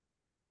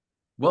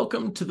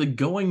Welcome to the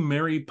Going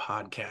Merry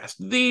podcast,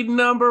 the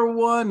number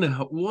one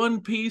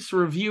One Piece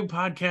review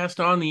podcast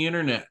on the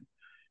internet.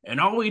 And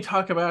all we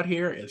talk about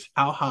here is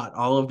how hot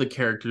all of the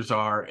characters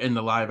are in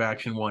the live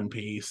action One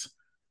Piece.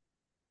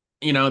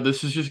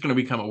 This is just going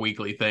to become a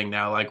weekly thing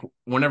now. Like,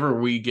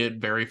 whenever we get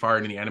very far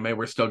into the anime,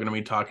 we're still going to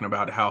be talking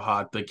about how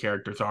hot the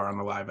characters are on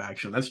the live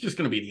action. That's just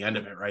going to be the end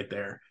of it right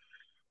there.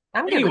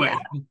 I'm good with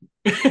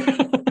Anyway.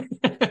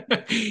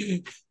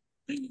 that.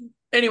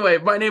 Anyway,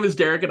 my name is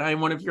Derek and I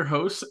am one of your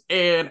hosts.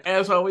 And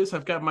as always,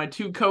 I've got my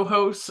two co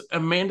hosts,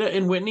 Amanda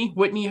and Whitney.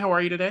 Whitney, how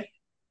are you today?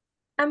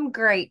 I'm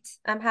great.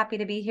 I'm happy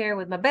to be here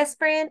with my best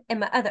friend and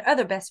my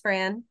other best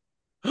friend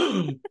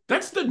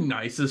That's the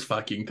nicest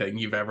fucking thing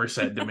you've ever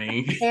said to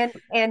me.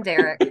 and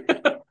Derek.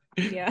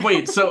 Yeah.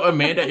 Wait, so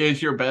Amanda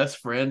is your best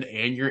friend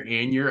and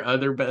your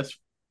other best.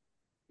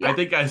 Yeah. I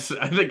think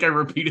I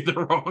repeated the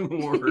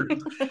wrong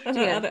word.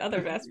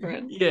 other best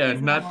friend. Yeah,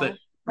 She's not that.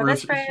 my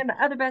best friend,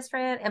 my other best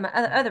friend, and my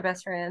other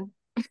best friend.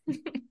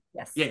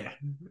 Yes. Yeah.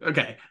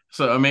 Okay.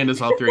 So Amanda's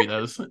all three of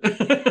those.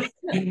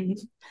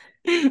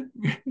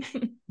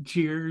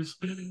 Cheers.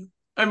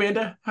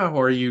 Amanda, how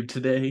are you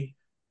today?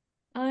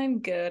 I'm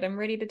good. I'm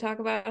ready to talk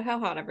about how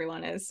hot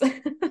everyone is.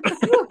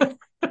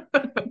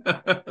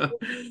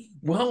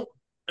 Well,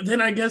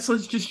 then I guess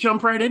let's just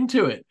jump right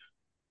into it.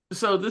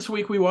 So this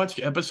week we watched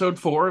episode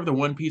 4 of the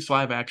One Piece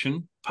live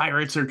action.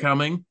 Pirates are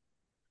coming.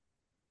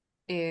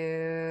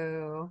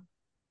 Ew.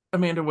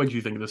 Amanda, what did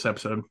you think of this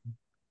episode?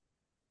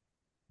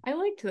 I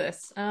liked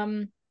this.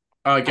 Oh,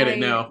 I get it I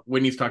now.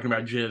 Whitney's talking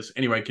about jizz.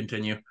 Anyway,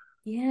 continue.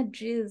 yeah,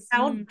 jizz.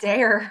 How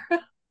dare.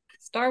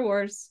 Star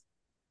Wars.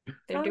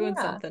 They're Oh, doing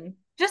yeah. something.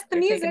 Just the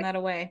They're music. taking that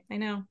away. I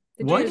know.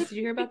 The What? jizz. Did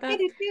you hear about that?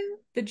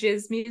 The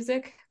jizz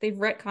music. They've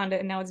retconned it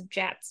and now it's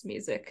Jats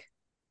music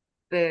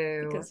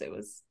Boo. because it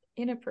was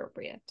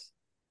inappropriate.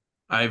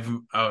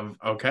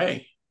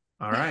 Okay.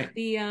 All right.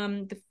 The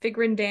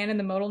Figrin Dan and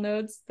the Modal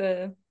Nodes,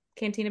 the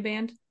Cantina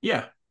band.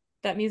 Yeah.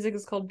 That music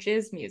is called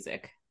jizz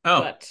music.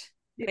 Oh. But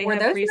they Were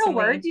have those recently...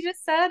 real words you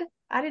just said?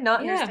 I did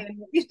not Yeah. understand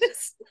what you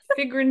just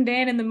Figrin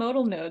Dan and the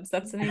Modal Nodes.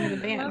 That's the name of the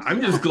band.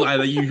 I'm just glad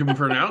that you can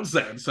pronounce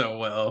that so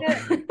well.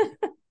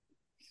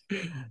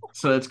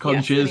 So it's called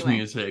jizz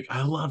music.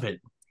 I love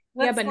it.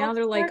 Yeah, but now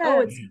they're like,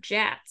 oh, it's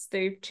Jats.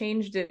 They've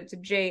changed it to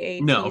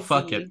J-A-T-Z. No,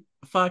 fuck it.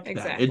 Fuck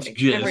that. It's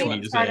Exactly. jizz Everyone.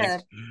 music.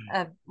 Start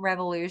a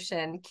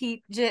revolution.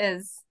 Keep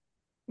jizz.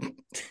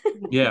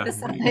 Yeah. The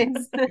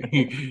signs.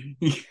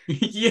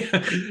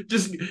 Yeah.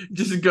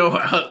 Just go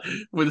out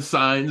with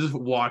signs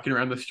walking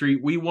around the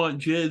street. We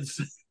want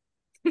jizz.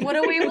 What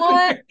do we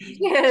want?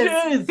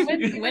 Yes.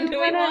 Jizz. When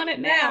do we want it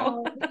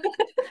now?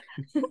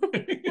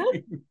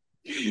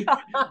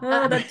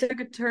 Oh, that took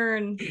a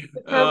turn.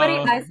 Nobody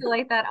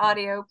isolate that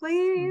audio,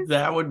 please.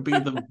 That would be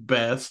the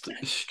best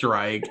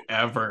strike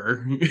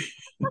ever.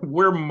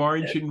 We're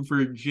marching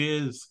for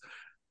jizz.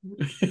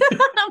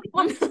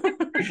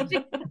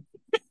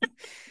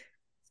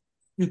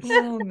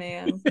 Oh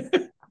man.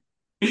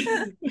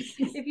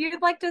 If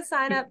you'd like to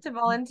sign up to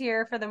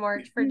volunteer for the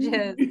March for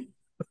Jizz,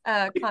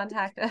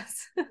 contact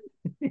us.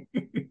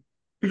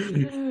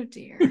 Oh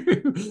dear.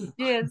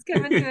 Jizz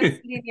coming to a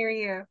city near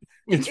you.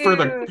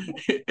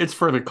 It's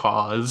for the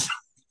cause.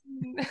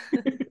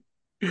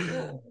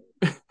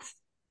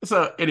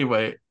 So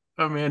anyway,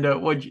 Amanda,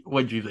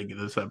 what'd you think of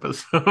this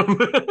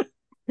episode?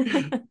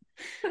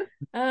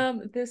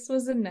 This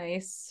was a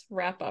nice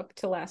wrap up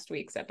to last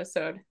week's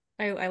episode.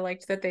 I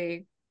liked that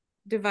they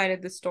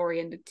divided the story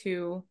into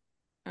two,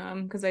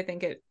 because I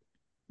think it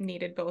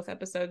needed both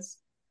episodes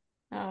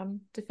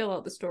to fill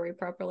out the story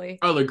properly.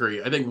 I'll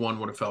agree. I think one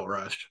would have felt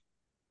rushed.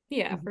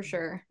 Yeah, for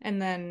sure. And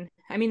then,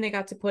 I mean, they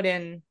got to put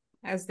in,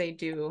 as they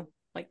do,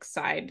 like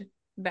side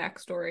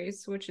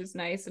backstories, which is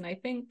nice. And I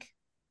think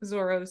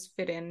Zoro's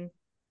fit in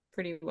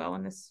pretty well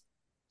in this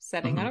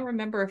setting. I don't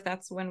remember if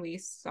that's when we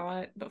saw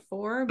it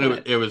before,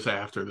 but it was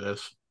after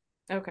this.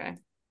 Okay.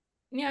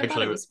 Yeah, I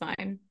thought it was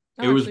fine.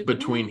 It was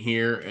between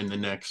here and the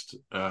next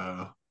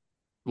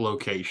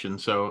location.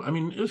 So, I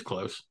mean, it was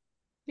close.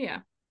 Yeah.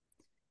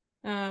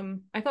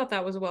 I thought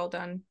that was well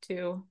done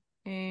too.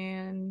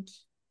 And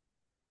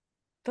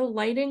the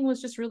lighting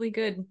was just really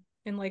good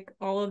in like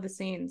all of the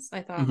scenes.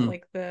 I thought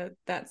like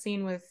that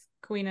scene with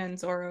Kuina and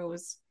Zoro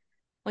was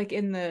like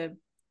in the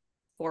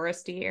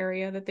foresty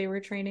area that they were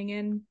training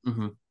in.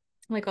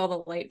 Like all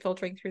the light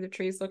filtering through the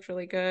trees looked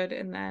really good.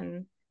 And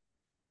then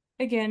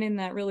again in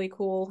that really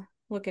cool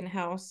looking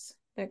house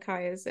that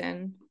Kai is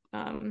in,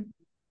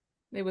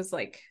 it was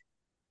like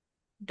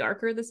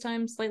darker this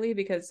time slightly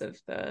because of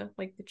the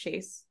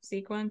chase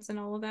sequence and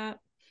all of that,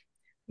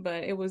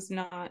 but it was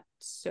not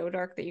so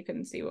dark that you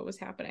couldn't see what was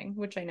happening,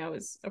 which I know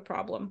is a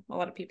problem. A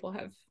lot of people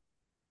have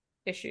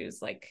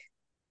issues like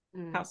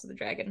House of the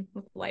Dragon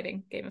with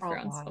lighting, Game of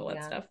Thrones, all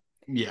that stuff.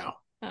 Yeah.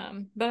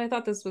 But I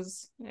thought this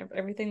was,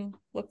 everything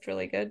looked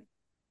really good.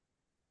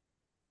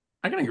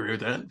 I can agree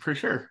with that for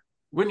sure.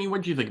 Whitney,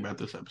 what do you think about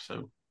this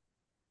episode?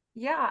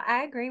 Yeah,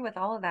 I agree with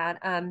all of that.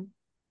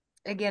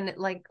 Again,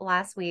 like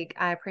last week,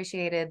 I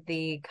appreciated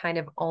the kind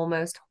of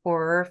almost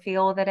horror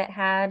feel that it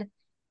had,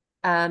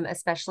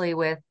 especially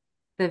with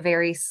the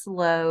very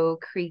slow,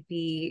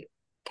 creepy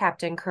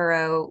Captain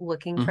Kuro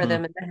looking for Mm-hmm.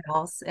 them in the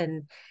house,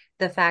 and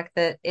the fact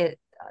that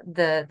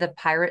the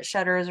pirate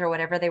shutters or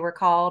whatever they were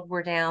called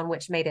were down,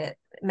 which made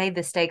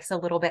the stakes a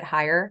little bit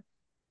higher.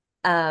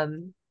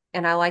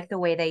 And I like the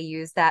way they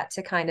used that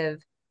to kind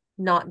of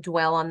not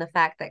dwell on the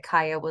fact that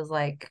Kaya was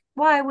like,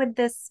 why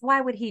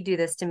would he do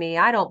this to me?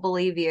 I don't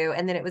believe you.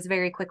 And then it was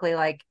very quickly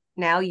like,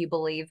 now you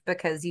believe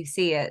because you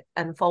see it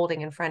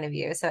unfolding in front of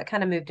you. So it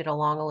kind of moved it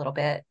along a little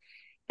bit.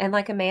 And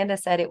like Amanda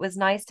said, it was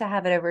nice to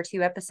have it over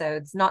 2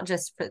 episodes, not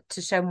just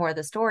to show more of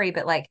the story,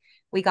 but like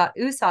we got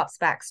Usopp's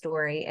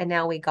backstory and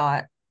now we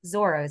got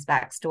Zoro's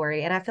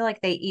backstory. And I feel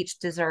like they each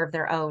deserve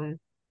their own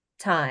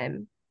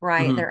time,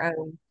 right? Mm-hmm. Their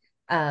own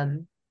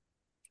um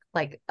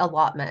like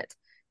allotment,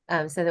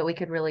 so that we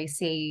could really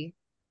see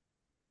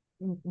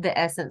the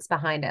essence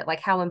behind it,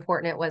 like how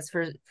important it was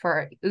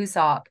for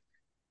Usopp,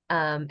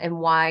 and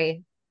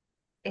why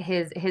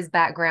his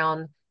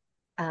background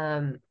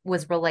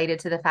was related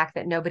to the fact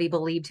that nobody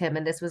believed him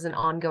and this was an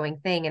ongoing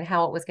thing, and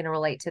how it was going to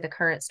relate to the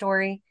current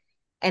story.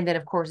 And then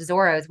of course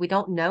Zoro's, we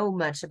don't know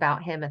much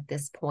about him at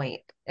this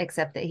point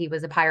except that he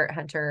was a pirate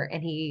hunter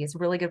and he is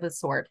really good with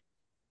sword,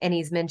 and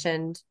he's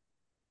mentioned,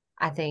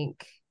 I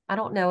think, I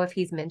don't know if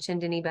he's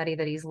mentioned anybody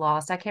that he's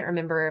lost. I can't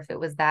remember if it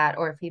was that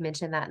or if he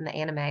mentioned that in the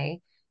anime,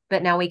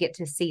 but now we get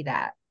to see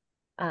that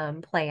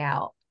play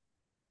out.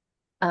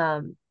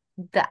 Um,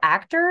 the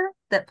actor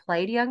that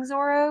played young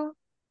Zoro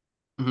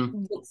Mm-hmm.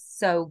 looks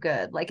so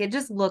good. Like it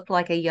just looked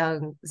like a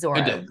young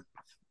It Zoro. did.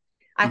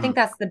 I Mm-hmm. think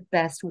that's the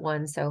best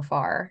one so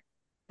far,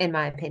 in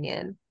my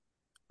opinion.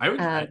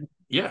 Um,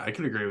 Yeah, I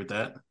could agree with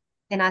that.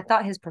 and I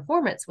thought his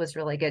performance was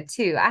really good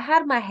too. I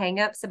had my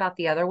hangups about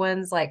the other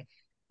ones, like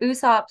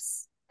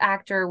Usopp's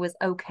actor was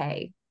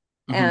okay.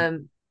 Mm-hmm.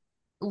 Um,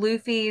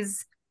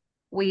 Luffy's,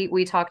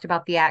 we talked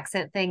about the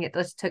accent thing. It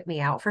just took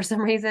me out for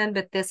some reason,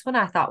 but this one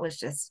I thought was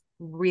just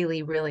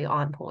really, really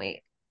on point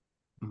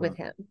Mm-hmm. with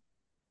him.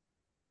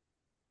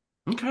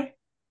 Okay.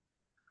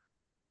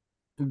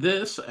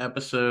 This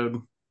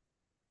episode,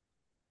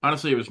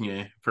 honestly, it was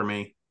yeah for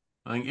me.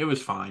 Like it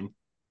was fine.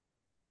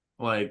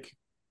 Like,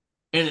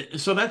 and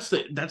so that's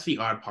the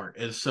odd part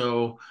is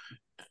so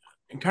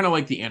kind of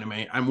like the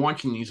anime. I'm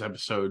watching these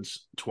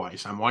episodes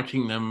twice. I'm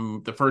watching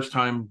them the first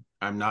time.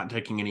 I'm not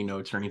taking any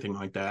notes or anything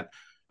like that.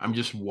 I'm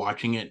just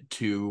watching it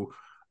to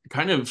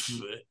kind of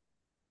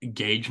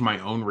gauge my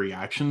own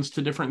reactions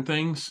to different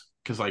things.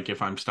 Because like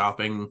if I'm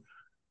stopping,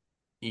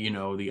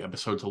 the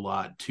episodes a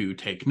lot to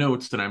take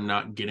notes, then I'm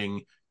not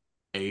getting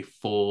a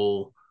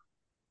full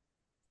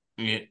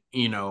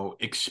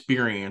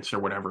experience or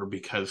whatever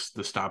because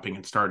the stopping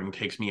and starting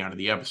takes me out of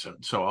the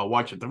episode. So I'll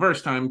watch it the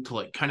first time to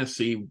like kind of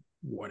see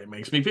what it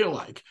makes me feel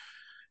like.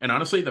 And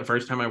honestly, the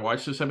first time I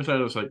watched this episode,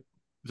 I was like,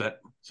 is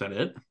that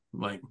it?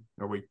 Like,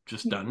 are we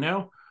just done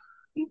now?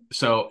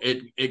 So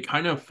it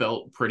kind of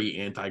felt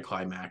pretty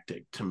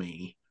anticlimactic to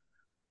me.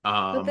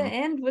 But the Um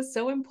end was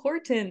so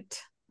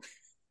important.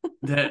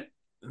 that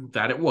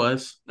that it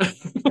was.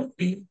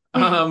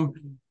 um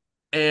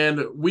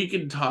and we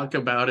can talk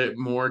about it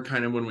more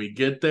kind of when we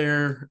get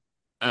there,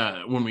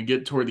 when we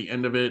get toward the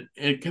end of it,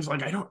 because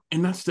like I don't,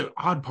 and that's the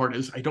odd part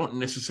is I don't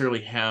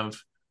necessarily have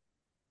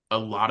a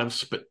lot of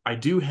I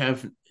do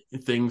have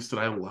things that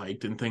I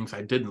liked and things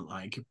I didn't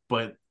like,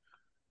 but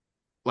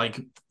like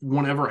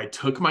whenever I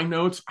took my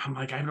notes, I'm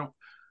like I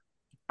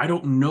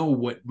don't know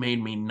what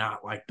made me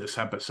not like this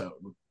episode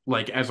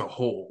like as a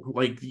whole.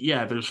 Like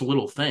yeah, there's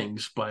little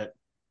things, but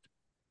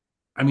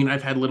I mean,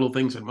 I've had little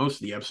things in most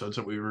of the episodes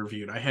that we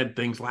reviewed. I had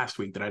things last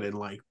week that I didn't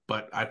like,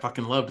 but I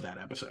fucking loved that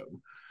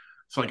episode.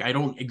 So like I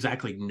don't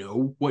exactly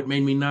know what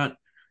made me not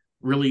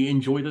really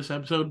enjoy this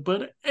episode,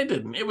 but it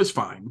didn't. It was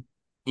fine,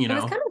 you It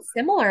was know. kind of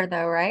similar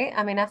though, right?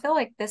 I mean, I feel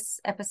like this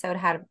episode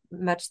had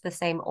much the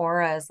same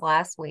aura as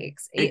last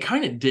week's. It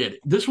kind of did.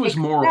 This was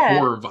more Except,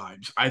 horror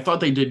vibes. I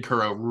thought they did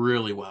Kuro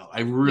really well.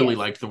 I really yes,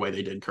 liked the way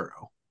they did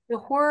Kuro. the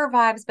horror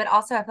vibes, but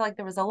also I feel like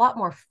there was a lot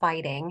more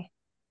fighting,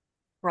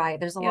 right?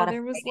 There's a Yeah, lot of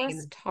there was fighting in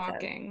less this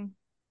episode. talking.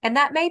 And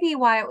that may be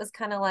why it was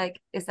kind of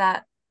like, is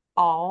that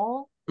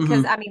all?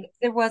 Because Mm-hmm. I mean,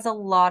 there was a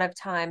lot of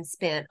time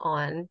spent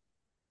on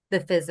the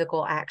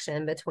physical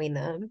action between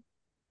them.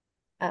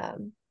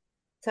 Um,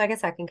 so I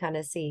guess I can kind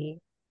of see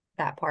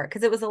that part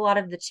because it was a lot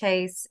of the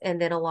chase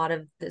and then a lot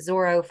of the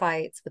Zorro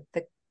fights with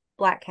the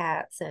black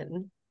cats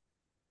and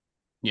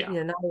Yeah,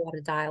 not a lot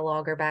of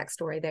dialogue or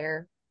backstory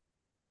there.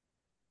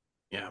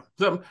 yeah.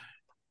 So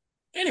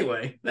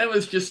anyway, that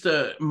was just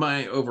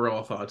my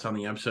overall thoughts on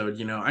the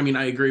episode. I mean,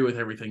 I agree with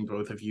everything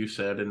both of you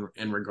said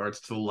in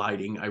regards to the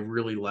lighting. I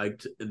really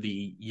liked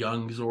the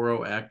young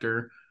Zorro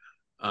actor.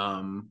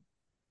 Um,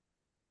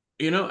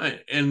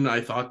 and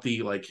I thought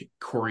the like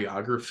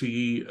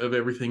choreography of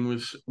everything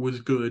was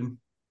good.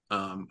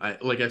 I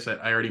like I said,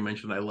 I already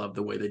mentioned I love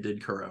the way they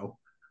did Kuro,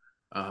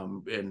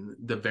 and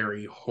the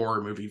very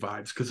horror movie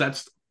vibes because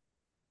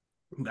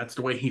that's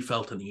the way he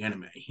felt in the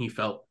anime. He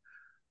felt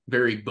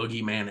very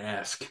boogeyman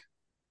esque,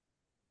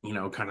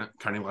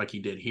 kind of like he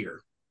did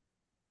here.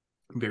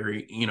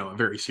 Very, a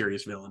very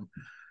serious villain.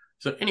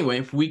 So anyway,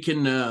 if we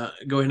can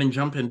go ahead and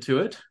jump into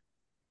it.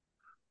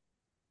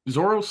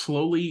 Zoro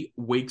slowly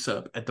wakes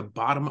up at the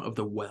bottom of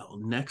the well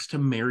next to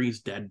Mary's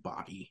dead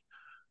body.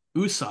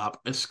 Usopp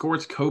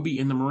escorts Kobe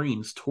and the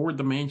Marines toward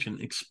the mansion,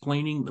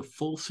 explaining the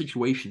full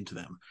situation to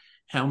them.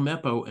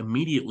 Helmeppo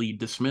immediately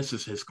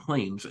dismisses his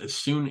claims as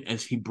soon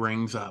as he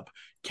brings up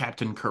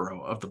Captain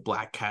Kuro of the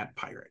Black Cat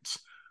Pirates.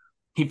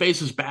 He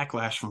faces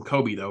backlash from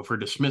Kobe, though, for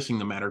dismissing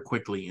the matter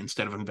quickly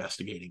instead of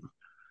investigating.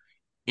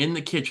 In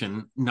the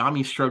kitchen,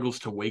 Nami struggles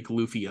to wake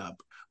Luffy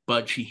up,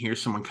 but she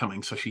hears someone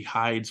coming, so she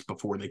hides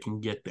before they can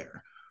get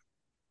there.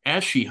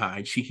 As she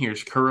hides, she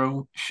hears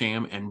Kuro,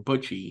 Sham, and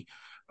Butchie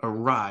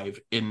arrive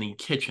in the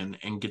kitchen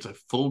and gets a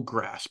full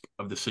grasp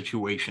of the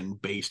situation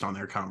based on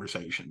their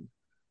conversation.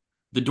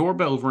 The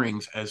doorbell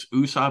rings as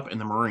Usopp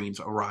and the Marines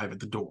arrive at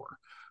the door.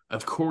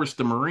 Of course,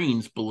 the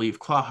Marines believe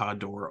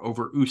Klahadore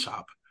over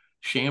Usopp.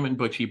 Sham and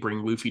Butchie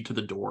bring Luffy to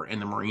the door,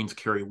 and the Marines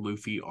carry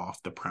Luffy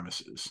off the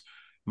premises.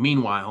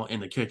 Meanwhile, in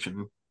the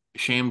kitchen,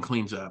 Sham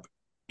cleans up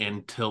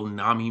until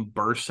Nami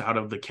bursts out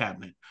of the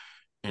cabinet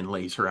and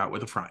lays her out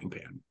with a frying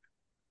pan.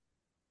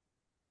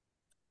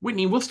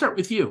 Whitney, we'll start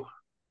with you.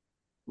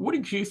 What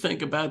did you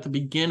think about the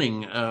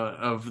beginning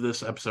of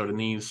this episode and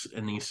these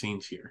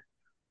scenes here?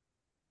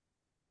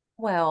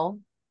 Well,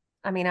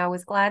 I mean, I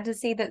was glad to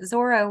see that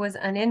Zoro was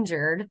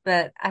uninjured,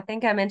 but I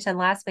think I mentioned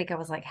last week, I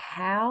was like,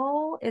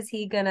 how is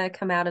he gonna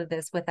come out of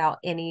this without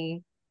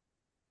any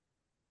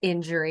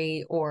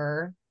injury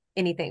or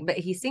anything? But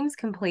he seems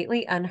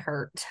completely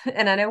unhurt.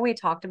 And I know we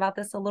talked about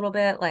this a little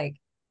bit, like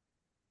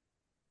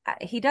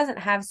he doesn't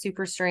have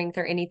super strength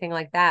or anything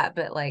like that,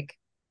 but like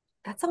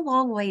that's a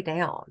long way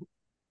down.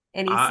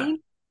 And he I seems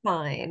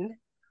fine.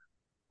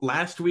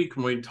 Last week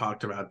when we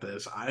talked about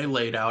this, I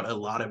laid out a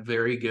lot of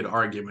very good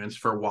arguments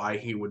for why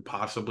he would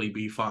possibly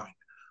be fine.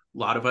 A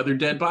lot of other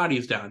dead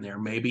bodies down there.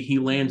 Maybe he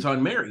lands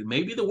on Mary.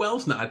 Maybe the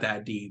well's not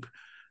that deep.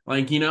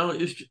 Like, It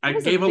was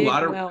a big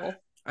well.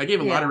 I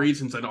gave a lot Yeah. of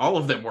reasons and all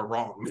of them were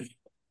wrong.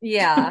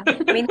 Yeah.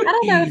 I mean, I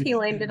don't know if he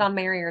landed on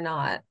Mary or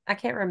not. I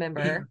can't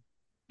remember.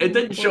 It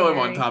didn't Poor show him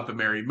on Mary. top of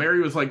Mary.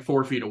 Mary was like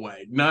 4 feet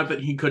away. Not that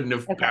he couldn't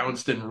have Okay.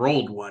 bounced and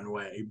rolled one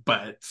way,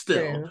 but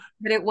still, True.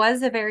 But it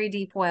was a very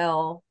deep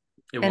well,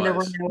 it and there were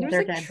was. no There was other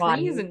like dead trees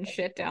bodies. and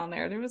shit down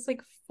there. There was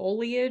like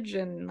foliage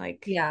and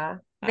like Yeah.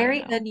 I don't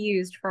Very know.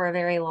 unused for a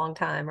very long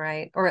time,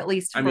 right? Or at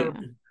least I for Yeah.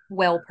 mean,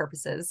 well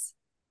purposes.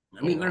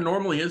 there Anyway.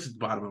 normally is at the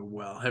bottom of a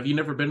well. Have you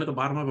never been to the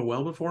bottom of a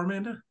well before,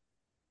 Amanda?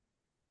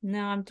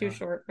 No, I'm too Uh,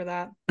 short for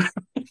that.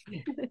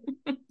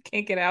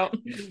 Can't get out.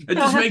 It I'll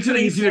just have makes to it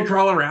leave easy to you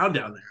crawl alone. around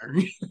down there.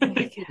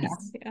 I Yeah.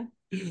 guess.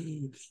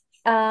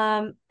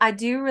 Yeah. I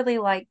do really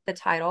like the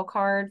title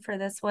card for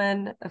this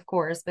one, of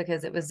course,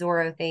 because it was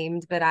Zorro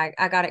themed, but I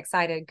got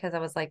excited because I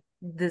was like,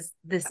 this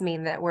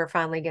mean that we're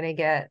finally gonna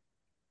get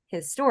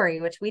his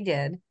story, which we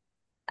did.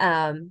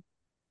 Um,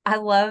 I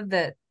love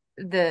that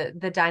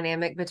the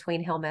dynamic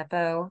between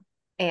Helmeppo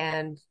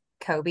and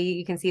Kobe.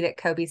 You can see that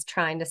Kobe's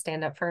trying to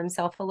stand up for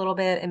himself a little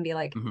bit and be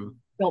like, Mhm.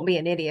 don't be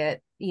an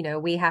idiot.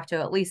 We have to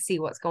at least see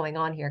what's going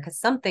on here because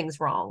something's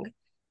wrong.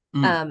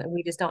 Mm. And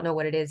we just don't know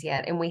what it is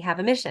yet. And we have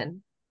a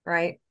mission,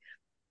 right?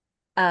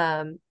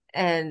 And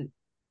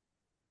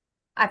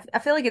I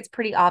feel like it's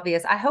pretty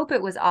obvious. I hope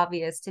it was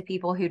obvious to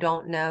people who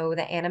don't know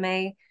the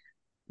anime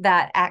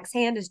that Axe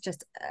Hand is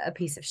just a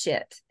piece of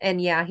shit.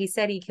 And yeah, he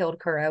said he killed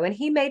Kuro, and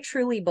he may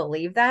truly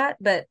believe that,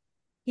 but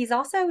he's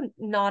also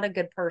not a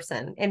good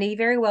person. And he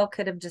very well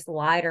could have just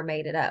lied or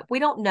made it up. We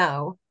don't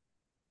know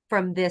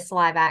from this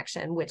live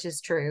action, which is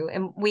true.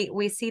 And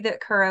we see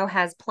that Kuro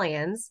has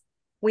plans.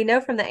 We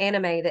know from the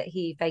anime that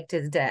he faked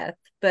his death,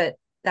 but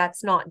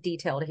that's not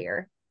detailed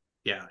here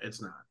Yeah,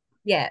 it's not.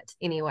 yet.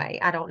 Anyway,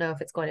 I don't know if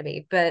it's going to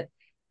be, but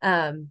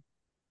um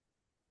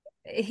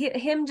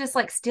him just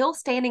like still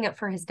standing up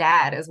for his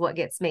dad is what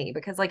gets me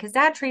because like his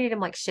dad treated him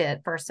like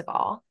shit, first of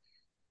all,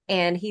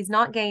 and he's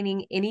not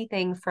gaining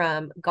anything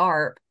from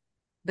Garp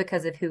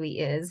because of who he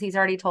is. He's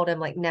already told him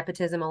like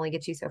nepotism only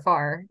gets you so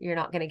far. You're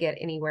not going to get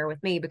anywhere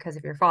with me because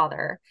of your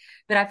father.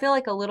 But I feel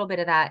like a little bit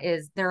of that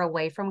is they're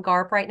away from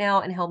Garp right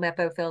now, and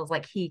Helmeppo feels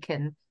like he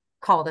can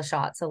call the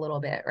shots a little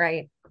bit,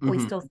 right? We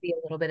Hmm. still see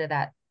a little bit of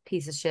that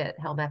piece of shit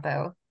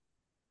Helmeppo.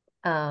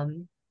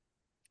 Um,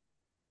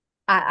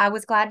 I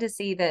was glad to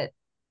see that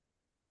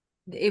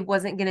it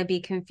wasn't going to be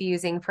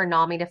confusing for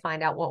Nami to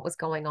find out what was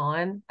going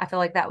on. I feel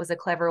like that was a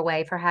clever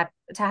way for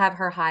to have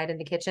her hide in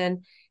the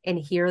kitchen and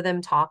hear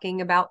them talking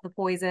about the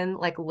poison,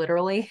 like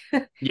literally.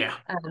 Yeah.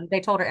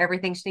 They told her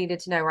everything she needed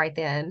to know right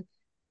then,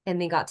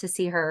 and they got to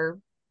see her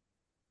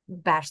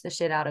bash the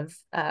shit out of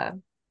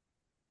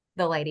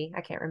the lady.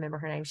 I can't remember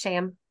her name.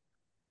 Sham.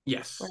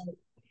 Yes.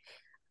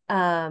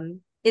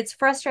 It's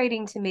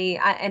frustrating to me,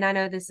 and I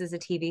know this is a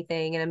TV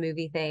thing and a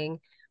movie thing,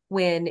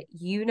 when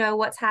you know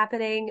what's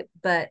happening,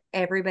 but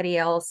everybody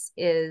else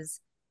is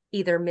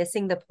either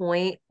missing the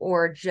point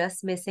or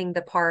just missing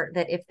the part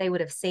that if they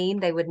would have seen,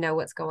 they would know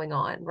what's going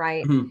on,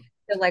 right? Mhm.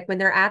 So, like when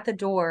they're at the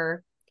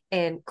door,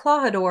 and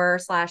Clawhador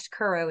slash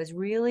Kuro is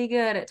really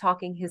good at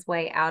talking his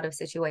way out of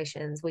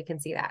situations. We can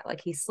see that.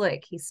 Like he's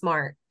slick, he's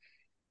smart.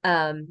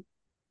 Um,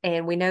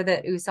 And we know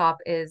that Usopp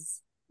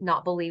is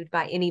not believed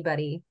by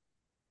anybody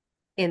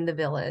in the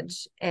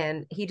village,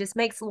 and he just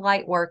makes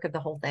light work of the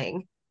whole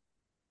thing.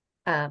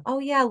 Oh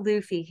yeah,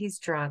 Luffy, he's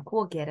drunk.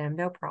 We'll get him,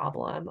 no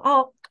problem.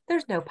 Oh,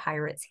 there's no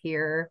pirates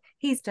here.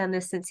 He's done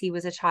this since he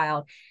was a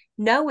child.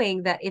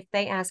 Knowing that if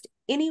they asked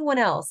anyone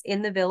else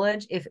in the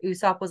village if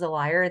Usopp was a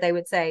liar, they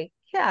would say,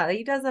 yeah,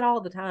 he does it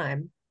all the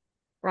time.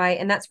 Right.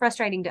 And that's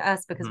frustrating to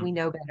us because we Mhm.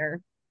 know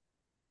better.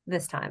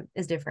 This time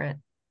is different.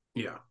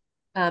 Yeah.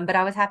 But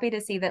I was happy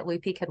to see that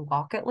Luffy could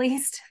walk at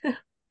least.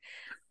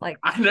 Like,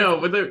 I is know,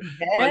 but they're he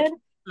like dead?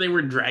 they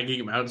were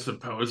dragging him out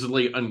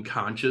supposedly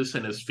unconscious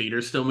and his feet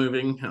are still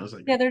moving. I was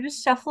like, Yeah, they're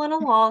just shuffling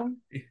along.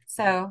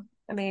 So,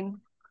 I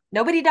mean,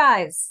 nobody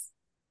dies,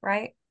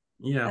 right?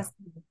 yeah, That's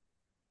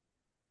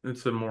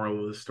that's the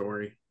moral of the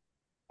story.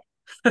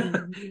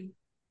 Mhm.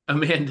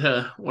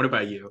 Amanda, what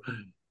about you?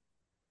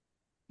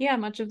 Yeah,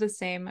 much of the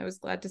same. I was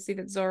glad to see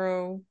that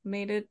Zoro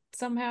made it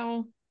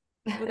somehow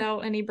without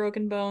any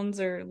broken bones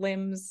or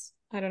limbs.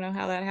 I don't know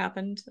how that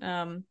happened.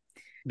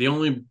 The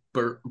only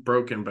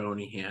broken bone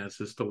he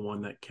has is the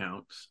one that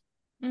counts.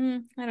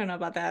 I don't know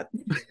about that.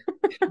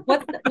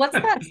 What's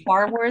that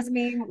Star Wars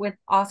meme with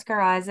Oscar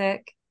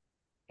Isaac?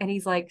 And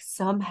he's like,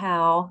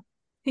 somehow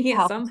Yeah,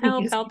 Palpatine somehow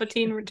is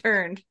Palpatine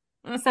returned.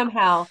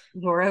 somehow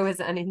Zoro is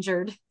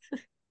uninjured.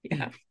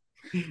 Yeah.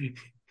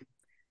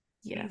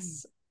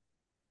 Yes.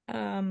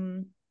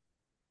 Um,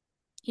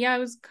 yeah,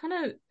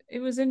 it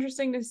was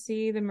interesting to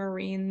see the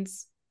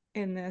Marines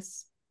in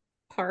this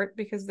part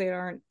because they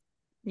aren't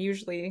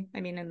usually,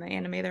 I mean, in the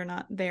anime, they're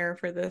not there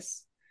for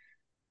this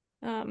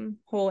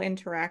whole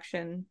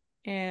interaction.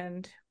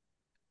 And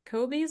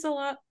Kobe's a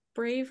lot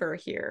braver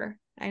here.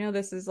 I know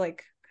this is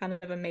like kind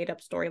of a made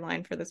up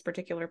storyline for this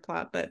particular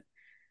plot, but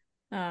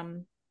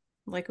um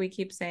like we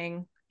keep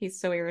saying, he's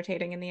so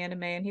irritating in the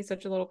anime and he's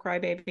such a little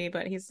crybaby,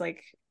 but he's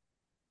like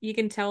you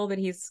can tell that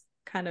he's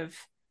kind of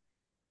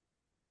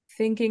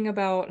thinking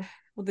about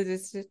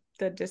the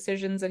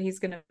decisions that he's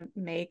going to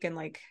make, and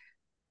like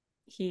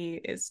he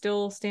is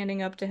still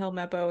standing up to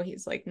Helmeppo.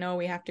 He's like, no,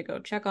 we have to go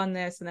check on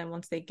this. And then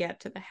once they get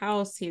to the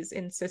house, he's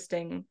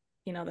insisting,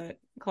 that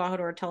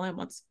Clawhador tell him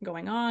what's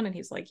going on. And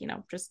he's like,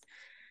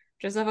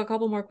 just have a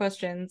couple more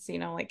questions,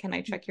 like, can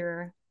I check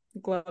your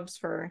gloves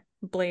for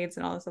blades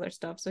and all this other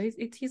stuff? So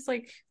he's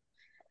like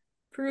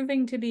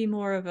proving to be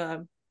more of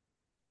a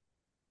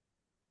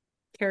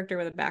character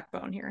with a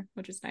backbone here,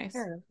 which is nice.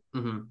 Sure.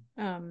 Mhm.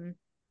 Um,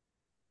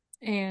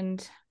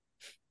 and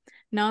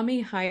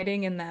Nami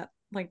hiding in that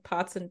like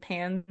pots and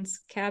pans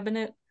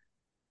cabinet.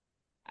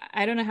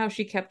 I don't know how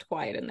she kept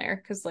quiet in there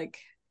because like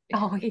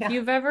Oh if yeah,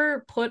 you've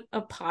ever put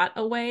a pot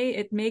away,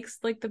 it makes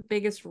like the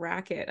biggest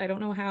racket. I don't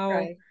know how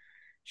right.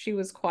 she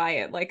was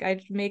quiet. Like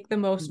I'd make the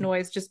most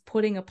noise just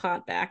putting a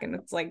pot back, and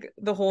it's like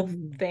the whole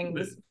thing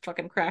was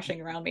fucking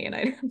crashing around me, and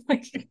I'm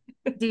like,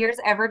 Do yours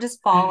ever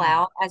just fall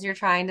out as you're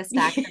trying to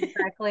stack them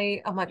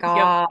correctly? Oh my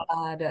yep,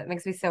 God, it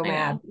makes me so I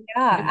mad. know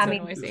Yeah, it's I so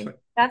mean, Just noisy. like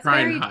that's try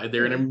and very hide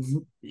there, and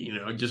true.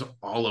 just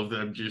all of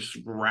them just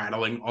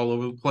rattling all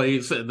over the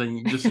place, and then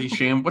you just see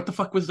Sham. What the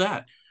fuck was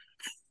that?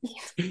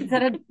 Is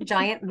that a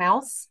giant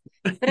mouse?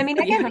 But I mean,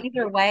 I guess Yeah,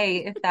 either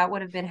way, if that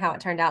would have been how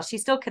it turned out, she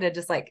still could have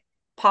just like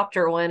popped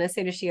her one as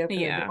soon as she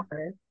opened the yeah.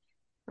 door.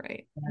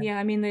 Right. Yeah,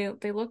 I mean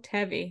they looked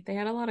heavy. They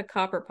had a lot of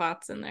copper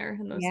pots in there,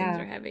 and those things Yeah.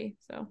 are heavy.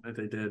 So That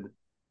they did.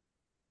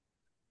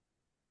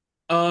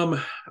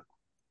 Um,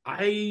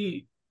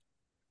 I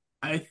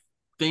I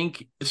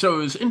think so.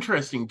 It was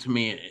interesting to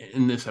me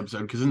in this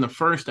episode because in the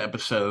first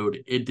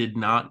episode, it did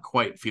not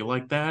quite feel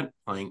like that.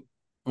 Like,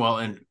 well,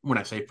 and when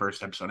I say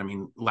first episode, I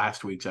mean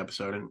last week's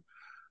episode, and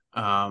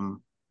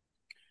um,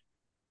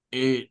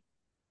 it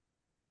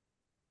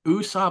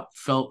Usopp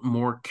felt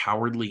more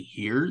cowardly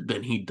here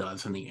than he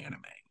does in the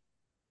anime.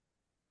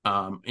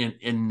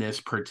 In this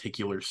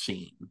particular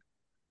scene,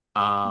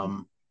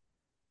 um,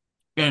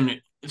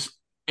 and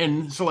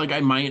and so like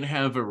I might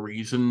have a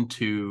reason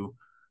to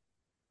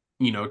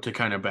to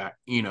kind of back,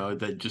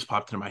 that just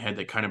popped into my head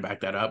that kind of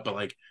back that up. But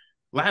like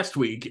last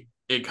week,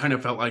 it kind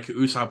of felt like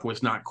Usopp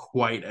was not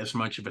quite as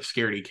much of a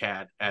scaredy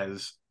cat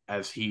as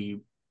he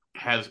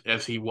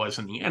was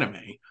in the anime.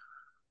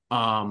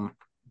 Um,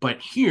 but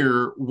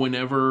here,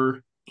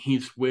 whenever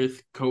he's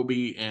with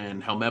Kobe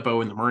and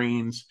Helmeppo and the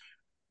Marines,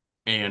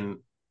 and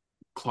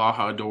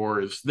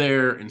Clawhador is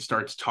there and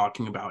starts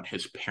talking about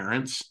his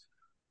parents,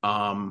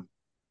 um,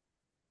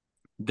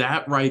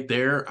 that right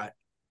there,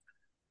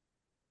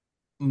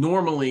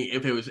 normally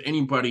if it was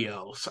anybody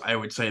else, I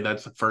would say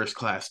that's the first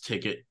class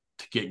ticket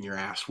to getting your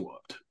ass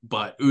whooped.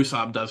 But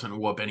Usopp doesn't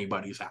whoop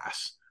anybody's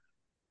ass.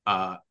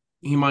 Uh,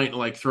 he might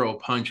like throw a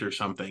punch or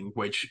something,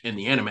 which in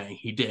the anime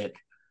he did.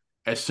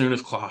 As soon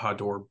as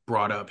Clawhador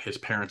brought up his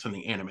parents in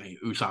the anime,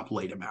 Usopp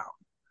laid him out.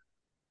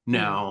 Mm,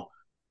 Now,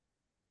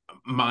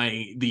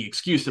 the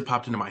excuse that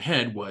popped into my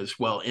head was,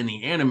 well, in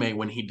the anime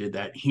when he did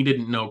that, he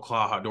didn't know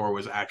Clawhador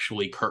was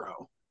actually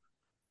Kuro.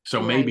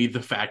 So maybe right.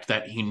 the fact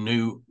that he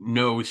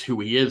knows who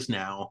he is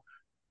now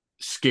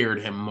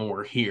scared him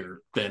more here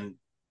than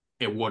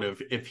it would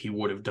have if he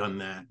would have done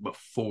that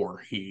before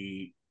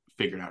he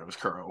figured out it was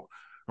Kuro.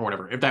 or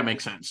whatever, if that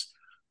makes sense.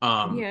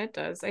 Yeah, it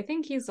does. I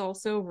think he's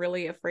also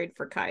really afraid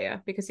for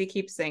Kaya because he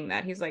keeps saying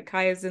that. He's like,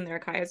 Kaya's in there,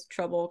 Kaya's in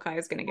trouble,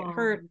 Kaya's gonna get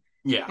hurt.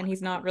 Yeah. And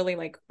he's not really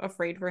like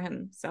afraid for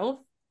himself.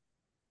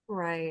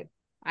 Right.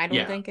 I don't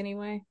Yeah. think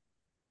anyway.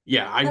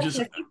 Yeah. I Have just,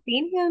 you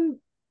seen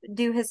him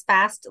do his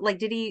fast? Like,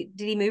 did he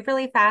move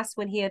really fast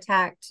when he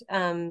attacked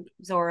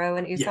Zoro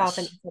and Usopp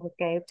and yes. Usopp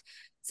escaped?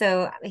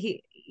 So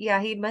he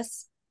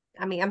must.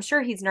 I mean, I'm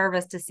sure he's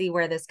nervous to see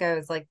where this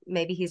goes. Like,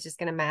 maybe he's just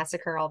going to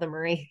massacre all the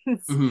Marines.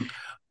 Mhm.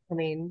 I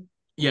mean,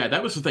 Yeah,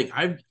 that was the thing.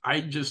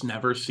 I just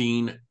never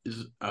seen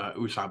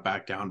Usopp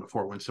back down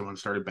before when someone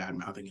started bad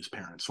mouthing his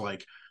parents.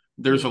 Like,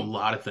 there's a hmm.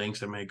 lot of things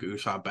that make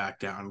Usopp back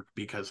down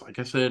because, like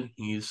I said,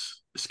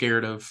 he's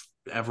scared of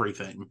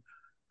everything.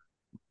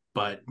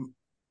 But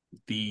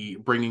the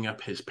bringing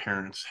up his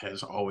parents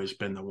has always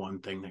been the one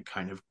thing that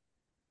kind of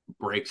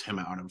breaks him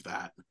out of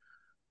that.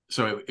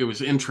 So it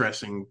was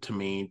interesting to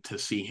me to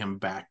see him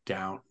back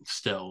down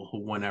still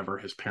whenever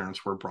his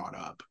parents were brought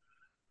up.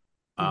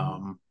 Hmm.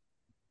 Um,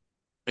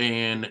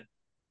 and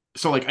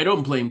so like I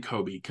don't blame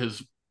Kobe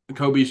because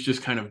Kobe's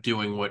just kind of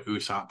doing what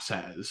Usopp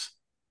says.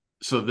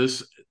 So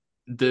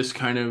this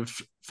kind of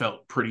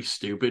felt pretty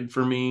stupid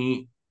for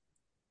me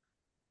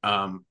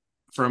um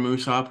from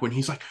Usopp when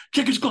he's like,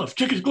 check his gloves,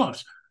 check his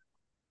gloves.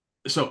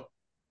 So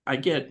I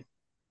get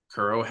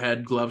Kuro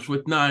had gloves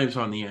with knives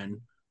on the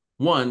end.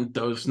 One,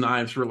 those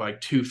knives were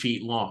like 2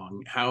 feet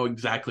long. How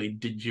exactly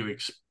did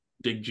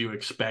you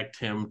expect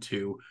him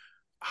to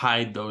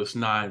hide those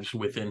knives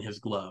within his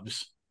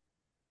gloves?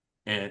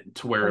 And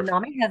to where Well, if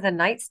Nami has a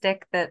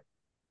nightstick that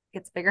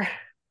gets bigger.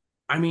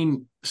 I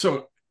mean,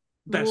 so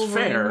that's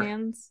Wolverine fair,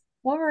 hands.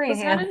 Wolverine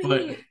Because how hand. did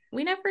but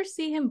we never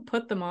see him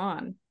put them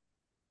on.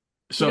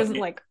 He so doesn't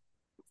like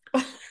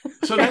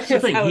so I that's the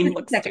guess thing. that would Just a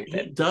look second. He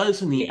stupid.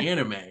 does in the Yeah.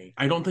 anime.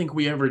 I don't think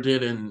we ever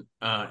did in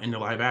the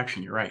live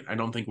action. You're right. I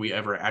don't think we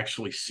ever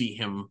actually see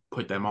him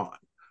put them on.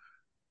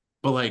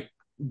 But like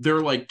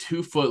they're like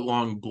 2 foot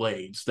long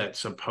blades that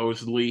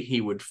supposedly he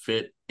would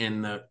fit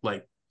in the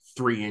like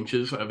 3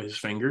 inches of his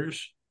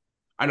fingers.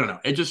 I don't know.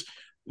 It just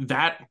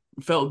that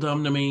felt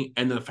dumb to me,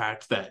 and the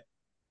fact that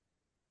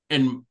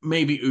and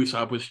maybe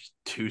Usopp was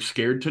too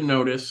scared to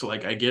notice.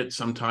 Like I get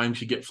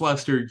sometimes you get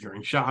flustered, you're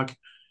in shock,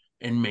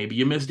 and maybe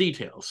you miss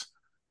details.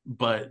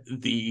 But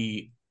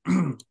the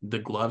the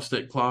gloves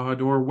that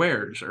Clawdor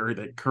wears or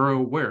that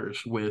Kuro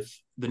wears with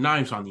the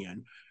knives on the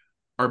end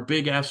are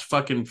big ass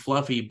fucking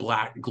fluffy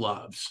black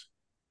gloves.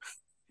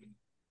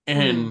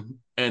 Mm.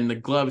 And the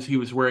gloves he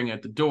was wearing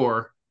at the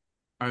door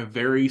are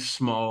very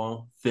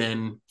small,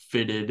 thin,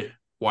 fitted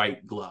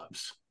white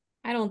gloves.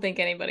 I don't think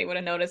anybody would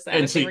have noticed that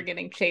And if they were see,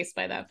 getting chased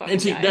by that and fucking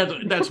see guy.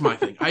 that's my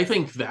thing. I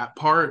think that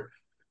part,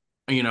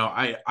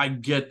 I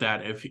get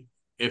that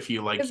if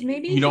you like Because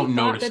maybe you he don't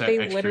thought notice that that they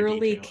extra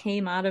literally detail.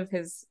 came out of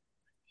his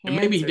And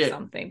maybe hands he or did.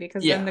 something,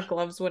 because then the Yeah.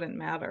 gloves wouldn't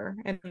matter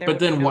and there But would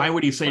be then why no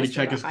would he say to question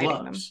check about his hiding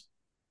them. gloves?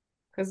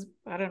 Because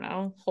I don't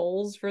know,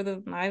 holes for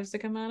the knives to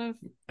come out of.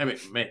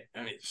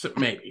 So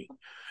maybe.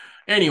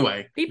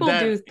 Anyway, People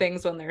do that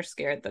things when they're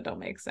scared that don't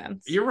make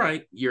sense. you're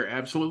right. You're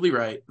absolutely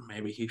right.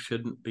 Maybe he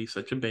shouldn't be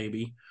such a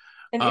baby.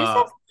 And Uh,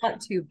 Usopp's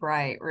not too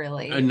bright,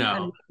 really. I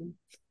no. mean,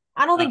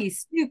 I don't Uh, think he's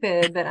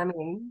stupid, but I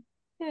mean,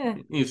 yeah,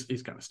 he's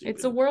kind of It's a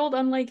stupid. world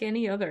unlike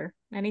any other.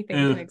 Anything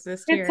Eh, can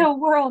exist it's here. a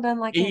world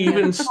unlike any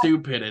even other.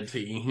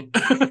 stupidity.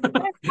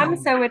 I'm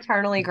so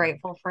eternally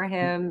grateful for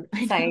him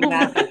I saying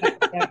that.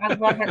 know. I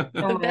love it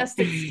so The much. best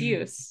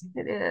excuse.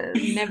 It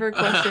is. Never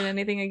question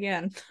anything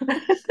again.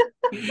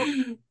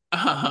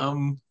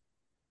 um,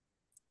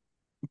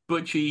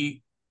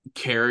 Butchie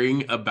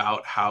caring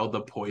about how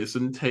the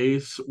poison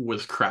tastes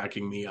was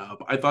cracking me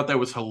up. I thought that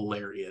was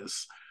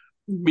hilarious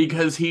Mhm.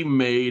 because he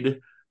made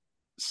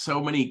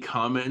so many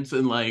comments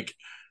and like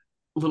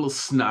little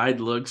snide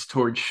looks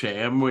towards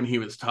Sham when he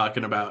was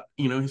talking about,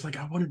 he's like,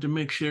 I wanted to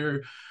make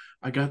sure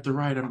I got the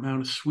right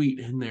amount of sweet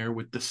in there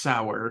with the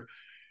sour.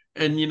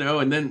 And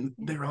then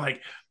they were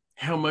like,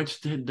 how much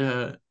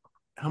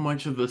how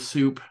much of the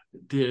soup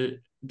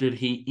did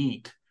he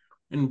eat?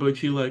 And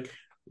Butchie like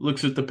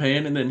looks at the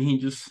pan and then he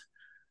just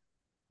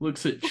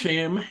looks at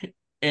Sham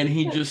and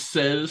he just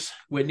says,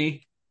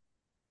 Whitney.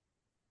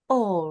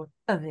 All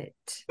of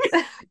it.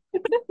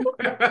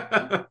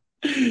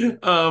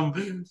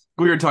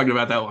 We were talking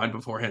about that line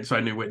beforehand, so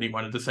I knew Whitney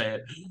wanted to say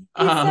it. He's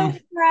so Um,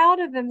 proud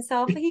of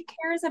himself. He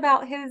cares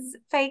about his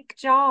fake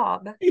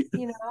job, you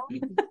know?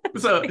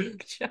 so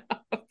Fake job.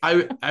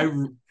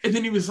 and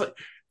then he was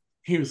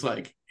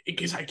like,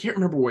 because I can't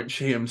remember what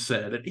Sham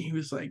said, and he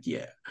was like,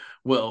 yeah,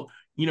 well,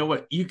 you know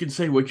what? You can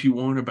say what you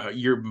want about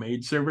your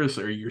maid service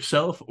or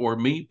yourself or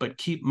me, but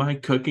keep my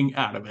cooking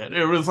out of it.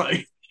 It was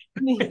like,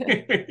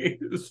 Yeah.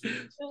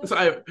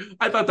 so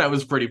I thought that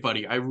was pretty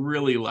funny. I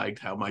really liked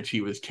how much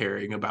he was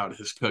caring about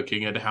his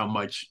cooking and how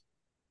much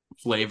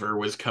flavor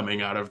was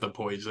coming out of the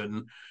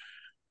poison.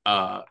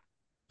 Uh,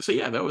 so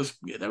yeah, that was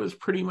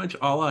pretty much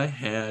all I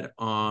had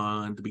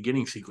on the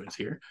beginning sequence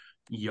here.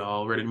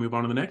 Y'all ready to move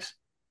on to the next?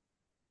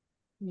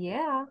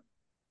 Yeah.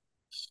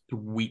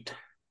 Sweet.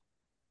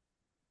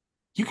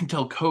 You can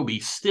tell Kobe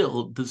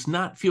still does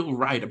not feel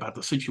right about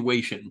the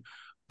situation,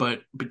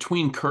 but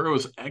between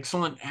Kuro's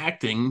excellent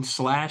acting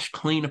 /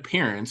 clean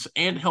appearance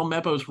and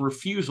Helmeppo's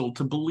refusal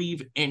to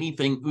believe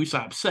anything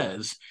Usopp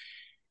says,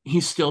 he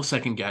still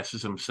second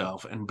guesses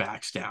himself and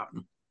backs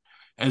down.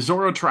 As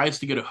Zoro tries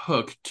to get a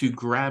hook to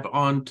grab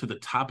onto the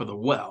top of the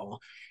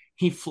well,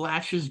 he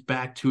flashes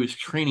back to his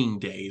training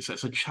days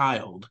as a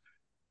child,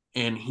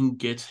 and he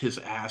gets his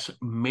ass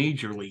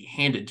majorly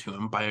handed to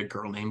him by a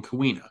girl named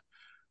Kuina.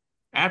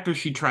 After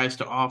she tries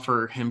to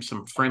offer him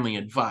some friendly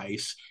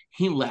advice,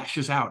 he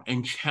lashes out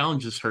and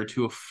challenges her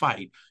to a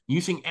fight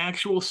using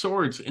actual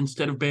swords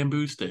instead of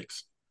bamboo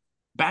sticks.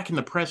 Back in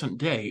the present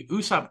day,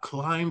 Usopp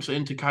climbs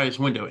into Kaya's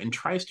window and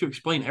tries to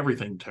explain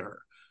everything to her.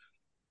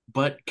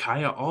 But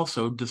Kaya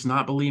also does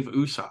not believe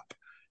Usopp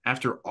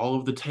after all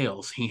of the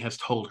tales he has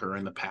told her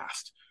in the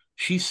past.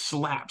 She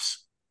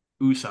slaps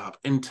Usopp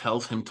and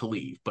tells him to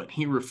leave, but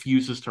he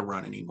refuses to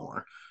run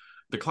anymore.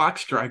 The clock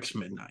strikes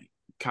midnight.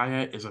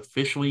 Kaya is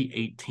officially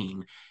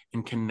 18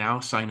 and can now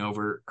sign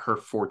over her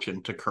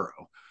fortune to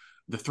Kuro.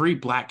 The three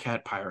Black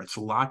Cat pirates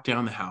lock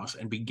down the house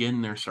and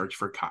begin their search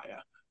for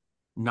Kaya.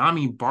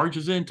 Nami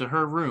barges into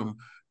her room,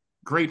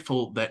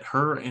 grateful that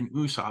her and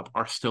Usopp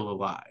are still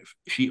alive.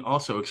 She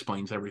also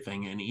explains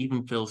everything and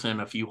even fills in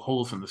a few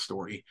holes in the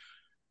story,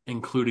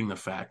 including the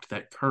fact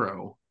that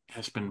Kuro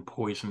has been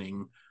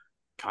poisoning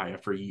Kaya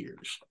for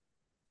years.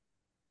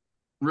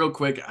 Real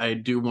quick, I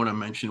do want to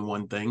mention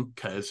one thing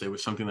because it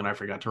was something that I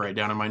forgot to write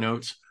down in my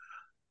notes.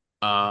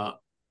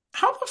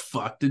 How the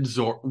fuck did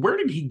Zoro? Where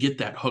did he get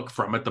that hook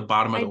from at the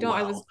bottom of I the don't. well?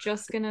 I was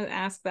just gonna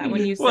ask that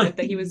when you said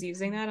that he was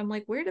using that. I'm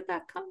like, where did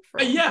that come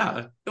from?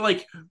 Yeah,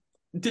 like,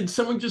 did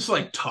someone just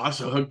like toss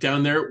a hook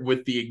down there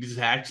with the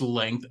exact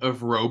length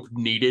of rope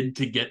needed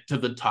to get to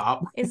the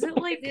top? Is it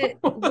like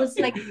was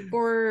like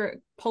for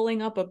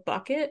pulling up a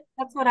bucket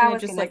That's what and I it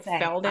was just gonna like say.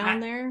 fell down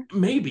there?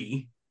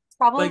 Maybe. It's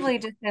probably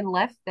Like, just been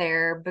left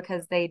there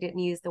because they didn't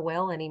use the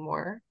well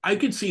anymore. I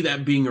could see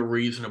that being a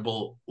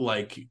reasonable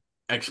like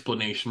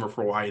explanation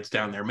for why it's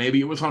down there.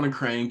 Maybe it was on a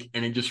crank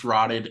and it just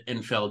rotted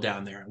and fell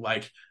down there.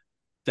 Like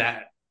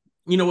that.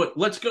 You know what?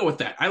 Let's go with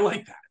that. I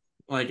like that.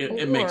 Like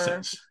it makes Or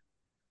sense.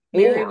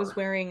 Mary was Or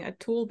wearing a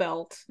tool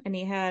belt and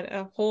he had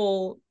a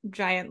whole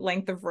giant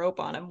length of rope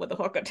on him with a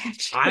hook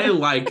attached to I it.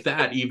 like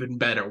that even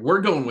better.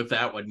 We're going with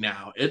that one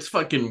now. It's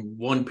fucking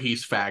One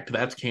Piece fact.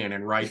 That's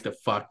canon right the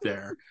fuck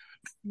there.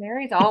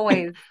 Mary's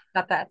always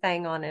got that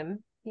thing on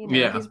him, you know.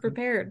 Yeah. He's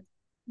prepared.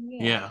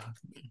 Yeah. Yeah.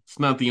 It's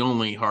not the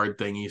only hard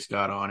thing he's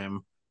got on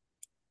him.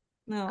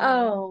 No.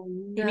 Oh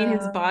You mean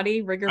his no.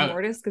 body, rigor I,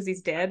 mortis, because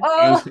he's dead? I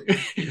Oh,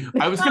 was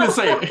I was gonna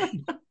say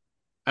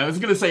I was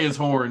gonna say his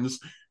horns.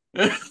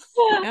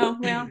 Oh,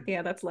 well,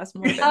 yeah, that's less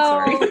morbid.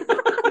 Sorry.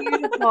 oh,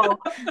 beautiful,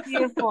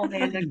 beautiful,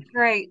 Amanda.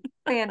 Great,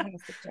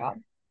 fantastic job.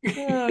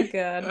 Oh,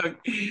 God.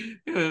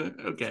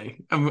 Okay.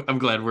 I'm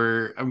glad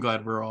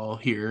we're all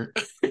here.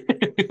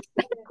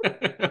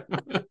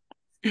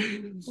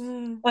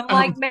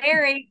 Unlike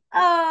Mary.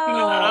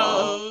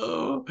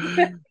 Oh.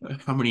 Oh,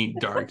 how many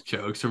dark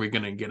jokes are we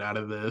gonna get out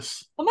of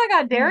this? Oh my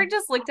God, Derek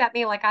just looked at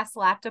me like I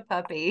slapped a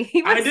puppy.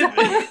 He I was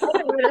so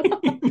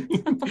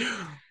didn't.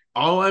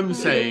 all I'm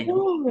saying,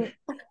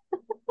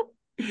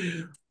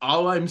 excited.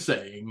 all I'm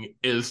saying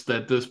is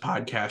that this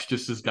podcast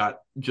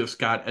just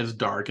got as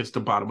dark as the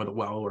bottom of the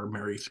well where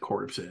Mary's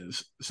corpse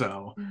is.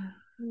 So,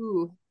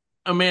 Ooh,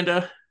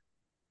 Amanda,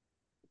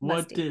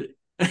 what musty. did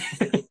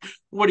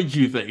what did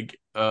you think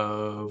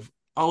of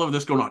all of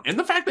this going on and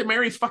the fact that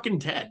Mary's fucking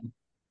dead?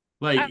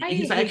 Like I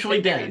he's hate actually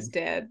that dead. Mary's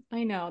dead.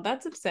 I know,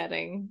 that's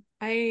upsetting.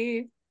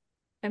 I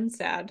am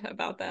sad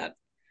about that.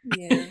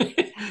 Yeah.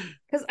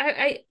 Because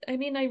I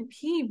mean,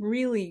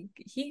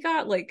 he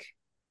got like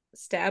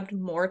stabbed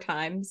more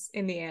times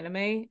in the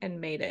anime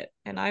and made it.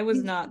 And I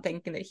was not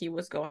thinking that he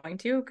was going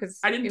to because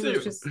I did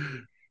too.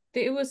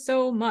 it was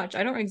so much.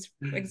 I don't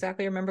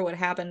exactly remember what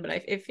happened, but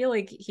I feel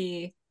like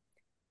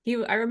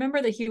I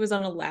remember that he was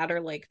on a ladder,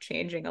 like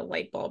changing a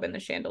light bulb in the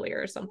chandelier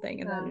or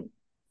something, and Yeah. then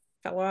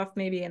fell off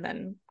maybe, and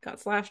then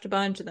got slashed a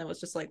bunch, and then was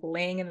just like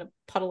laying in a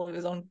puddle of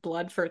his own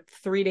blood for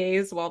 3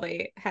 days while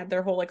they had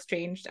their whole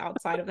exchange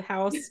outside of the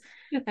house.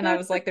 And I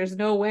was like, there's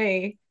no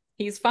way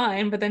he's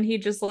fine. But then he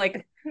just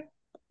like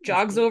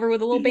jogs over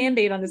with a little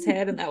band-aid on his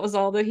head, and that was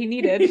all that he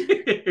needed.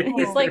 And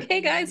he's Oh, like,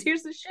 hey guys,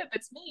 here's the ship,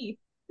 it's me.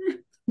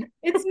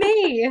 it's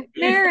me,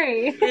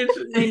 Mary.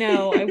 I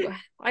know.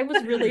 I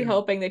was really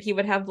hoping that he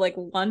would have like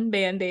one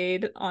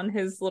band-aid on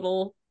his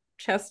little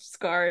chest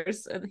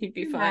scars and he'd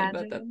be fine,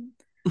 but that Imagine.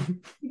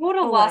 People would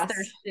have lost their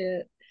alas.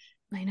 shit.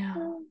 I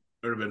know.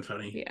 Would have been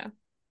funny. Yeah.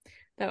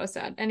 That was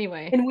sad.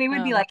 Anyway, And we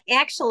would be like, I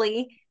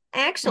know.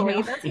 that's what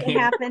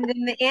happened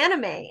in the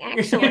anime.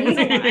 That's a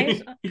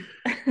lie.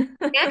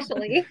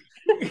 Actually.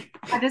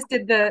 I just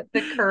did the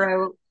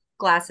Kuro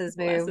glasses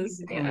move.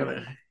 Glasses.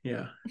 I'm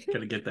Yeah.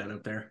 gotta get that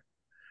up there.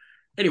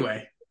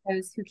 Anyway.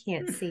 Those who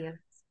can't see us.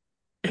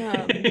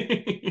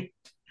 I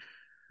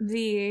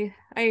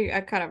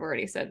kind of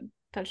already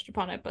touched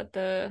upon it, but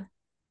the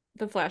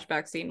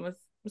flashback scene with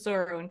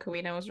Zoro and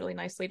Kuina was really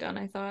nicely done,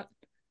 I thought.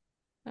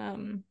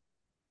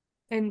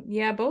 And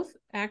yeah, both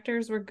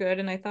actors were good,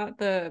 and I thought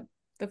the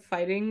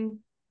fighting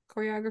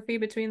choreography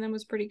between them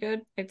was pretty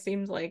good. It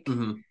seemed like,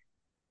 Mm-hmm.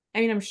 I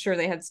mean, I'm sure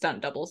they had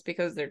stunt doubles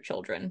because they're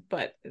children,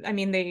 but I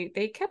mean,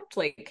 they kept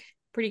like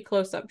pretty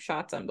close up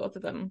shots on both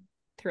of them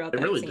throughout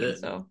It that really scene. did.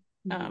 So,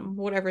 Mhm.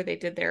 whatever they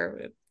did there,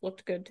 it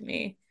looked good to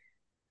me.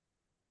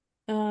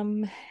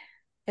 Um,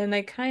 and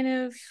I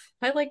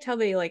liked how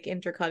they like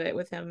intercut it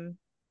with him,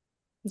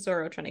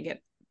 Zoro trying to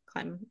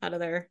climb out of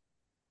there,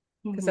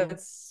 because Mhm.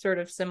 that's sort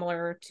of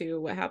similar to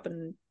what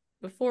happened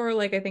before.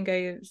 Like I think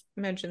I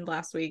mentioned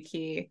last week,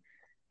 he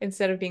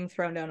instead of being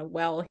thrown down a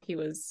well, he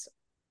was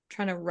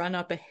trying to run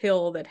up a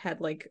hill that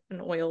had like an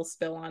oil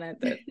spill on it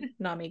that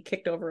Nami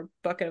kicked over a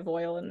bucket of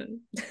oil, and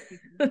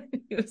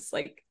he was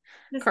like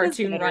This was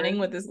cartoon better. running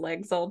with his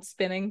legs all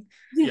spinning,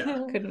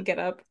 Yeah. couldn't get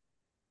up.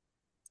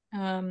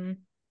 Um,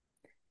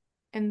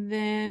 and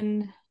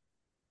then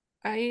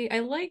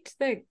I liked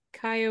that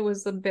Kaya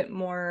was a bit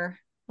more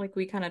like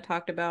we kind of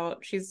talked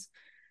about. She's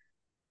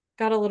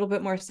got a little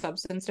bit more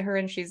substance to her,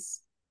 and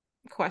she's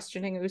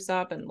questioning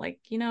Usopp and like,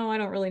 I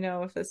don't really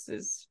know if this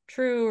is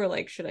true, or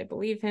like should I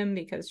believe him,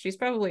 because she's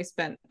probably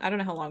spent, I don't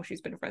know how long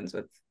she's been friends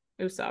with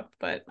Usopp,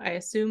 but I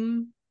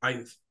assume.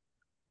 I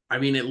I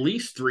mean at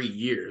least 3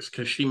 years,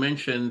 because she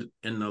mentioned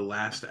in the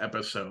last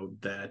episode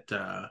that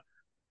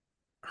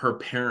her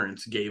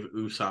parents gave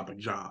Usopp a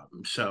job.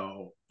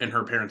 So, and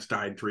her parents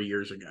died 3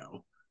 years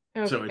ago.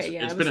 So Okay,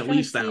 yeah, I it's been was at trying to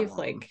least see that if long.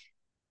 like,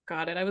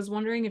 got it, I was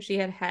wondering if she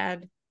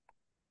had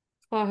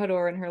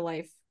Fahador in her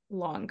life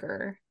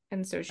longer,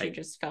 and so she I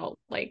just felt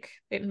like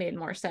it made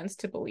more sense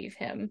to believe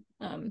him.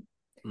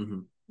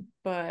 mhm.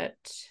 But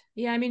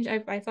yeah, I mean,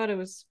 I thought it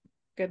was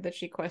good that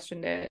she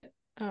questioned it.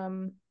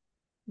 Um,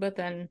 but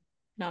then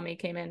Nami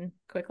came in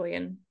quickly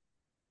and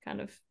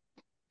kind of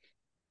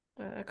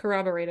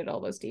corroborated all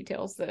those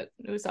details that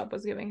Usopp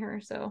was giving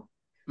her. So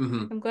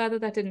Mhm. I'm glad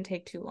that that didn't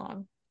take too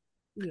long.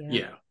 Yeah.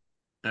 Yeah,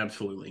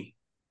 absolutely.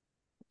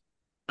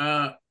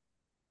 Uh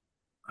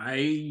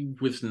I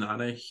was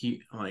not a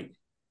like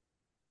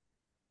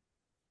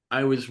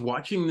I was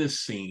watching this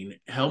scene.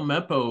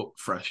 Helmeppo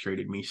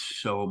frustrated me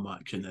so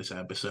much in this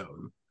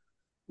episode.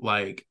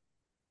 Like,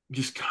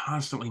 just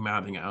constantly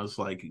mouthing. I was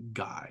like,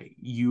 guy,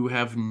 you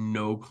have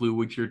no clue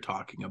what you're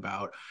talking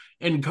about.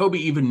 And Kobe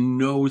even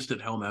knows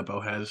that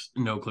Helmeppo has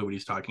no clue what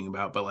he's talking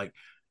about, but like,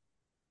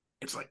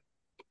 it's like,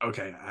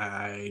 okay,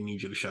 I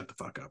need you to shut the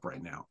fuck up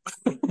right now.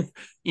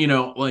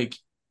 Like,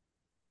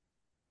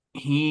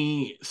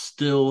 he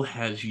still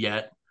has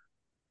yet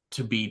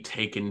to be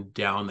taken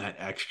down that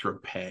extra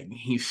peg.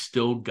 He's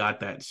still got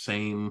that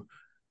same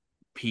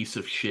piece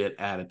of shit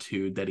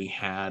attitude that he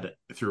had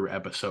through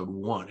episode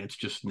one. It's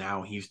just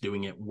now he's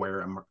doing it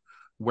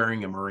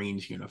wearing a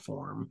Marines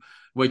uniform,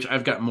 which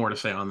I've got more to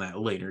say on that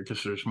later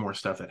because there's more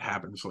stuff that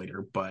happens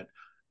later. But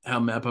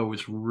Meppo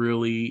was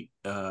really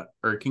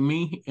irking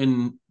me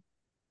in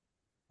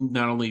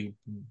not only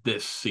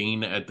this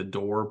scene at the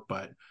door,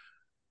 but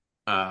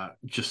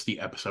just the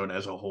episode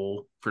as a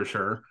whole for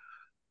sure.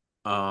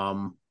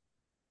 Um,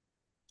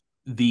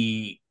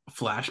 the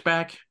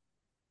flashback,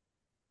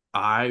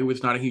 I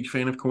was not a huge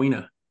fan of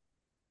Quina.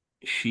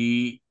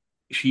 she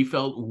she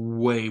felt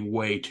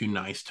way too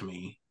nice to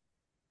me.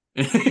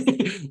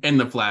 In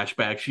the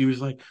flashback she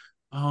was like,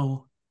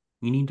 oh,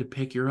 you need to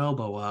pick your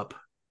elbow up,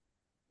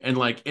 and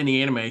like in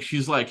the anime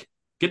she's like,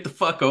 get the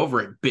fuck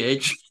over it,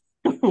 bitch.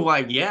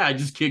 Like, yeah, I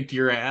just kicked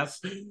your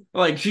ass.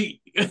 Like,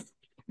 she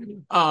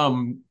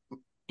um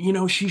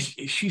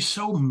she's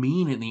so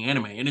mean in the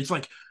anime, and it's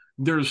like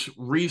there's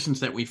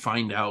reasons that we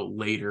find out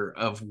later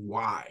of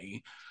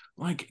why.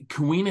 Like,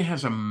 Kuina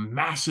has a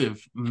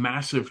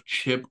massive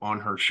chip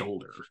on her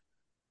shoulder.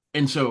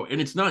 And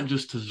it's not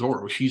just to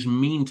Zoro. She's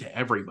mean to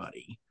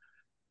everybody.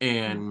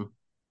 And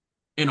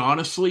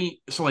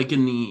honestly, so like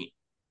in the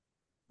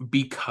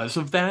because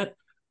of that,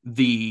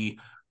 the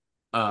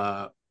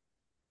uh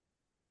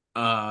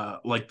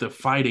like the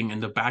fighting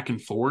and the back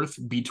and forth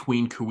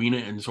between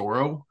Kuina and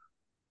Zoro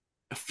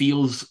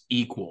feels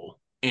equal.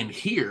 And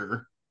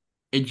here,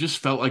 it just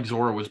felt like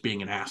Zoro was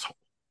being an asshole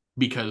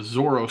because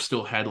Zoro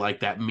still had like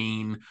that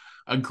mean,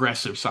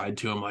 aggressive side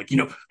to him. Like,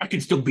 I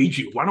can still beat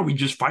you. Why don't we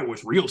just fight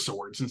with real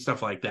swords and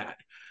stuff like that?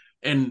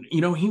 And,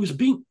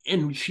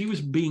 she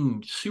was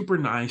being super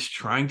nice,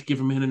 trying to give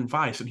him an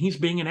advice, and he's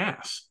being an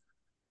ass.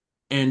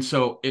 And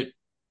so it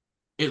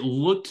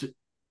looked,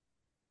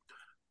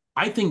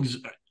 I think,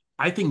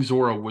 I think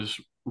Zoro was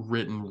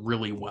written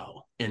really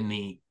well in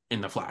the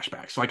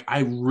flashbacks. Like, I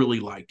really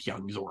liked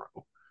young Zoro.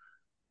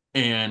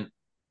 And,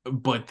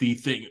 but the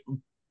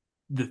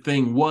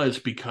thing was,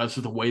 because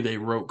of the way they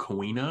wrote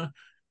Kuina,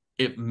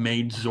 it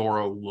made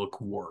Zoro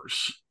look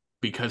worse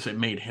because it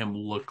made him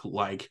look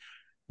like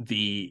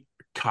the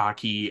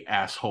cocky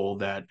asshole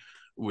that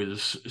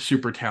was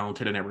super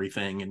talented and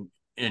everything,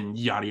 and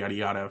yada yada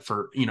yada,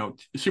 for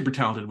super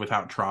talented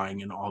without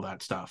trying and all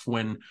that stuff,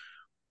 when it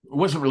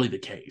wasn't really the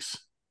case,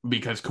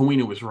 because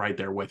Kuina was right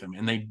there with him,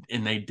 and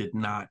they did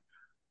not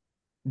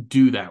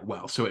do that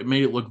well. So it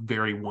made it look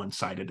very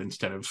one-sided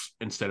instead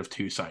of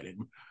two-sided.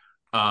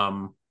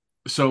 Um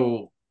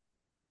so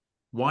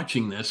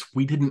watching this,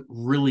 we didn't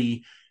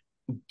really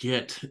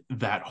get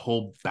that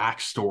whole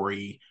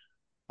backstory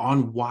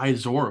on why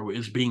Zoro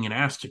is being an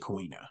ass to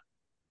Kuina.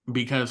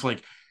 Because,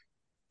 like,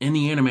 in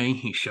the anime,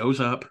 he shows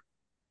up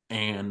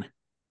and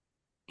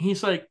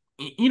he's like,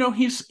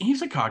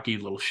 he's a cocky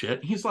little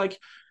shit. He's like,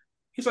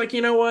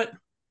 you know what?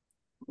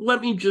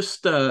 Let me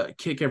just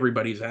kick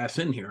everybody's ass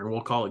in here and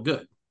we'll call it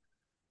good.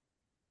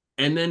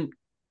 And then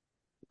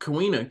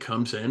Kuina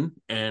comes in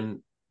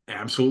and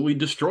absolutely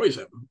destroys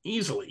him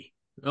easily,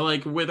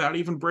 like without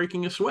even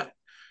breaking a sweat.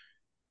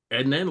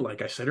 And then,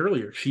 like I said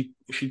earlier, she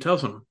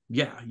tells him,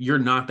 "Yeah, you're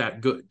not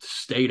that good.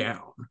 Stay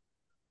down."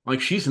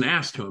 Like she's an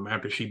ass to him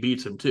after she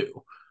beats him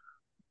too.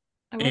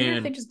 I wonder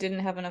if they And just didn't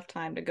have enough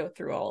time to go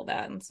through all of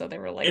that, and so they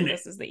were like, and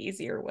 "This is the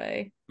easier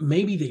way."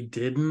 maybe they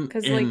didn't.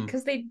 And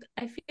Because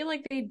I feel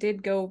like they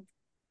did go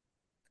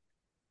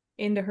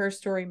into her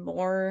story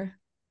more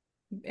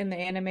in the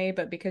anime,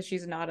 but because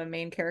she's not a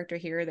main character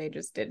here, they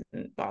just didn't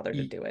bother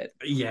to do it.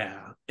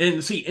 yeah,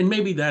 and see, and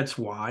maybe that's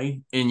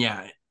why. And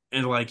yeah,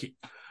 and like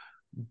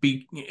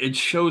it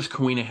shows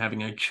Kuina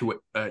having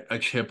a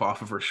chip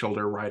off of her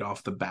shoulder right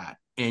off the bat,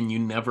 and you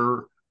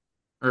never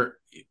or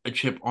a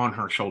chip on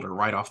her shoulder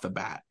right off the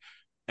bat.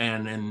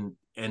 And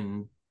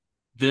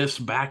this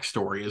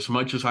backstory, as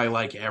much as I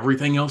like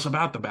everything else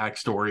about the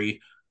backstory,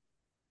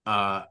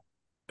 uh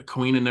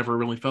Kuina never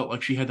really felt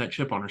like she had that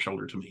chip on her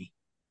shoulder to me.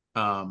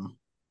 Um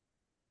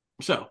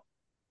so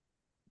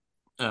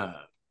uh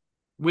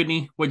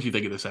Whitney, what did you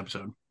think of this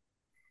episode?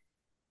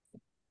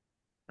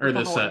 Or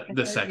The this whole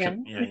this episode section.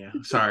 again. Yeah.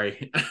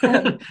 Sorry.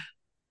 Um,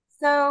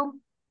 so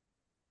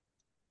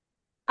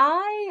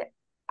I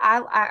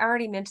I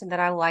already mentioned that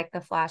I like the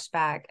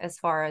flashback as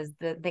far as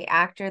the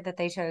actor that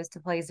they chose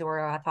to play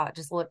Zoro. I thought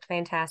just looked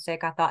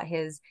fantastic. I thought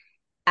his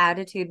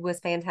attitude was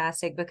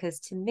fantastic because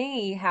to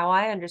me, how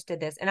I understood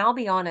this, and I'll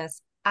be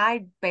honest,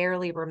 I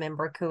barely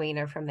remember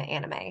Kuina from the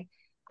anime.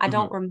 I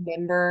don't Mhm,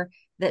 remember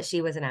that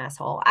she was an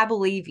asshole. I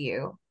believe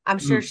you. I'm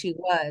sure mhm, she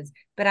was,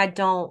 but I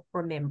don't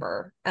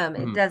remember.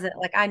 It mhm, doesn't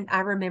like I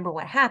remember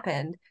what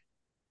happened,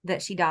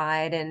 that she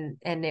died,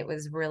 and it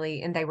was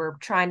really, and they were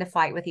trying to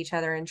fight with each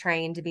other and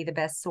train to be the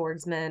best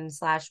swordsmen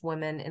slash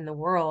women in the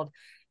world,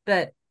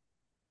 but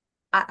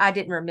I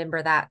didn't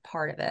remember that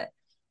part of it.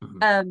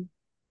 mhm, um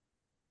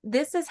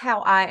this is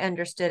how I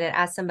understood it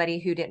as somebody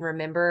who didn't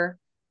remember,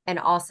 and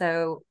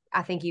also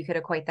I think you could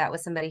equate that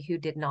with somebody who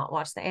did not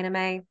watch the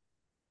anime.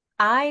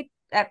 I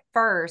At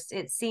first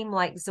it seemed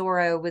like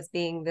Zoro was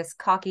being this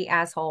cocky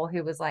asshole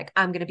who was like,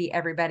 I'm going to beat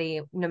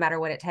everybody no matter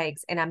what it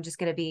takes, and I'm just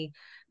going to be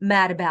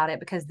mad about it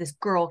because this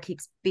girl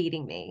keeps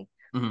beating me.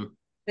 mhm,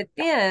 But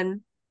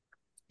then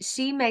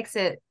she makes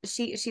it,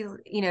 she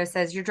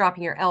says, you're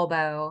dropping your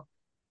elbow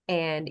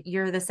and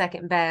you're the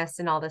second best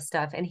and all this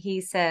stuff. And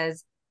he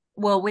says,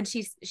 well, when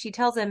she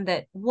tells him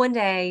that one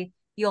day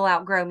you'll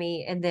outgrow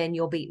me and then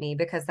you'll beat me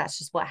because that's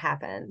just what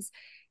happens.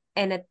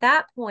 And at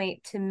that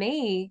point, to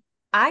me,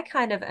 I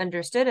kind of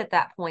understood at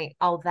that point,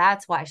 oh,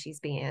 that's why she's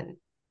being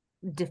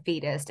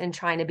defeatist and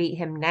trying to beat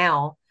him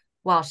now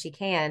while she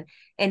can.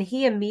 And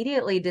he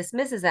immediately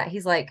dismisses that.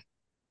 He's like,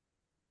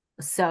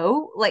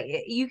 so like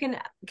you can,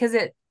 because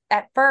it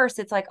at first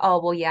it's like,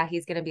 oh well, yeah,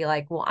 he's gonna be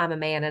like, well, I'm a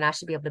man and I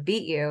should be able to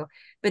beat you.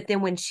 But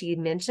then when she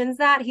mentions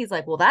that, he's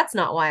like, well, that's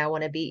not why I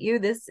want to beat you.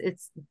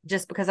 It's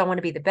just because I want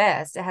to be the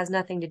best. It has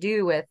nothing to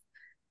do with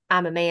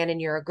I'm a man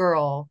and you're a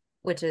girl,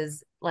 which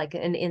is like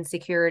an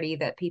insecurity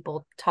that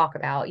people talk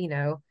about,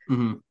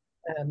 mhm,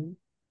 um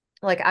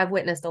like I've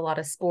witnessed a lot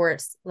of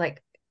sports,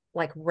 like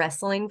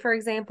wrestling, for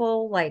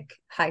example, like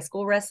high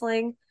school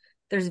wrestling.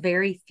 There's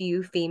very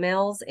few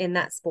females in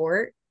that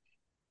sport,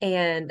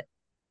 and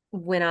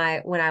when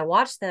I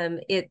watch them,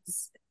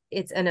 it's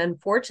an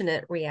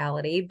unfortunate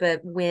reality,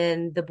 but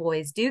when the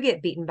boys do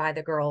get beaten by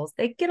the girls,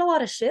 they get a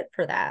lot of shit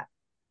for that.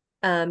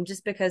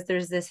 Just because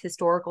there's this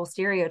historical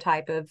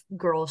stereotype of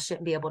girls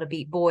shouldn't be able to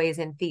beat boys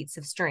in feats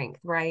of strength,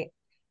 right?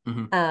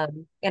 mhm,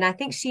 And I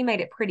think she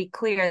made it pretty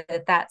clear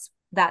that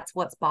that's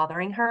what's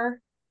bothering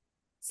her.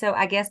 So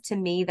I guess to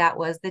me that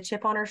was the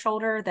chip on her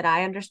shoulder that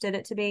I understood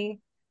it to be.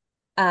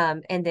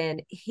 And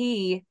then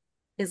he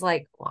is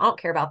like, well, I don't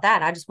care about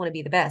that. I just want to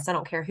be the best. I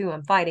don't care who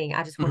I'm fighting.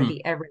 I just want to mhm.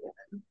 be everyone.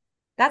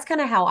 That's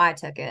kind of how I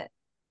took it.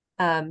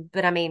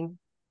 But I mean,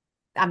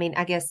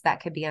 I guess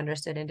that could be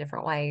understood in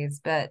different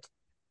ways. But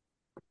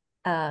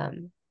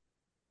um,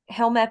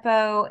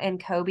 Helmeppo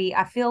and Kobe,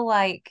 I feel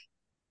like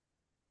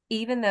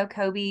even though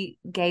Kobe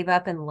gave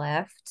up and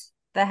left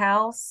the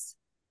house,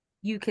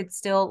 you could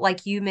still,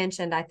 like you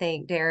mentioned, I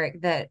think,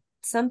 Derek, that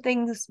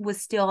something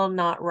was still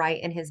not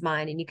right in his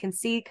mind. And you can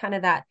see kind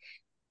of that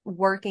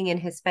working in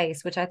his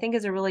face, which I think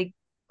is a really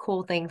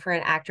cool thing for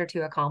an actor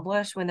to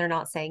accomplish when they're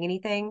not saying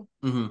anything.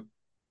 Mhm.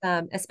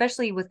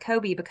 Especially with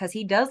Kobe, because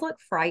he does look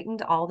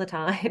frightened all the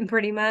time,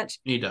 pretty much.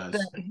 He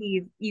But does.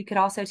 you could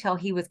also tell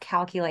he was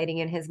calculating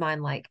in his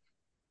mind, like,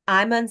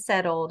 I'm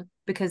unsettled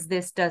because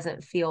this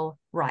doesn't feel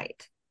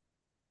right.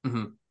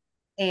 Mhm,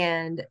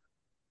 And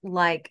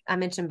like I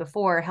mentioned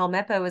before,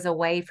 Helmeppo is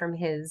away from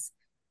his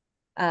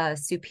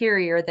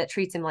superior that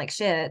treats him like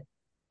shit.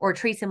 or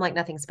treats him like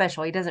nothing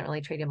special. He doesn't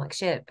really treat him like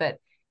shit, but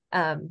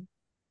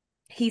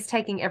he's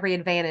taking every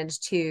advantage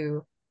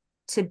to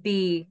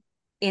be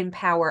in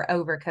power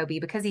over Kobe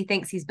because he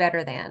thinks he's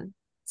better than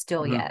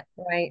still Mm-hmm. yet,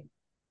 right?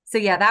 So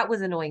yeah, that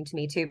was annoying to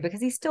me too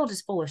because he's still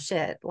just full of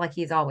shit like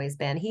he's always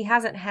been. He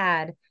hasn't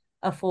had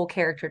a full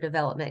character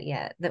development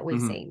yet that we've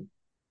Mm-hmm. seen.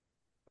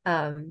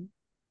 Um,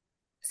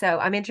 so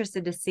I'm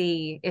interested to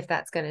see if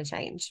that's going to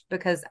change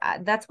because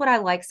that's what I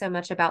like so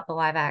much about the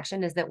live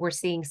action is that we're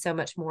seeing so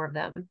much more of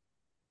them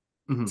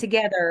Mm-hmm.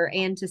 together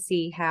and to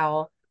see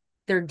how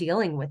they're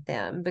dealing with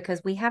them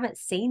because we haven't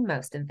seen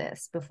most of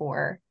this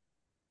before.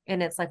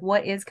 And it's like,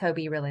 what is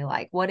Kobe really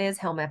like? What is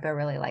Helmeppo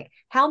really like?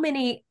 How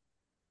many,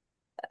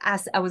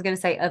 I was going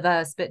to say of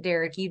us, but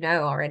Derek, you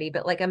know already,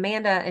 but like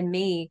Amanda and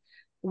me,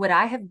 would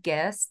I have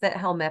guessed that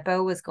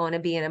Helmeppo was going to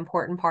be an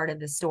important part of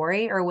the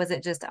story? Or was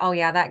it just, oh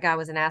yeah, that guy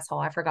was an asshole.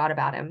 I forgot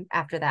about him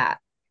after that.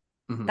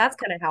 Mm-hmm. That's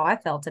kind of how I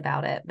felt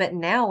about it. But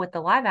now with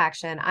the live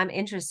action, I'm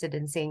interested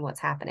in seeing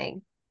what's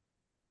happening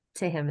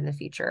to him in the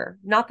future.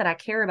 Not that I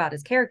care about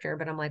his character,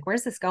 but I'm like,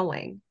 where's this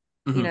going?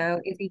 You Mm-hmm. know,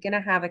 is he going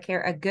to have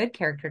a good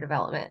character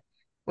development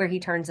where he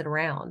turns it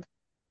around?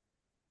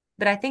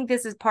 But I think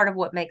this is part of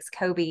what makes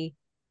Kobe,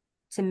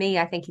 to me,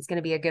 I think he's going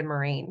to be a good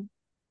Marine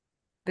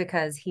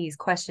because he's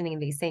questioning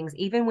these things,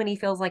 even when he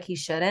feels like he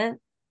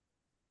shouldn't.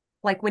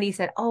 Like when he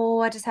said, oh,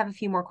 I just have a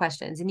few more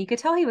questions. And you could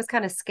tell he was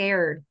kind of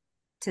scared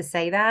to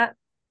say that,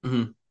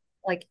 Mm-hmm.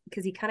 like,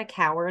 because he kind of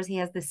cowers. He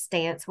has this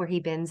stance where he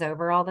bends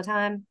over all the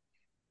time.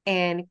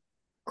 And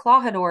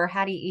Clawhador,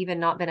 had he even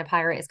not been a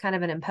pirate, is kind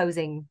of an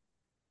imposing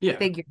Yeah,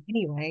 figure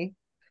anyway.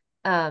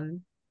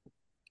 Um,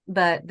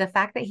 but the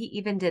fact that he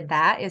even did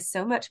that is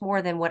so much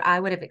more than what I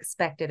would have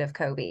expected of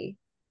Kobe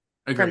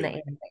from the agreed.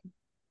 anime,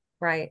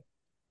 right?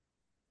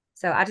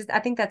 So I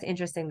think that's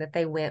interesting that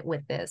they went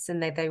with this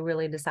and that they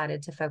really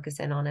decided to focus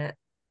in on it.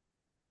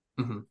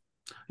 Mm-hmm.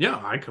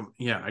 Yeah, I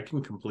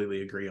can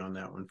completely agree on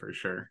that one for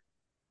sure.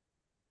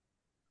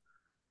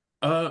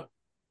 Uh,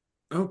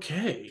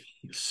 okay.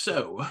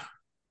 So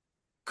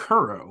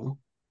Kuro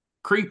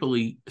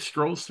creepily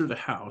strolls through the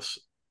house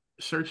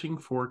searching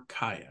for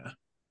Kaya.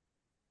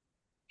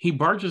 He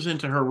barges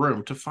into her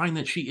room to find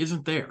that she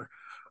isn't there.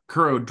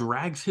 Kuro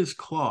drags his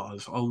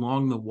claws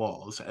along the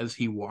walls as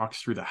he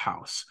walks through the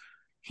house.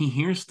 He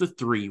hears the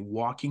three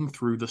walking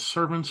through the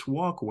servants'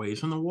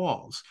 walkways and the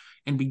walls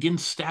and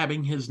begins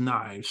stabbing his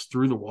knives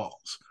through the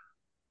walls.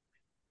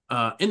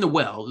 In the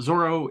well,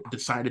 Zoro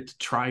decided to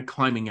try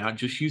climbing out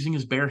just using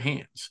his bare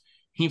hands.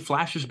 He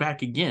flashes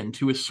back again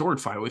to his sword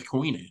fight with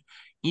Kuina.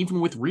 Even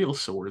with real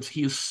swords,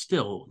 he is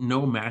still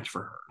no match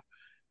for her.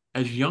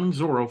 As young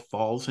Zoro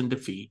falls in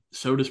defeat,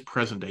 so does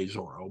present day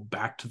Zoro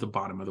back to the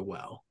bottom of the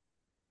well.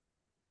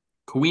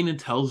 Kuina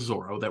tells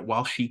Zoro that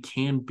while she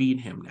can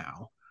beat him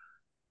now,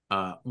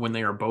 when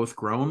they are both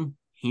grown,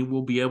 he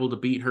will be able to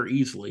beat her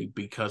easily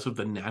because of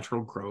the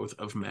natural growth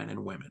of men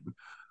and women.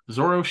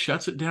 Zoro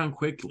shuts it down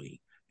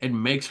quickly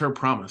and makes her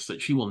promise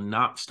that she will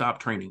not stop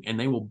training and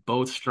they will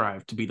both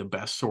strive to be the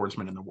best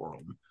swordsmen in the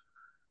world.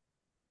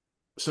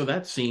 So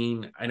that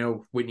scene, I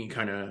know Whitney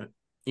kind of,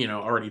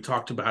 already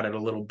talked about it a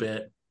little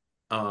bit.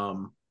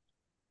 Um,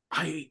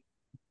 I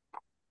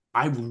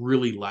I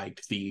really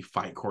liked the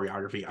fight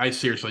choreography. I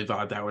seriously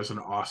thought that was an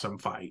awesome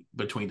fight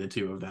between the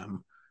two of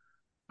them.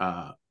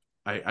 Uh,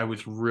 I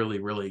was really,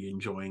 really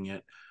enjoying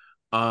it.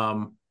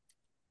 Um,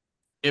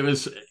 it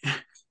was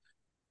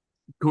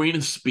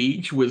Queen's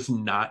speech was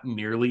not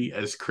nearly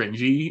as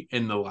cringy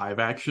in the live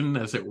action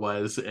as it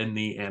was in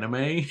the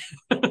anime.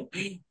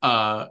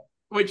 uh,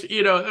 which,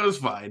 it was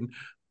fine.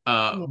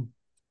 Uh, Yeah.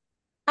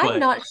 I'm but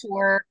not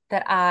sure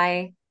that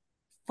I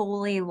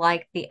fully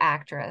liked the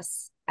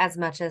actress as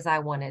much as I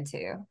wanted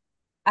to.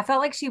 I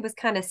felt like she was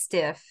kind of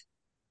stiff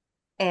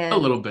a and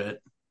little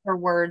bit. her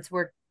words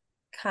were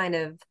kind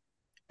of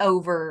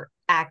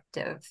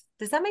overactive.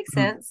 Does that make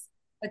sense?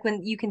 Like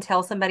when you can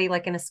tell somebody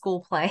like in a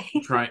school play.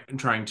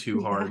 Trying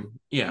too Yeah. hard.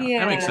 Yeah,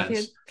 that Like makes a Yeah,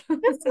 kid. sense.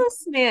 just a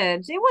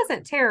smidge. It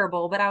wasn't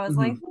terrible, but I was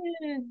like,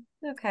 Mhm.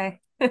 okay.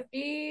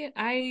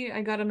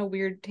 I got on a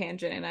weird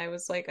tangent and I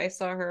was like, I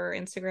saw her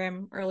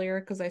Instagram earlier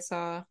because I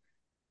saw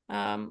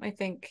I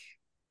think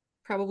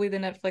probably the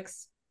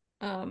Netflix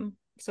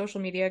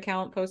social media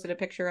account posted a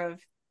picture of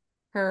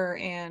her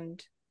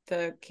and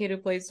the kid who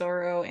plays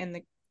Zorro and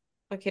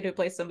the kid who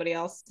plays somebody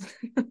else.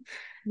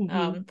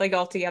 Hmm. Like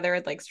all together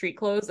in like street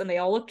clothes and they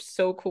all looked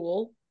so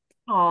cool.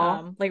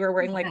 Aw. Like we're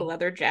wearing like Yeah.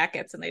 leather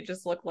jackets and they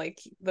just look like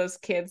those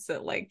kids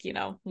that like,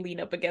 lean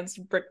up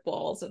against brick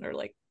walls and are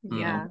like, Mhm.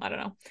 Yeah. I don't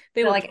know.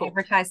 They They're looked like cool.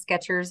 advertised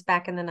Skechers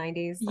back in the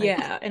 90s. Like,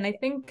 Yeah, and I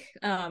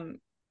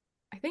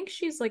think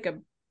she's like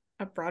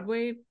a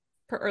Broadway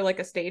or like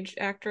a stage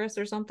actress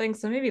or something.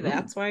 So maybe Mm,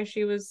 that's why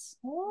she was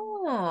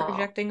oh,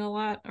 projecting a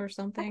lot or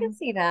I can something.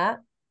 see that.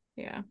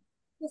 Yeah.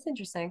 That's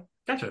interesting.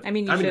 gotcha. I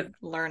mean, you I mean, should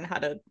learn how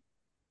to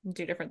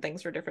do different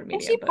things for different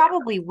And media, she but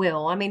probably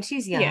will. I mean,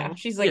 she's yeah, young,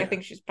 she's like I yeah,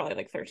 think she's probably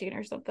like 13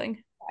 or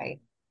something. right?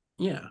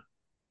 yeah.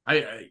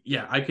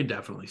 Yeah, I could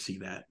definitely see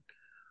that.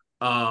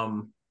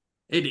 Um,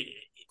 it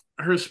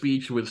her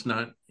speech was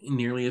not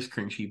nearly as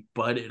cringy,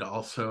 but it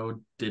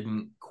also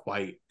didn't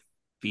quite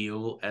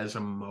feel as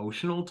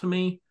emotional to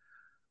me.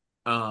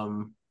 Like I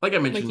Like you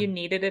mentioned,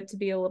 needed it to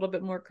be a little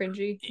bit more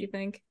cringy, you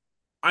think?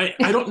 I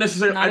don't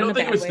necessarily Not in a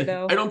bad way I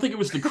though. don't think it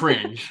was the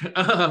cringe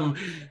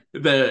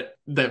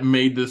that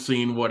made the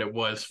scene what it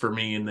was for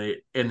me in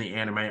the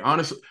anime.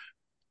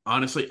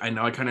 Honestly, I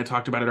know I kind of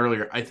talked about it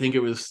earlier. I think it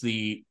was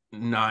the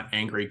not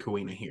angry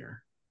Kuina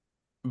here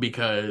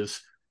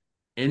because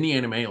in the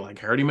anime,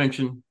 like I already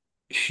mentioned,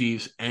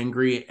 she's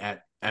angry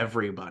at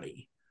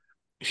everybody.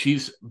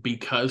 She's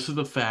because of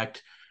the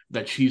fact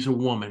that she's a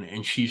woman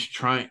and she's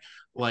trying,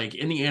 like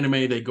in the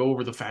anime they go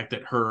over the fact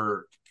that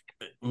her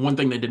one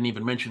thing they didn't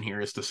even mention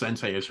here is the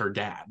sensei is her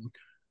dad.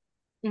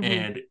 Mm-hmm.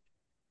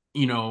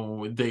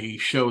 And they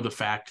show the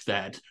fact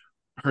that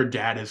her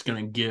dad is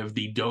going to give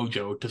the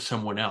dojo to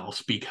someone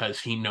else because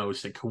he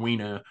knows that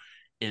Kawina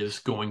is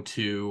going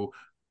to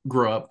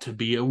grow up to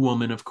be a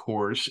woman, of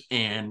course,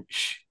 and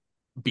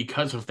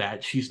because of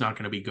that, she's not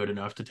going to be good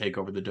enough to take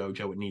over the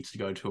dojo. It needs to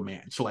go to a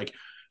man. So, like,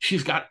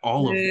 she's got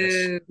all of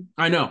this. Boo.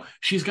 I know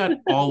she's got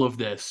all of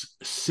this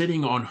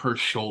sitting on her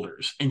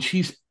shoulders, and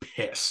she's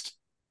pissed.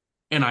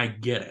 And I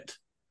get it.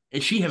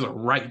 And she has a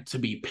right to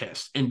be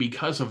pissed. And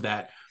because of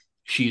that,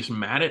 she's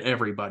mad at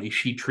everybody.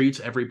 She treats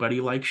everybody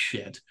like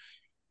shit.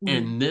 Mhm.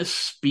 And this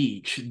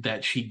speech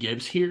that she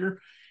gives here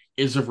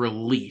is a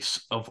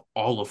release of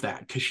all of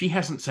that because she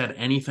hasn't said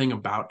anything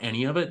about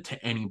any of it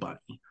to anybody.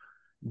 Yeah.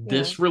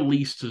 This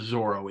release to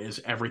Zoro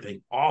is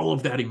everything, all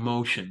of that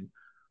emotion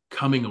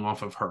coming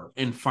off of her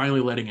and finally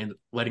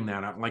letting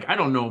that out. Like I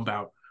don't know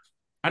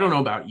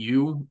about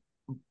you,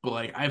 but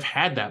like I've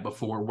had that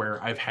before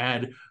where I've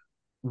had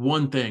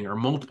one thing or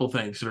multiple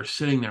things that are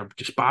sitting there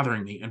just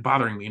bothering me and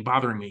bothering me and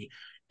bothering me.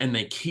 And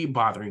they keep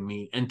bothering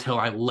me until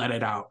I let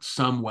it out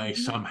some way, Mhm.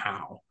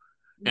 somehow.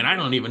 And I Mhm.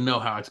 don't even know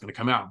how it's going to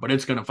come out, but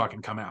it's going to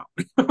fucking come out.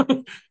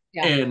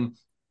 Yeah. And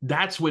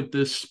that's what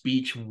this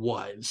speech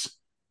was.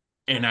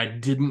 And I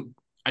didn't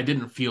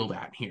feel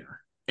that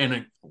here. And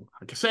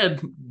like I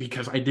said,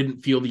 because I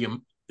didn't feel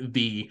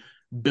the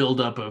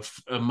buildup of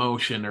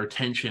emotion or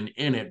tension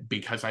in it,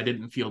 because I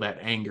didn't feel that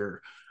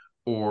anger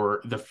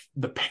or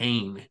the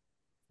pain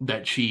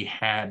that she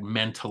had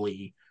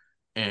mentally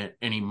and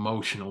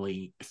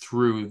emotionally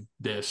through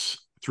this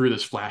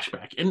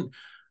flashback. And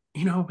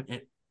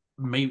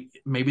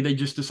maybe they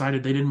just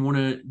decided they didn't want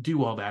to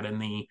do all that in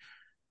the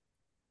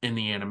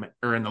anime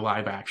or in the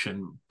live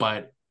action,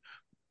 but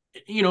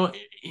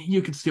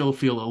you could still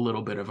feel a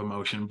little bit of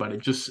emotion, but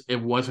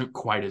it wasn't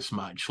quite as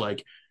much.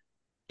 Like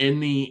in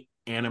the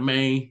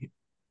anime,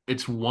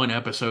 it's one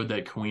episode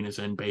that Queen is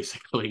in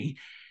basically,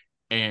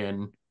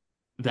 and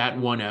that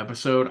one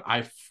episode,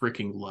 I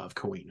freaking love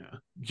Kawina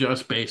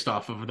just based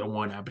off of the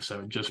one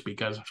episode, just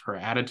because of her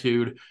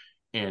attitude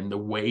and the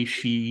way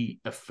she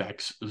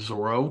affects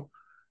Zoro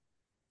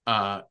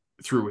uh,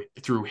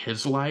 through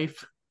his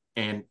life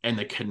and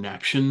the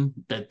connection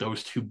that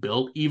those two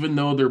built, even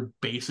though they're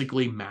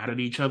basically mad at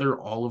each other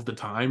all of the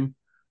time.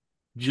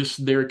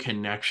 Just their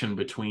connection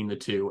between the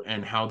two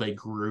and how they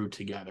grew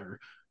together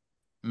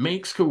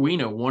makes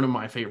Kawina one of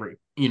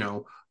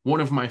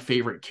my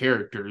favorite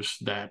characters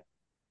that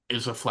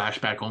is a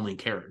flashback only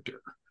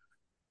character.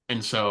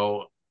 And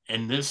so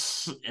in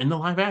the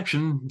live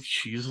action,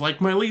 she's like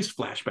my least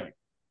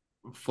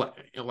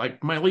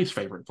like my least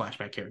favorite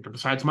flashback character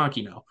besides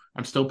Makino.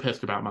 I'm still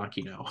pissed about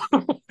Makino.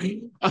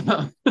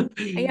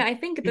 Yeah, I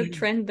think the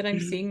trend that I'm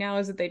seeing now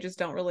is that they just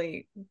don't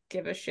really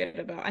give a shit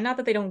about, and not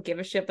that they don't give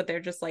a shit, but they're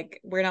just like,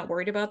 we're not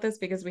worried about this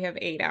because we have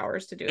 8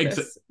 hours to do this,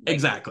 like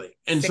Exactly.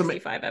 And some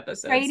 65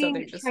 episodes. So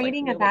they're just like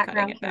Trading a really cutting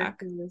background it back.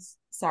 character's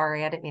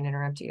sorry, I didn't mean to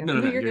interrupt you. No,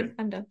 no, you're you're good. good.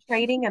 I'm done.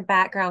 Trading a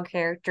background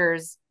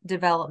character's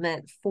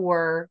development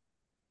for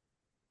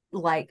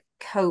like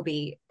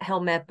Kobe,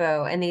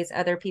 Helmeppo, and these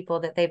other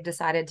people that they've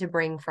decided to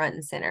bring front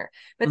and center.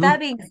 But that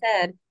Mhm. being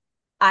said,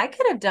 I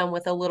could have done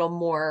with a little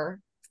more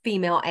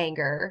female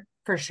anger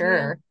for Yeah.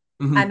 sure.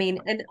 I Mhm. mean,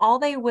 and all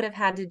they would have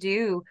had to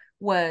do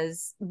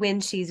was when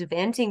she's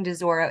venting to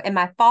Zoro, and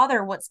my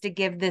father wants to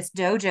give this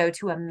dojo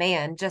to a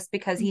man just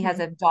because he has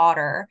Hmm. a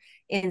daughter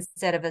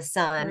instead of a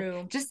son.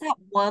 True. Just that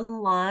one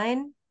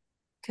line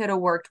could have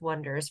worked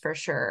wonders for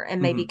sure,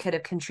 and maybe Mhm. could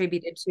have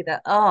contributed to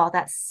the, oh,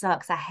 that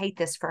sucks. I hate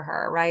this for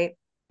her, right?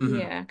 Mhm.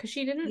 Yeah, because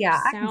she didn't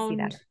Yeah, I can see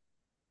that.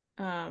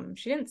 sound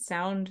she didn't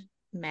sound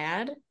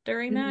mad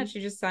during that. Mhm. She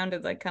just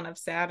sounded like kind of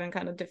sad and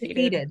kind of defeated,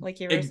 Defeated. like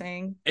you were Ex-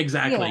 saying.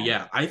 exactly. Yeah.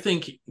 Yeah. I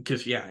think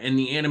because yeah, in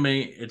the anime,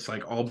 it's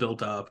like all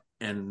built up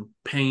and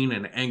pain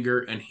and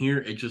anger, and here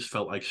it just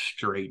felt like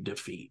straight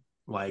defeat.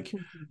 Like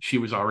Mhm. she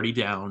was already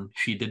down.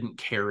 She didn't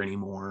care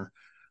anymore.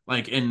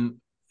 Like and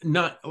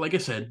not like I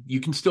said, you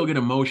can still get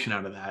emotion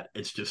out of that.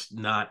 It's just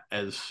not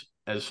as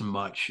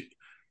much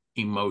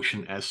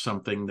emotion as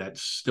something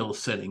that's still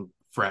sitting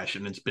fresh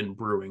and it's been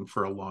brewing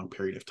for a long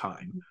period of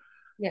time.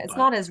 Yeah, it's But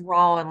not as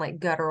raw and like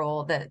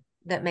guttural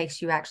that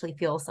makes you actually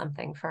feel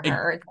something for it,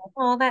 her. It's like,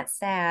 oh, that's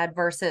sad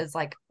versus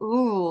like,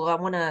 ooh, I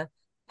want to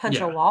punch a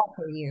yeah, wall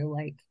for you.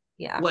 Like,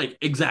 Yeah. Like,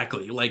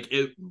 exactly. Like,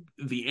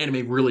 the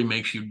anime really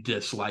makes you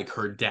dislike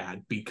her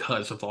dad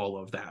because of all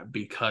of that,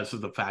 because of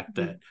the fact Mhm.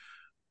 that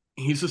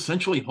he's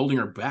essentially holding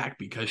her back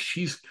because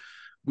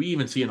we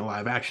even see in the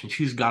live action,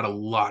 she's got a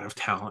lot of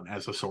talent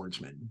as a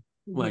swordsman.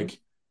 Mhm. Like,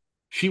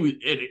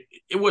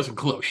 it wasn't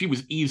close. She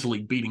was easily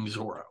beating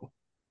Zoro.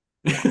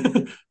 Yeah.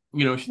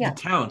 The Yeah.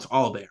 talent's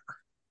all there.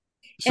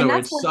 And So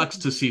that's it one sucks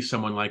thing. to see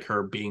someone like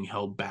her being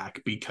held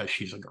back because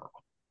she's a girl.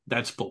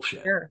 That's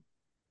bullshit. Sure.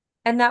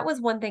 And that was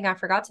one thing I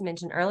forgot to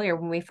mention earlier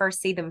when we first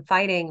see them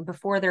fighting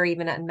before they're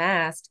even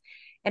unmasked.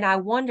 And I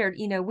wondered,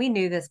 we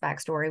knew this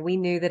backstory. We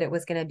knew that it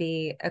was going to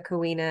be a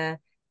Kuina,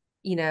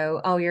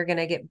 oh, you're going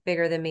to get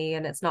bigger than me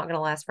and it's not going to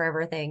last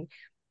forever thing.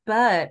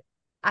 But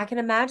I can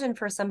imagine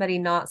for somebody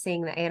not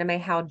seeing the anime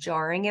how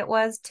jarring it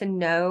was to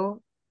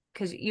know,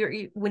 because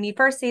when you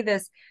first see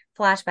this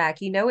flashback,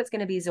 it's going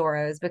to be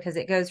Zoro's because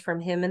it goes from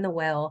him in the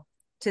well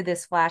to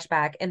this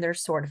flashback and they're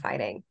sword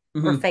fighting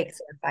or Hmm. fake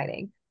sword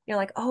fighting. You're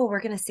like, oh,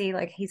 we're going to see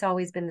like he's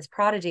always been this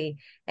prodigy.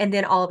 And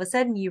then all of a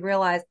sudden you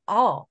realize,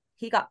 oh,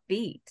 he got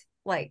beat.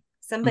 Like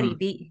somebody Hmm.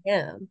 beat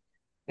him.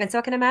 And so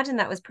I can imagine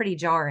that was pretty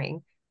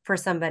jarring for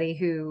somebody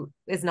who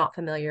is not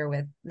familiar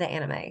with the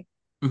anime,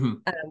 Hmm.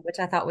 which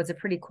I thought was a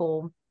pretty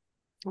cool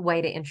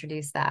way to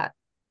introduce that.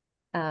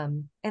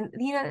 And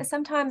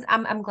sometimes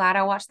I'm glad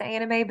I watched the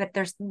anime, but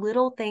there's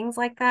little things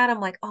like that. I'm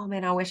like, oh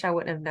man, I wish I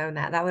wouldn't have known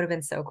that. That would have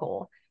been so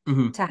cool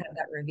Hmm. to have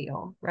that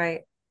reveal,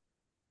 right?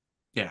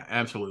 Yeah,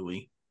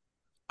 absolutely.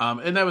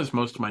 And that was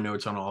most of my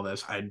notes on all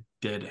this. I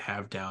did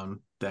have down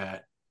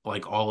that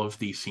like all of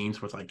these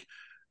scenes with like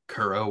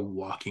Kuro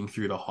walking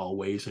through the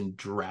hallways and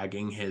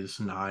dragging his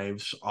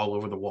knives all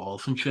over the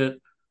walls and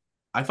shit.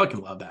 I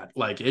fucking love that.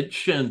 Like it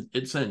sends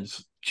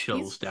He's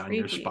chills down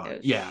your creepy spine.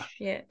 as Yeah.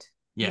 shit.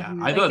 Yeah.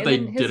 Mm-hmm. I Like, thought and they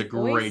then did his a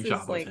great voice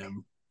job is with like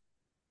him.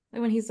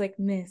 when he's like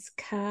Miss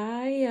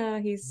Kaya,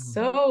 he's Mhm.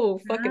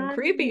 so fucking I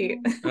creepy.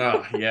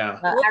 Oh, yeah.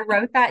 I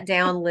wrote that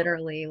down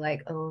literally,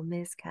 like, oh,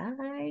 Miss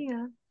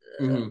Kaya.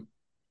 Hmm.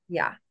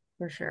 Yeah,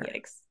 for sure.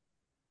 Yikes.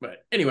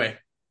 But anyway,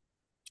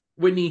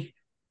 Whitney,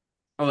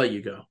 I'll let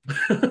you go.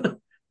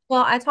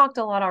 Well, I talked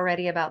a lot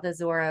already about the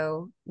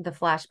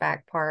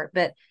flashback part,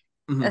 but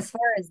Hmm. as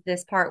far as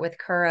this part with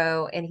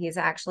Kuro and he's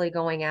actually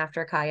going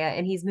after Kaya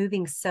and he's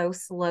moving so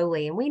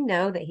slowly and we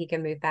know that he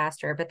can move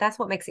faster, but that's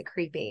what makes it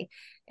creepy.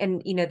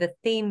 And the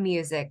theme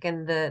music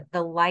and the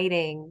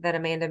lighting that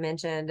Amanda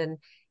mentioned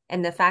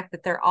and the fact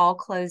that they're all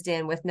closed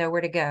in with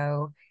nowhere to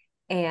go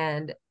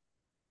and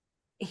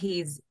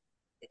he's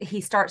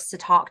he starts to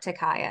talk to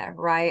Kaya,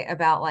 right?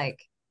 About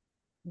like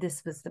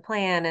this was the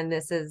plan and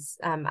this is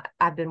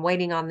I've been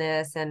waiting on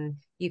this and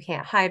you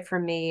can't hide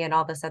from me and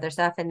all this other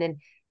stuff and then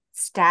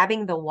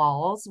stabbing the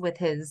walls with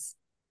his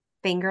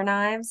finger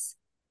knives.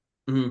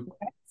 Hmm.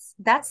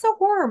 That's a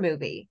horror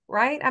movie,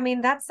 right? I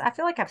mean, that's I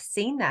feel like I've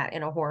seen that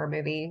in a horror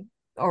movie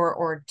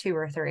or two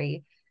or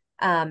three.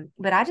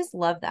 But I just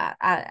love that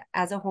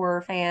as a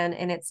horror fan,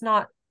 and it's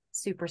not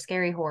super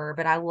scary horror,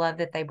 but I love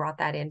that they brought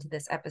that into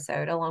this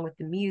episode along with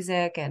the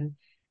music and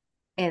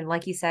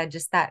like you said,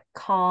 just that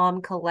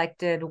calm,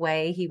 collected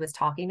way he was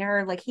talking to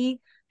her. Like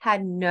he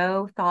had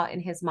no thought in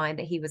his mind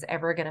that he was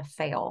ever going to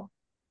fail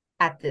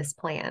at this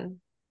plan,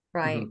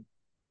 right? Hmm.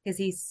 Because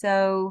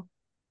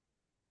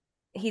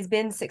he's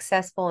been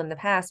successful in the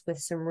past with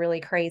some really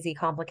crazy,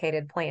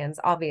 complicated plans.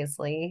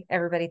 Obviously,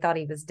 everybody thought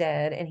he was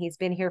dead, and he's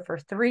been here for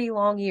 3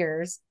 long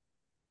years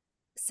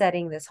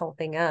setting this whole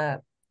thing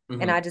up.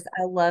 And Hmm.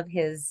 I love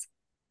his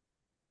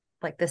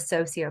like the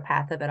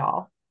sociopath of it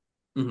all.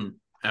 Hmm.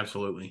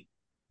 Absolutely.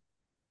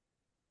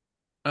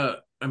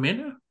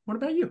 Amanda, what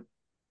about you?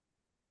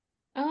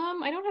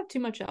 I don't have too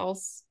much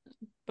else,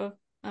 but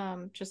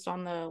just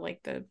on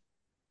the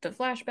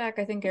flashback,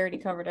 I think I already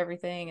covered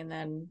everything, and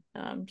then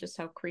just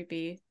how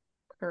creepy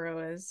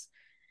Kuro is.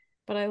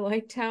 But I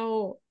liked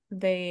how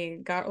they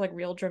got like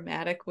real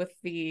dramatic with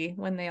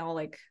when they all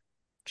like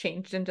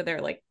changed into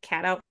their like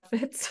cat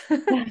outfits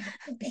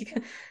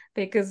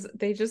because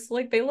they just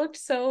like they looked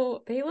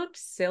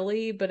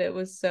silly, but it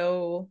was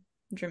so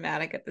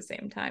dramatic at the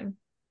same time.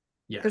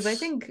 Because I Yes.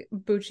 think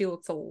Bucci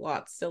looks a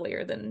lot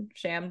sillier than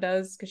Sham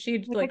does, because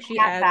Like a she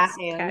cat adds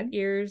cat Batman.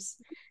 ears.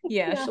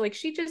 Yeah, Yeah.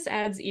 she just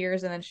adds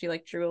ears and then she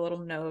like drew a little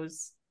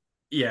nose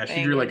Yeah,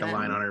 she drew thing like and a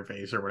line then on her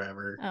face or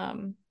whatever.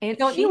 and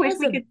Don't you she wish has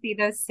we a could see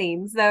those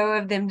scenes though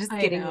of them just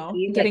I getting know,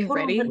 ready? Like, getting hold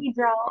on, let ready. me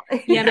draw.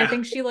 Yeah, and I Yeah.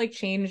 think she like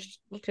changed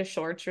to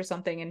shorts or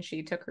something and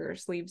she took her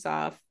sleeves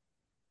off.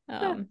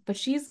 But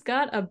she's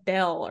got a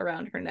bell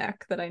around her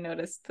neck that I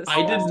noticed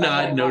I did last time that Oh,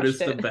 I not watched notice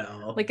the it.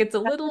 bell. Like that's it's a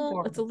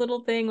adorable.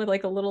 little thing with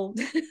like a little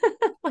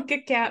like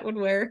a cat would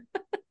wear.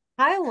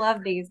 I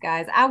love these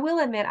guys. I will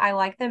admit I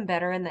like them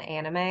better in the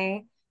anime,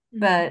 Mhm.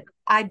 but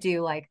I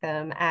do like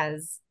them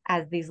as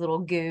these little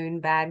goon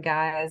bad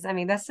guys. I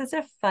mean, that's just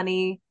a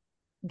funny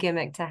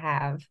gimmick to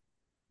have.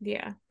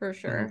 Yeah, for Mhm.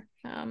 sure.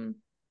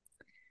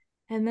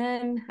 And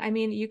then, I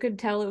mean, you could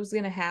tell it was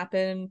going to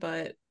happen,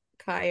 but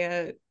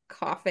Kaya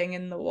coughing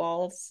in the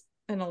walls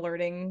and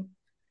alerting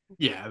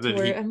Yeah, to that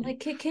where he I'm like,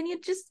 can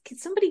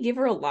somebody give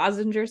her a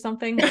lozenge or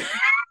something? Like,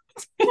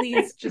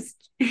 Please just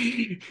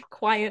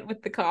quiet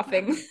with the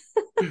coughing.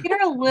 Get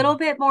her a little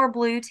bit more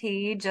blue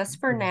tea just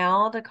for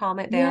now to calm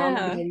it down.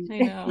 Yeah, I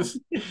know.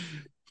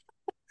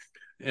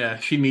 Yeah,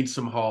 she needs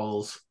some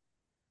halls.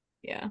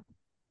 Yeah.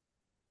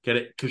 Get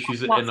it? Because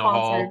she's Not in the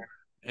sponsored. hall.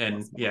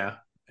 And yeah.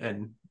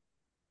 And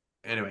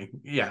anyway,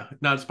 yeah,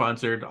 not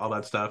sponsored, all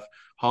that stuff.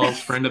 Hall's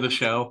friend of the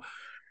show.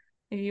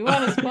 If you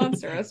want to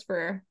sponsor us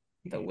for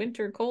the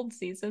winter cold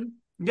season.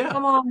 Yeah.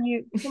 Come on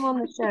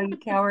the show, you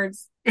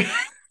cowards.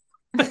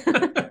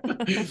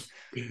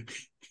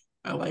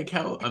 I like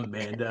how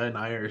Amanda and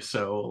I are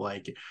so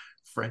like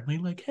friendly,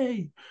 like,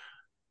 hey,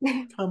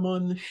 come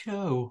on the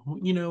show.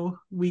 You know,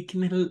 we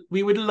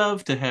would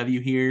love to have you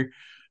here.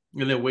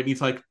 And then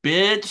Whitney's like,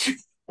 bitch.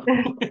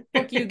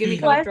 Fuck you, give me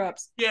cough What?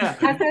 drops. Yeah.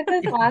 I said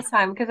this last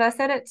time because I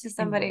said it to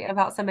somebody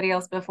about somebody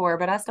else before,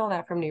 but I stole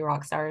that from New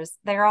Rock Stars.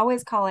 They're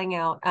always calling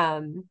out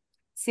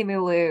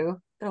Simulu.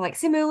 They're like,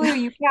 Simulu,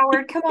 you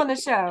coward, come on the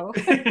show.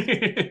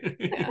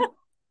 Yeah.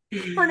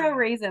 For no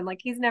reason. Like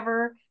he's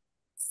never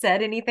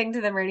said anything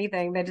to them or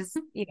anything. They just,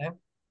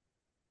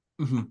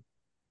 Mhm.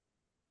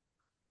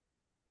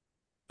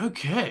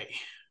 Okay.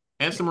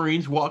 As the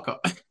Marines walk off,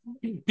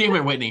 damn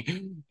it, Whitney.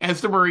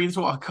 As the Marines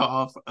walk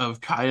off of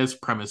Kaya's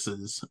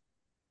premises,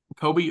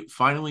 Kobe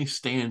finally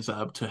stands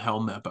up to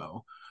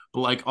Helmeppo. But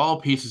like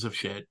all pieces of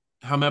shit,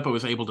 Helmeppo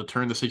is able to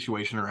turn the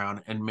situation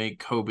around and make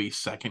Kobe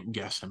second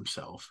guess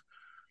himself.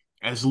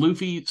 As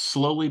Luffy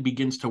slowly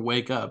begins to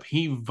wake up,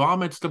 he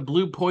vomits the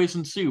blue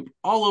poison soup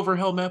all over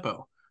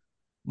Helmeppo.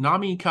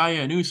 Nami,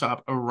 Kaya, and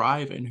Usopp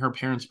arrive in her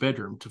parents'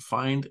 bedroom to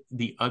find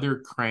the other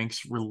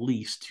cranks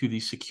released to the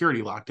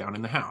security lockdown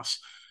in the house.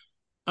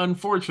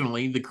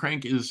 Unfortunately, the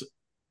crank is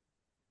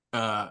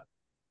uh,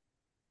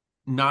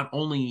 not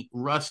only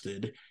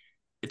rusted,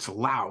 it's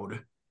loud,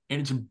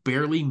 and it's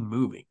barely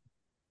moving.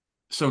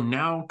 So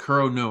now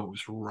Kuro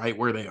knows right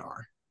where they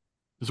are.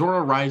 Zoro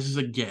rises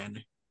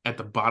again at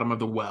the bottom of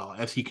the well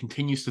as he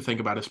continues to think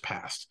about his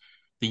past.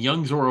 The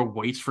young Zoro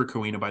waits for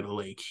Kuina by the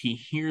lake. He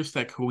hears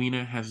that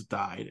Kuina has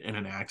died in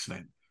an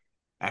accident.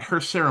 At her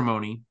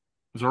ceremony,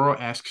 Zoro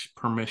asks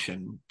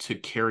permission to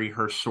carry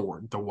her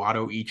sword, the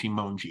Wado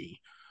Ichimonji,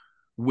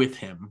 with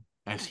him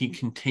as he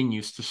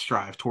continues to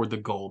strive toward the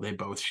goal they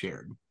both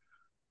shared.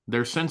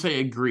 Their sensei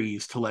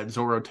agrees to let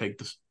Zoro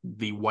take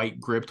the white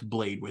gripped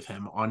blade with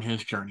him on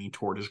his journey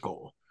toward his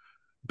goal.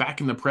 Back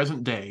in the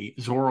present day,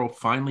 Zoro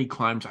finally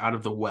climbs out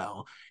of the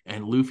well,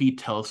 and Luffy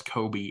tells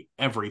Kobe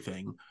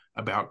everything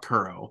about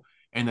Kuro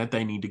and that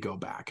they need to go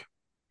back.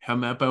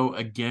 Helmeppo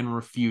again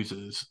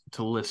refuses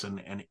to listen,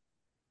 and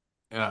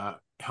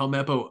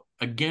Helmeppo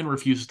again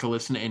refuses to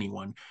listen to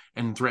anyone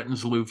and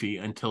threatens Luffy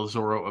until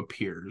Zoro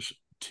appears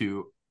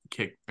to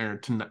kick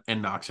and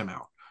knocks him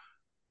out.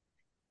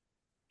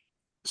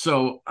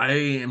 So I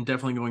am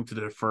definitely going to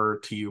defer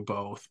to you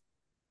both,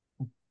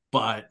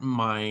 but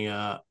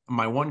my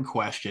one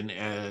question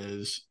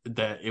is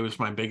that it was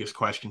my biggest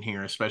question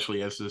here,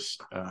 especially as this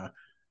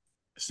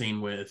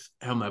scene with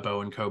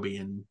Helmeppo and Kobe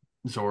and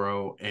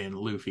Zoro and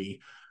Luffy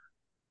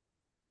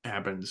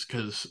happens,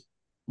 because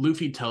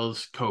Luffy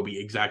tells Kobe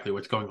exactly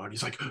what's going on.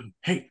 He's like,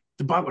 "Hey,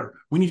 the butler,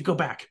 we need to go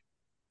back."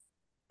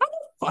 How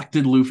the fuck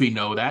did Luffy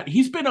know that?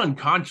 He's been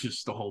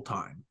unconscious the whole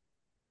time.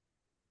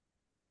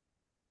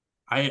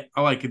 I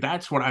like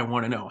that's what I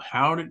want to know.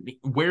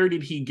 Where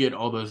did he get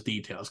all those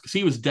details? Because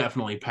he was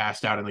definitely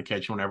passed out in the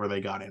kitchen whenever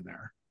they got in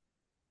there,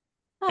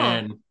 huh.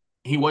 and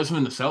he wasn't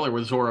in the cellar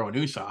with Zoro and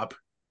Usopp.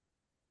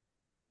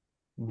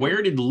 Hmm.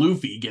 Where did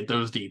Luffy get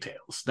those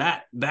details?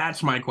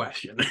 That's my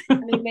question. I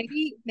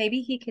mean,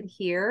 maybe he could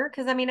hear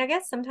because I mean, I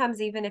guess sometimes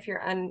even if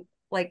you're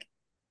like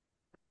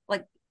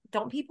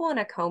don't people in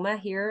a coma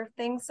hear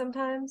things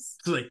sometimes?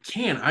 So they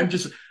can. I'm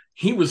just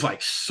he was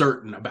like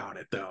certain about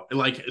it though.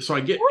 Like so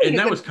I get, Really and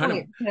a that was good kind of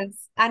point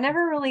because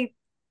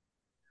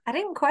I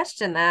didn't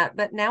question that,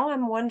 but now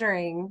I'm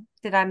wondering,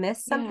 did I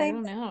miss Yeah, I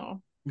something? don't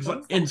know. What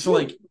was and that? so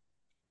like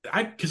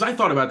I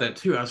thought about that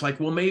too. I was like,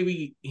 well,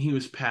 maybe he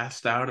was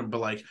passed out, but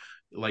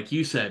like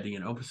you said,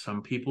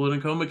 some people in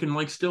a coma can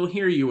like still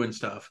hear you and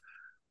stuff.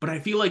 But I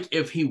feel like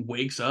if he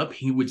wakes up,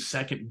 he would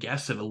second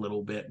guess it a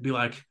little bit, be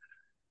like,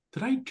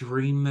 did I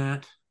dream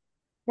that?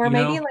 Or You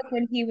maybe know? like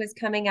when he was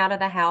coming out of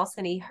the house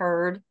and he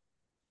heard,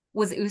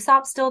 was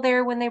Usopp still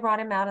there when they brought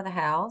him out of the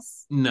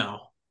house?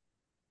 No,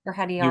 Or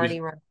had he he was already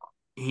run?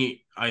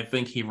 I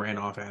think he ran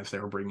off as they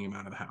were bringing him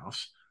out of the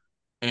house,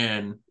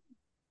 and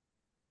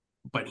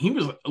but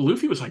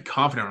Luffy was like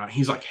confident on it.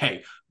 He's like,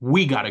 hey,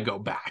 we got to go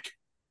back.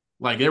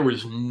 Like there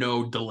was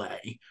no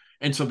delay.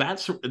 And so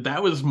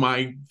that was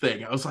my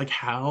thing. I was like,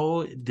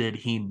 how did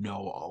he know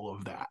all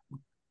of that?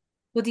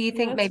 Well, do you Yeah,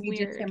 think that's maybe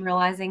just him weird.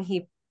 realizing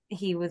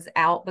he was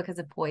out because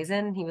of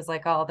poison? He was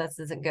like, "Oh, this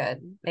isn't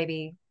good."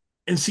 Maybe.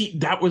 And see,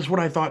 that was what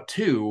I thought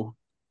too,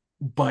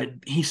 but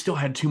he still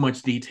had too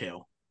much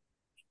detail.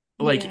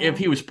 Like if Yeah.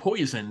 he was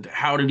poisoned,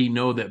 how did he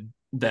know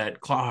that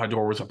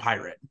Clawhador was a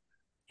pirate?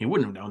 He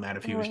wouldn't have known that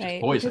if he was just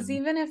Right. Because poisoned.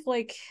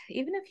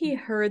 even if he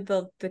heard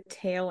the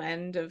tail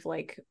end of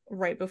like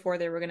right before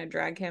they were gonna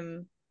drag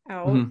him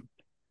out Mm-hmm.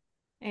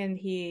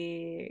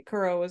 and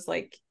Kuro was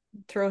like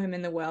throw him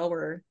in the well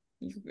where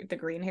the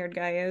green haired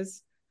guy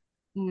is.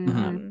 Mhm.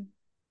 Hmm.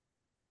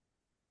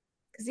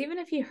 Because even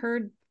if he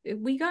heard,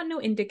 we got no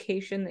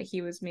indication that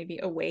he was maybe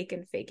awake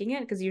and faking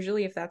it. Because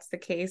usually, if that's the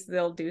case,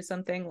 they'll do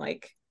something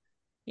like,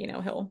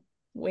 he'll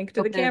wink to the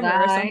Open his camera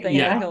or eye. something, or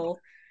Yeah. Yeah. he'll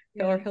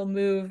Yeah. he'll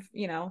move,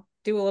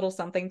 do a little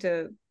something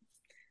to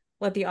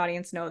let the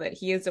audience know that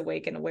he is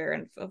awake and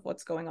aware of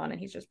what's going on, and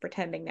he's just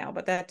pretending now.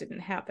 But that didn't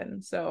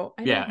happen, so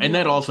I Yeah, don't and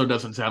that know. also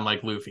doesn't sound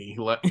like Luffy.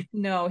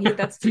 No,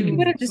 that's He would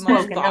too have just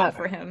much woken thought up.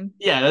 for him.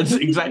 Yeah, that's Yeah,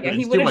 exactly.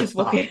 he It's would too have much just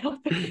thought. woken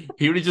up.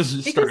 He would have just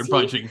because started he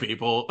punching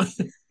people.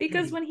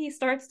 because when he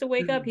starts to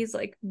wake up, he's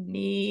like,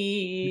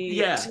 neat.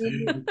 Yeah.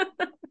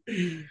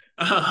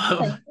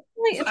 Okay.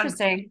 Really So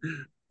interesting.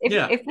 If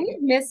yeah, if we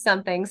missed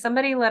something,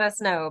 somebody let us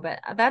know.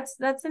 But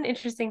that's an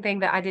interesting thing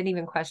that I didn't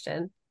even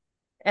question.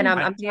 And Hmm.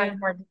 I'm Yeah. trying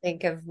hard to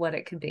think of what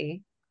it could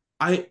be.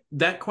 I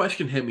that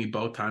question hit me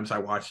both times I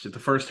watched it. The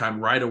first time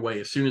right away,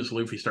 as soon as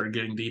Luffy started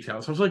getting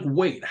details, I was like,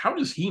 "Wait, how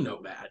does he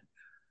know that?"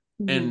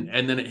 And Hmm.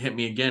 and then it hit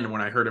me again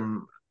when I heard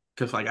him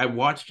because like I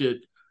watched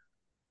it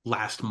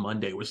last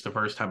Monday was the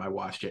first time I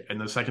watched it,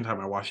 and the second time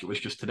I watched it was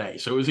just today.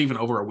 So it was even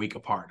over a week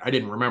apart. I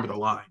didn't remember the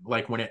line.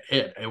 Like when it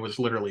hit, it was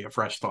literally a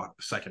fresh thought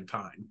the second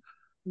time.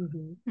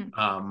 Hmm. Hmm.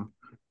 Um,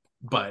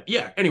 but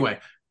yeah, anyway,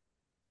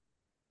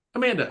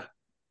 Amanda,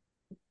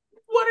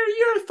 what are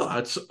your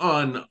thoughts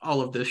on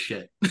all of this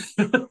shit?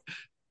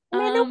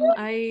 Amanda, what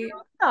I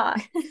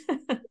thought?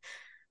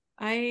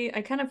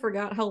 I kind of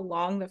forgot how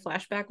long the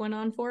flashback went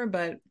on for,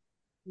 but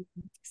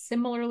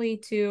similarly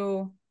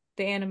to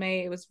the anime,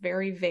 it was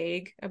very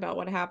vague about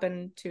what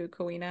happened to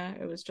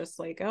Koina. It was just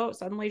like, oh,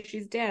 suddenly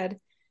she's dead.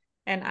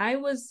 And I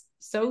was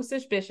so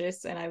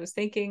suspicious, and I was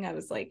thinking, I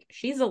was like,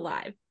 she's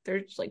alive.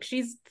 There's like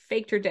she's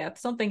faked her death.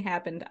 Something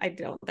happened. I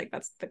don't think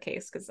that's the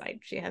case because I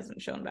she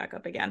hasn't shown back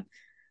up again.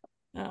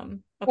 Or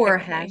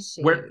Apparently. has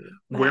where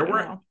she? I where don't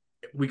we're know.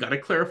 we got to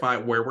clarify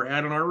where we're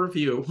at in our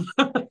review.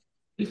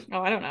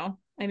 Oh, I don't know.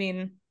 I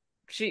mean,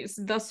 she's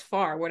thus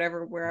far,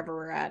 wherever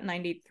we're at,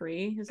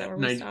 93. Is that where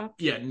we 90,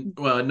 stopped? yeah,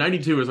 well,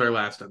 92 is our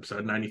last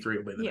episode. 93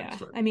 will be the Yeah.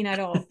 next one. I mean, I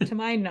don't, to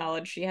my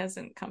knowledge, she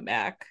hasn't come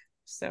back.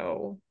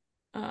 So,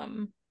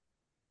 um,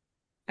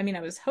 I mean,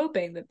 I was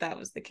hoping that that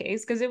was the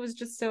case because it was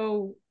just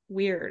so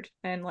weird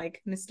and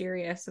like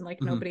mysterious and like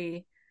Mhm.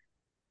 nobody.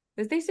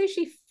 Did they say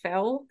she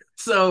fell?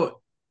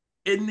 So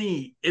in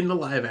the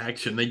live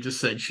action, they just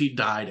said she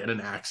died in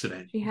an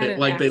accident. She had That an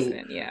like they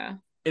accident. Yeah.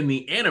 in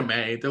the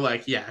anime, they're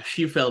like, yeah,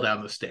 she fell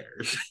down the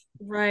stairs.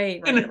 Right,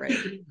 right, And right.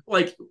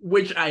 like,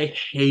 which I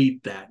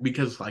hate that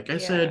because, like I Yeah.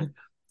 said,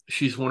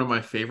 she's one of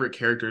my favorite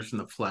characters in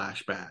the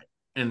flashback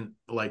and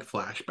like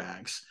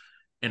flashbacks.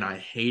 And I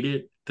hate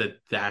it that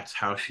that's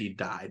how she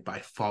died by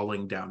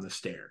falling down the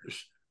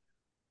stairs.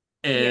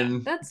 Yeah.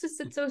 And That's just,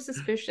 it's so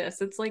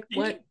suspicious. It's like,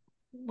 what?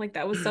 Like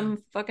that was some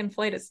fucking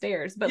flight of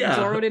stairs, but yeah,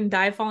 Zoro didn't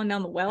die falling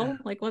down the well?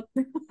 Like, what?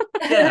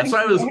 yeah. So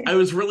I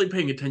was really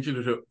paying attention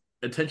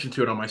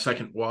to it on my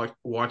second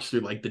watch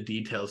through like the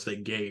details they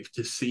gave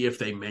to see if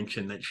they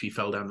mentioned that she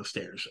fell down the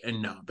stairs.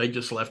 And no, they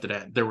just left it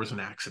at there was an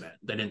accident.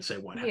 They didn't say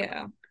what Yeah.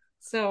 happened.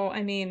 So,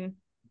 I mean,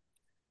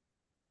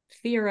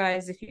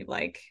 theorize if you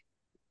like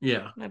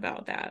Yeah.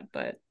 about that,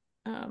 but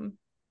um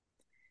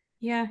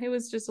yeah, it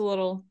was just a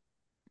little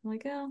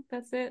like, oh,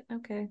 that's it.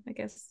 Okay, I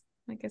guess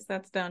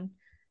that's done.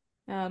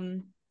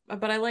 Um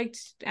but I liked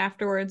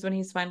afterwards when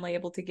he's finally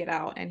able to get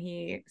out and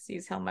he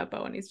sees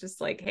Helmeppo and he's just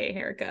like, hey,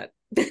 haircut.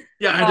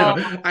 Yeah, I Oh,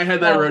 know. I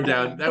had that so wrote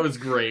down. funny. That was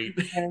great.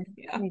 Yeah,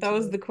 Yeah, me that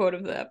was too. the quote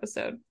of the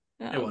episode.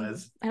 It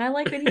was. And I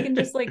like that he can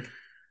just like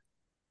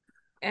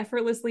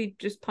effortlessly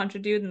just punch a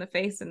dude in the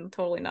face and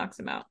totally knocks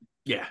him out.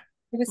 Yeah.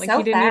 It was Like he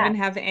so didn't even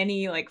fast. have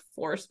any like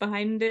force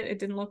behind it. It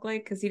didn't look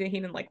like because he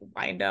didn't like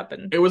wind up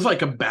and It was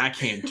like a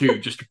backhand too,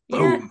 just yeah,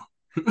 boom.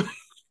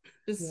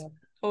 just Yeah.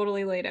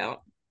 totally laid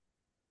out.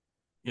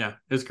 Yeah,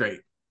 it was great.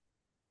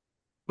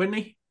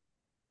 Whitney,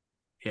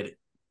 hit it.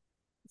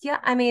 Yeah,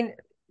 I mean,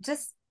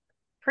 just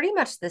pretty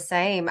much the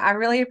same. I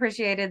really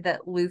appreciated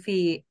that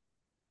Luffy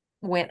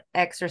went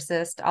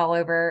exorcist all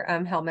over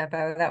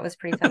Helmeppo. That was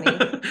pretty funny.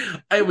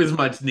 It was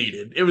much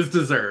needed. It was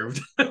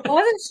deserved. I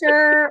wasn't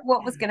sure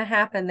what was going to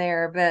happen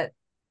there, but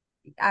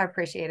I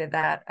appreciated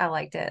that. I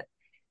liked it.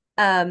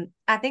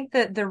 I think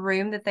that the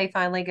room that they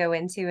finally go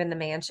into in the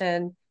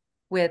mansion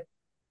with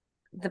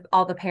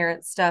all the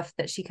parent stuff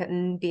that she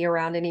couldn't be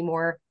around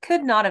anymore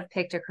could not have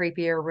picked a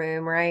creepier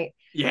room, right? I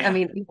Yeah.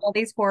 mean, all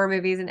these horror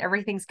movies and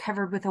everything's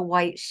covered with a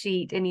white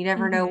sheet and you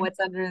never know Mm-hmm. what's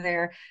under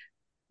there.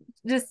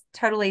 Just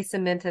totally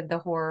cemented the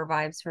horror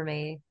vibes for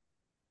me.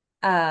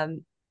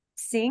 Um,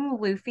 Seeing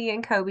Luffy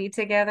and Kobe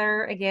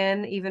together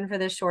again, even for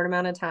this short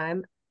amount of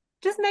time,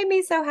 just made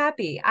me so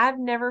happy. I've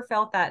never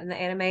felt that in the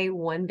anime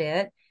one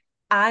bit.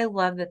 I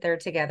love that they're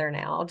together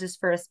now, just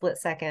for a split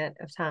second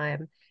of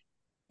time,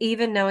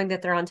 even knowing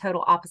that they're on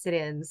total opposite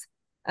ends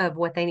of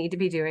what they need to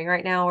be doing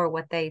right now or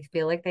what they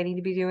feel like they need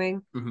to be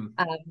doing. Mhm.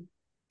 Um,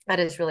 I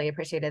just really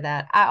appreciated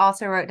that. I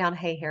also wrote down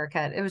 "Hey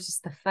haircut." It was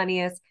just the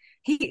funniest.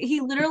 He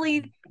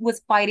literally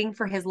was fighting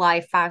for his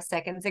life 5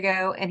 seconds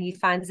ago, and he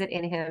finds it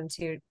in him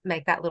to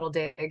make that little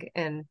dig,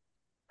 and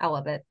I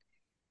love it.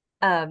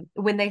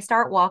 When they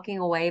start walking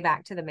away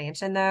back to the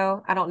mansion,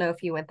 though, I don't know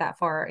if you went that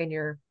far in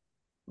your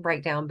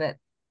breakdown, but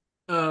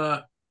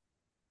Uh,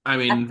 I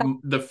I thought,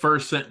 mean, the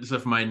first sentence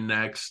of my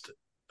next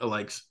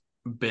like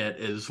bit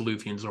is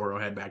Luffy and Zoro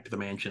head back to the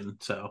mansion.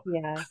 So,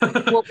 yeah.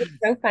 What was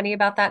so funny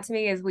about that to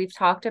me is we've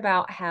talked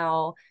about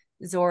how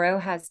Zoro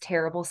has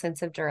terrible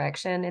sense of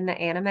direction in the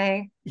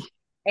anime,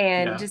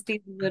 and yeah. just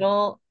these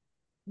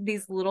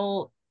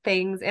little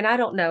things. And I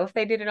don't know if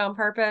they did it on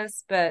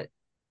purpose, but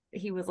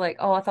he was like,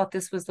 "Oh, I thought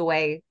this was the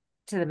way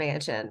to the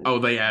mansion." Oh,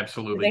 they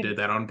absolutely They did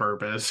that on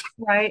purpose.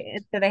 right,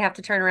 and so they have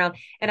to turn around.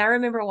 And I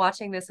remember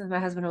watching this with my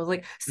husband. I was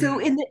like, "So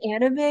in the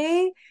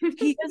anime,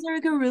 he has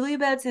like a really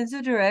bad sense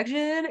of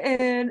direction,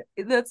 and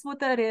that's what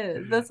that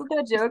is. That's what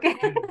that joke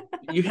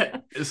You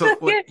had so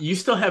like, is." you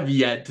still have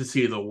yet to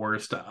see the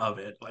worst of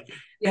it. Like,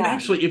 and Yeah,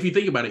 actually, if you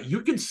think about it,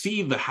 you could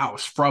see the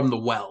house from the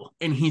well,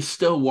 and he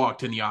still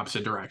walked in the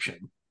opposite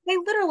direction. they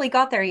literally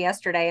got there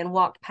yesterday and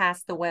walked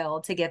past the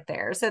well to get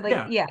there. So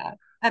like, Yeah, yeah,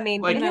 I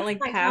mean, And and like that it's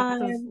like path of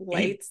nighttime,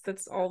 he lights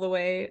that's all the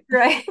way.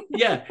 right?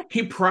 yeah,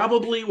 he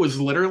probably was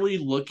literally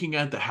looking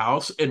at the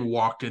house and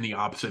walked in the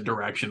opposite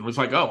direction. Was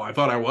like, "Oh, I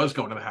thought I was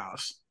going to the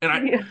house." And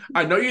Yeah.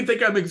 I know you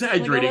think I'm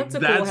Like, oh, exaggerating. that's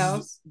a cool That's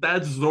house.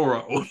 that's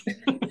Zorro.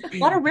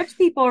 A lot of rich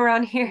people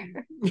around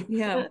here.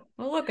 Yeah.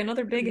 Oh, look,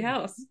 another big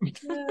house.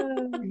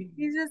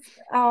 He's just,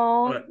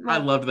 oh, But I my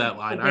loved that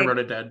the line. I big. wrote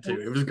it down too.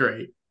 It was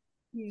great.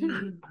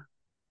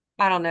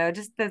 I don't know,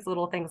 just those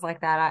little things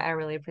like that. I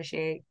really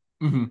appreciate.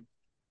 Hmm.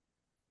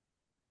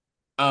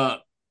 Uh,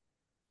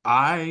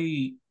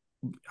 I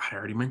I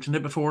already mentioned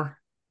it before.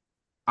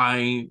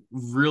 I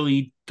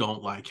really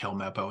don't like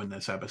Helmeppo in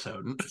this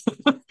episode.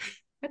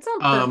 It's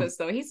on um, purpose,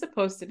 though. He's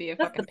supposed to be a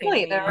That's the fucking pain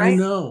in point, the though, I right? ass.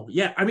 know.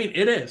 Yeah, I mean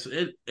it is.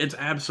 It's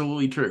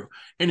absolutely true.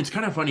 And it's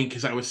kind of funny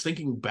because I was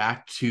thinking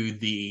back to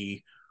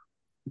the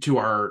to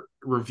our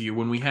review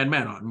when we had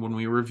Matt on, when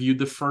we reviewed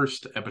the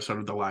first episode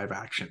of the live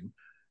action.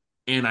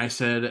 And I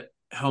said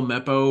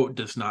Helmeppo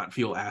does not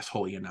feel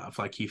assholey enough.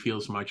 Like he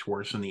feels much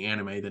worse in the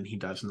anime than he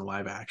does in the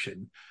live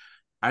action.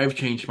 I've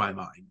changed my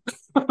mind.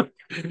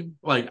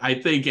 Like I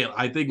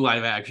think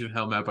live action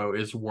Helmeppo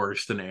is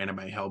worse than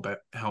anime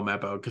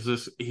Helmeppo because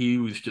this he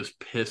was just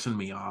pissing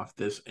me off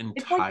this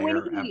It's like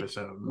entire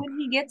episode. when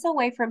he gets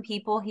away from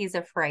people he's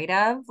afraid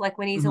of, like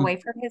when he's Hmm. away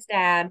from his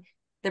dad,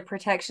 the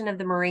protection of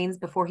the Marines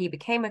before he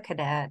became a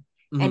cadet,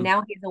 and Hmm.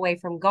 now he's away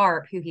from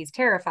Garp, who he's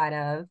terrified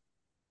of.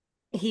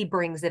 He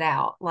brings it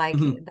out. Like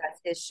Hmm.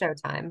 that's his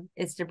showtime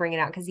is to bring it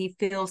out because he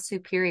feels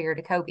superior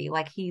to Kobe.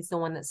 Like he's the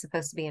one that's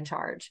supposed to be in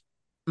charge.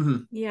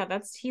 Hmm. Yeah,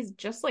 he's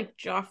just like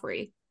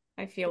Joffrey,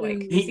 I feel like,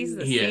 because he's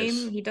the He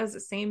same, is. he does the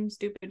same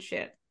stupid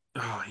shit.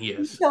 Oh, he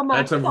He's is. so my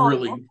That's a father.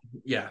 really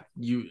yeah,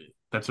 you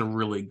that's a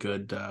really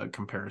good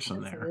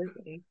comparison there.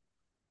 Absolutely.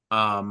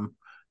 Um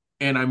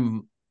and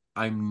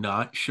I'm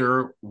not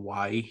sure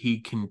why he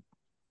can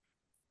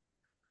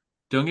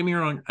don't get me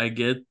wrong, I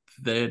get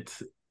that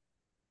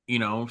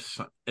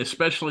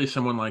especially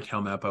someone like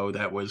Helmeppo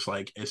that was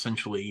like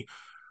essentially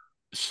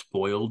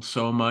spoiled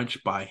so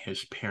much by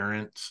his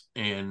parents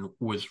and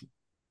was,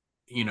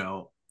 you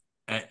know,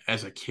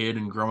 as a kid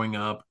and growing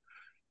up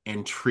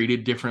and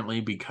treated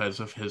differently because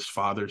of his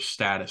father's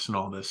status and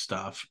all this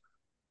stuff,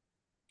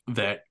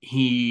 that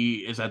he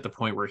is at the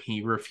point where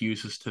he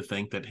refuses to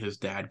think that his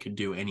dad could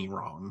do any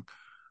wrong.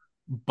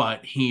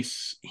 But he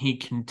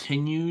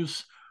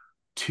continues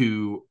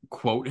to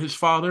quote his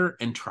father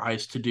and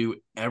tries to do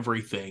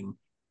everything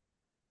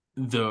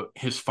the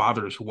his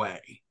father's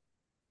way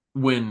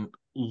when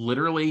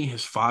literally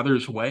his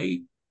father's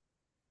way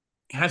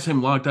has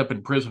him locked up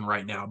in prison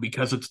right now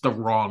because it's the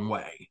wrong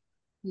way.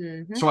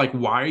 Hmm. So like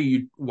why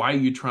are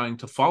you trying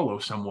to follow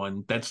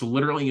someone that's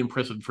literally in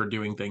prison for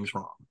doing things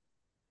wrong?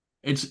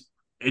 It's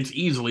it's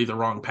easily the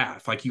wrong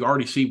path. Like you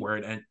already see where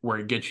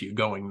it gets you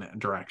going that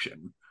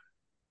direction.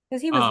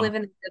 Because he was Um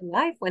living a good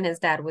life when his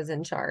dad was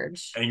in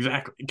charge.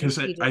 exactly And because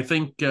he just, I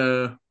think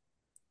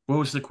what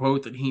was the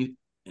quote that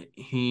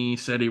he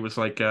said he was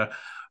like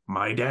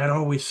my dad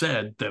always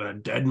said that a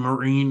dead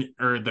marine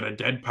or that a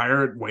dead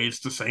pirate weighs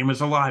the same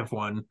as a live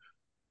one.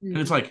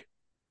 And it's mm, like,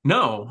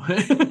 no,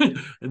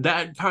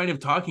 that kind of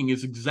talking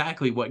is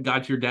exactly what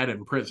got your dad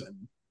in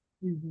prison.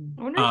 mhm.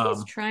 I wonder if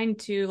he's Um, trying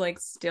to like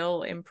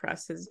still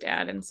impress his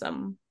dad in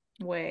some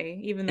way,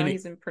 even though and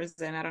he's in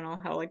prison. I don't know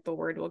how like the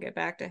word will get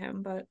back to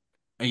him, but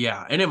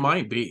yeah, and it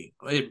might be.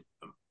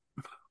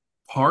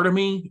 Part of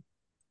me,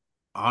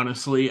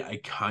 honestly, I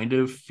kind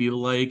of feel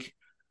like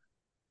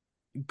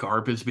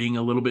Garp is being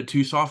a little bit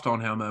too soft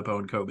on Helmeppo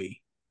and Kobe.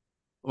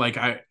 Like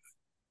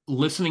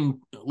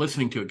listening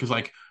to it because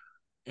like,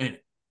 and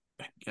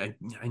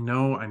I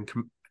know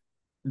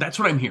that's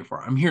what I'm here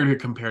for. I'm here to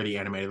compare the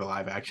anime to the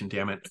live action.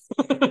 Damn it.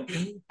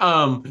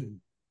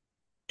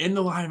 In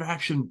the live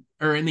action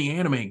or in the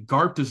anime,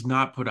 Garp does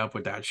not put up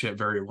with that shit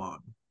very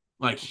long.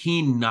 Like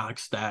he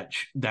knocks that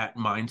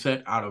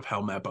mindset out of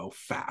Helmeppo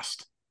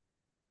fast.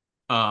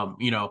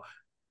 You know,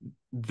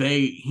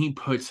 he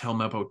puts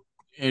Helmeppo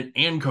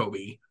and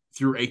Kobe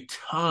through a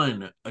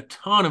ton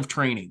of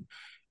training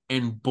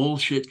and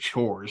bullshit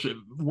chores,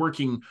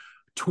 working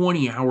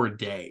 20-hour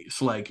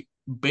days, like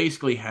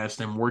basically has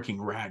them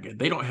working ragged.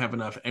 They don't have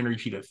enough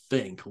energy to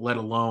think, let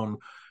alone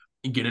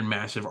get in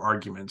massive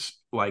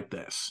arguments like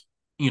this,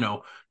 you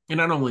know. And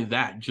not only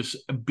that, just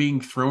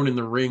being thrown in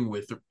the ring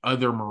with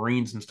other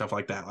Marines and stuff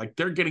like that. Like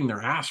they're getting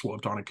their ass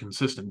whooped on a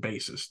consistent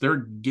basis. They're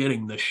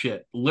getting the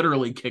shit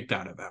literally kicked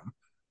out of them.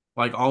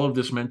 Like all of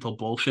this mental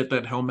bullshit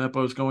that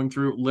Helmeppo is going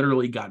through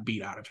literally got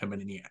beat out of him in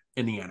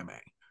the anime.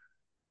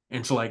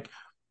 And so like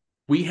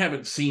we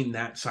haven't seen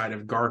that side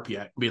of Garp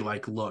yet. Be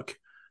like, look,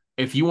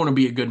 if you want to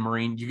be a good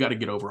Marine, you got to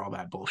get over all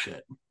that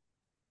bullshit.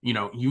 You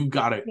know, you've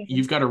got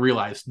to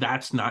realize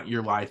that's not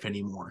your life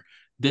anymore.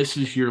 This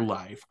is your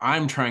life.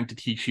 I'm trying to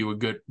teach you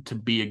to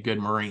be a good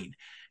Marine.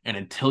 And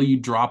until you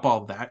drop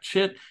all that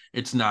shit,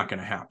 it's not going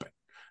to happen.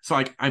 So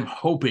like I'm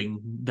hoping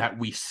that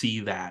we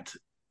see that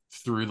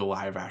through the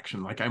live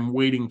action. Like I'm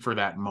waiting for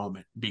that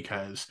moment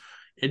because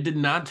it did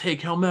not take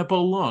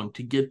Helmeppo long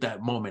to get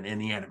that moment in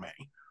the anime.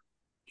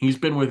 He's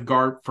been with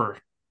Garp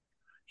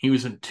he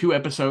was in 2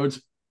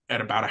 episodes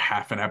at about a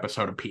half an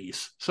episode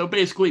apiece. So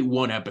basically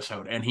 1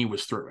 episode and he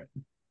was through it.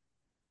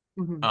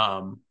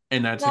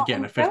 And that's Well, again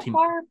and a so 15.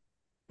 far,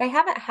 they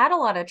haven't had a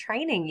lot of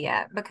training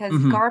yet because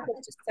Mhm. Garp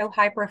is just so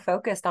hyper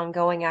focused on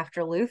going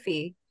after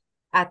Luffy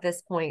at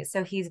this point.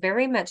 So he's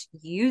very much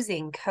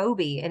using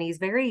Kobe, and he's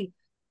very,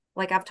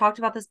 like I've talked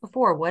about this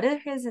before. What are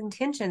his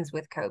intentions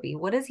with Kobe?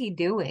 What is he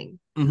doing?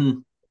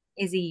 Mhm.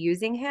 Is he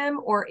using him,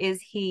 or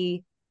is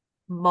he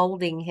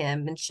molding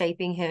him and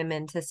shaping him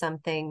into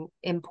something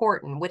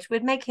important, which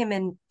would make him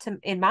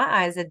in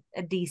my eyes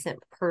a decent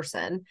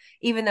person,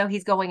 even though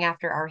he's going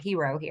after our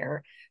hero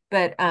here.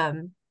 But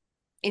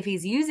if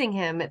he's using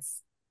him,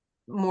 it's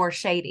more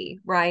shady,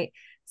 right?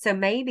 So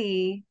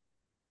maybe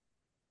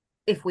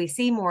if we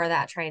see more of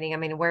that training, I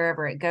mean,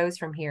 wherever it goes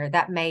from here,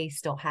 that may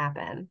still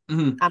happen.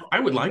 Mhm. I'm I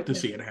would hoping like to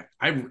because, see it.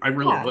 I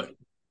really yeah, would. for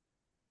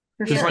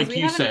Because Yeah, because sure. like we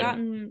you haven't said,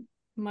 gotten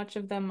much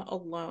of them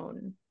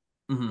alone,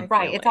 I mhm,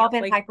 Right. feel It's all like.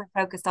 been Like, hyper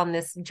focused on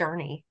this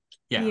journey.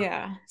 yeah,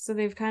 yeah, so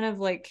they've kind of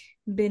like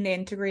been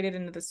integrated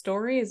into the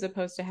story as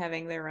opposed to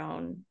having their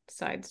own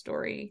side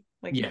story,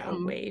 like yeah.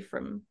 Mhm. away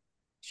from the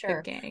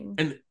Sure. gang.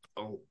 And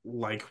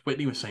like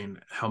Whitney was saying,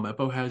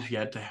 Helmeppo has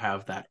yet to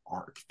have that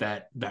arc,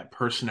 that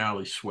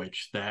personality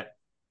switch, that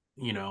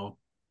you know,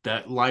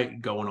 that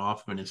light going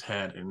off in his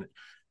head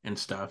and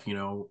stuff. You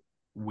know,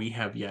 we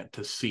have yet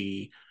to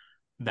see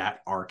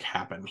that arc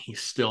happen. He's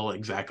still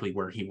exactly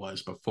where he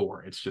was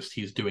before. It's just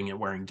he's doing it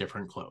wearing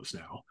different clothes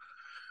now.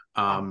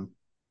 Yeah.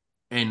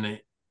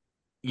 And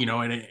you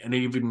know, and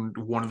even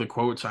one of the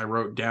quotes I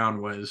wrote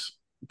down was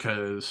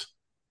because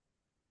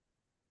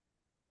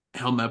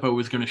Helmeppo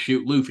was going to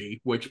shoot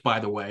Luffy, which by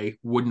the way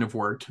wouldn't have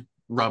worked.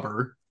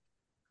 Rubber.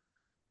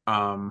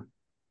 Um,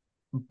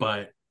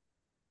 but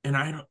and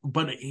I don't,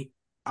 but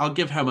I'll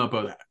give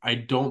Helmeppo that. I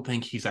don't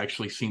think he's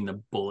actually seen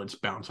the bullets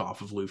bounce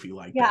off of Luffy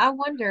like Yeah, I that.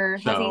 wonder,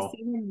 has he So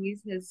seen him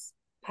use his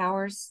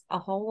powers a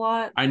whole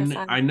lot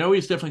besides I know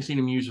he's definitely seen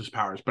him use his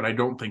powers, but I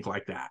don't think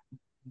like that.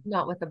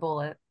 not with the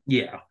bullet?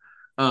 Yeah.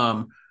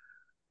 Um,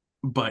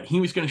 but he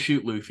was going to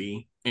shoot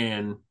Luffy,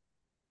 and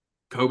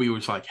Kobe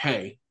was like,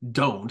 "Hey,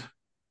 don't."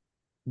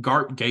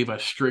 Garp gave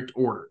us strict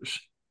orders,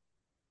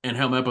 and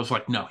Helmeppo was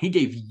like, "No, he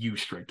gave you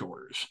strict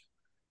orders."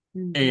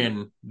 Mhm.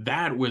 And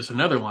that was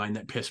another line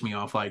that pissed me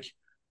off. Like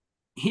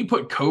he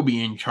put Kobe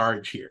in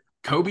charge here.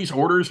 Kobe's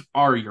orders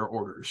are your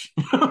orders.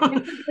 And so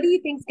what do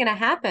you think's going to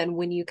happen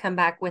when you come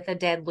back with a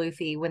dead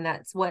Luffy when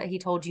that's what he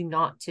told you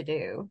not to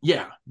do?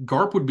 Yeah,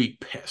 Garp would be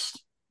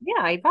pissed.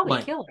 Yeah, he'd probably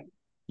Like, kill him.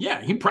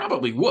 yeah, he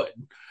probably would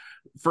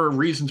for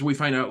reasons we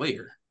find out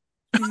later.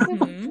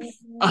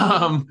 Mm-hmm.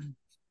 um,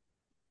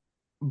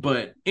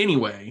 but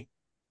anyway,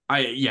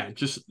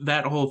 just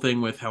that whole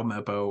thing with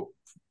Helmeppo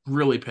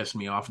really pissed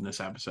me off in this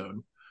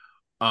episode.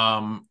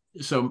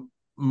 So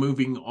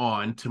moving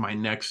on to my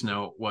next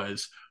note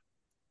was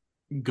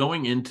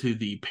going into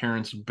the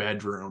parents'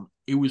 bedroom.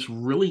 It was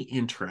really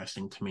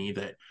interesting to me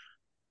that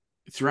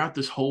throughout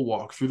this whole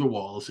walk through the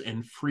walls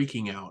and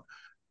freaking out,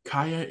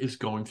 Kaya is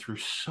going through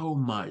so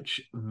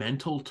much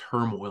mental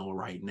turmoil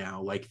right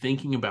now, like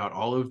thinking about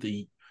all of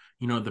the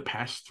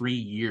past 3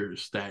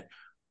 years that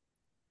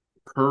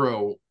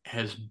Kuro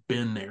has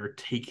been there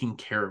taking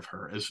care of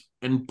her as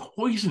and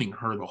poisoning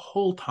her the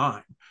whole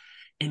time.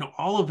 And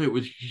all of it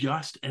was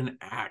just an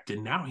act.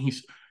 And now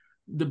he's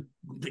the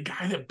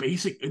guy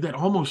that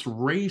almost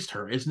raised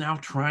her is now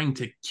trying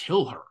to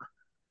kill her.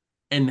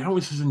 And that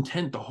was his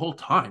intent the whole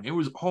time. It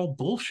was all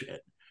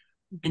bullshit.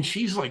 And Mhm.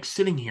 she's like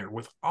sitting here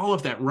with all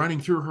of that running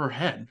through her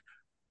head.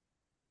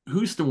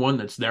 Who's the one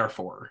that's there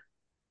for her?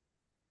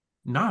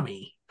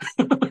 Nami.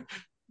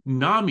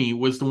 Nami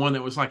was the one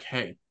that was like,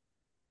 hey,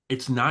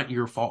 it's not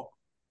your fault.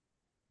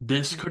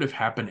 This could have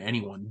happened to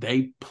anyone.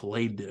 They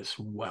played this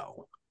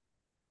well.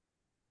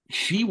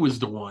 She was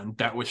the one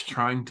that was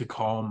trying to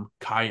calm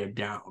Kaya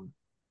down.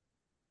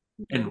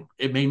 And Mhm.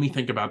 it made me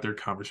think about their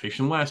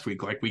conversation last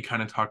week. Like we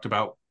kind of talked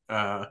about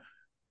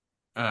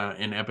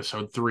in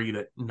episode 3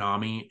 that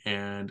Nami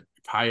and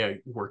Kaya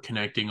were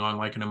connecting on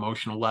like an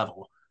emotional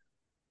level.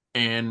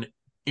 And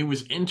it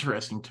was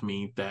interesting to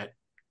me that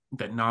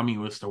that Nami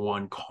was the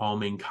one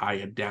calming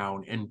Kaya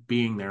down and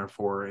being there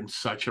for her in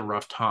such a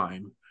rough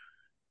time,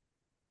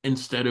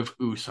 instead of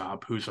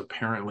Usopp, who's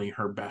apparently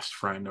her best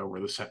friend over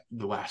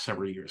the last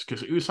several years.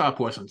 Because Usopp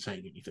wasn't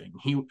saying anything.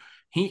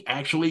 He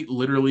actually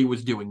literally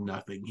was doing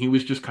nothing. He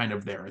was just kind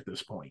of there at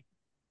this point.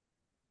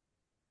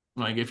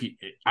 Like if he,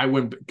 I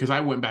went because I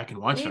went back and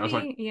watched it. I was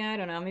like, Maybe, yeah, I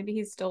don't know. Maybe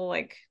he's still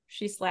like,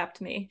 she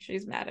slapped me.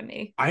 She's mad at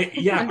me.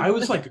 I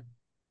was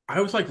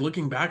like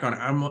looking back on it.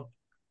 I'm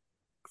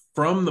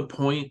from the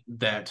point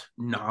that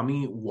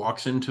Nami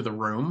walks into the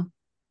room.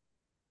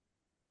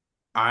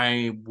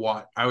 I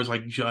was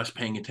like just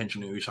paying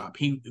attention to Usopp.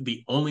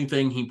 The only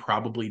thing he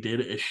probably did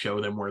is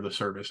show them where the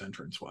service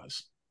entrance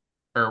was,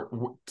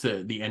 or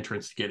to the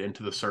entrance to get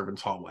into the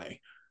servants' hallway.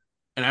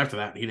 And after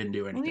that, he didn't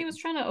do Well, he anything. was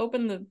trying to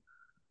open the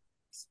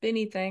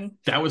spinny thing.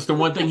 That was the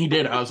one thing he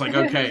did. I was like,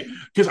 okay,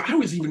 because I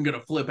was even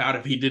gonna flip out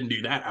if he didn't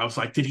do that. I was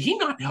like, did he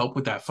not help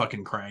with that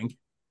fucking crank?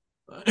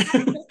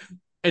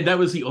 And that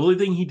was the only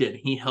thing he did.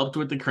 He helped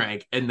with the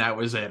crank, and that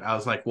was it. I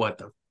was like, what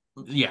the?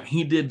 Yeah,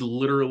 he did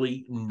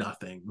literally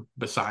nothing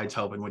besides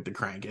helping with the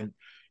crank,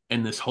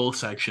 and this whole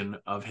section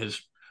of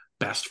his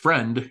best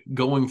friend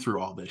going through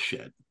all this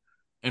shit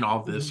and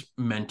all this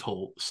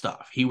mental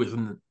stuff. He was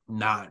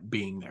not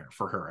being there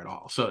for her at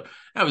all. So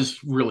that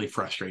was really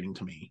frustrating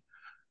to me.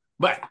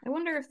 But I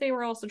wonder if they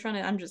were also trying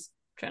to, I'm just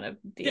trying to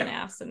be an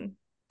ass and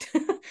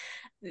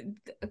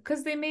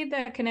because they made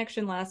that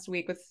connection last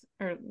week with,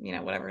 or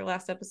whatever,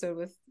 last episode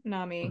with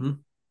Nami,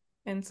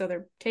 and so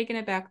they're taking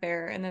it back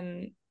there. And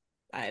then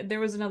there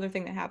was another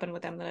thing that happened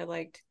with them that I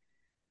liked,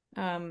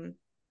 a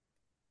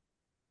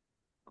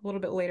little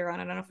bit later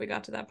on. I don't know if we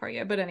got to that part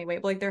yet, but anyway,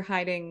 like they're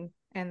hiding,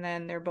 and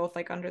then they're both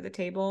like under the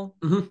table,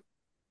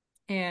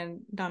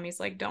 and Nami's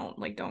like, don't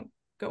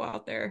go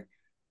out there,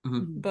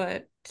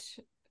 but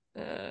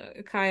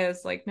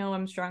Kaya's like, no,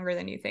 I'm stronger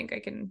than you think. I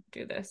can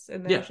do this.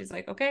 And then she's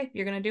like, okay,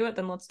 you're gonna do it,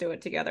 then let's do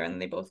it together.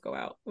 And they both go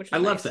out, which is I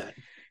love nice. that.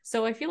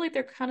 So I feel like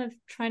they're kind of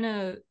trying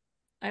to,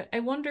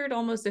 I wondered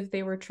almost if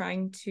they were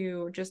trying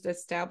to just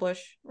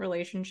establish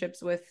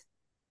relationships with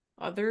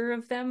other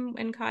of them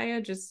and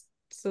Kaya, just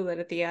so that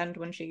at the end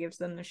when she gives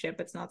them the ship,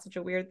 it's not such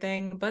a weird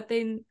thing. But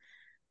then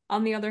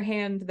on the other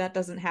hand, that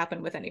doesn't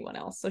happen with anyone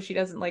else. So she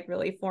doesn't like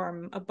really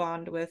form a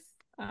bond with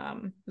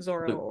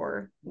Zoro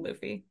or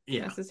Luffy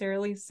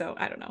necessarily. So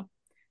I don't know.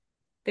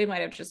 They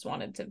might have just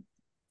wanted to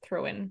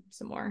throw in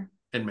some more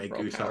and make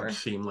Usopp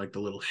seem like the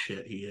little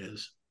shit he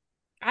is.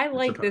 I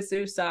like this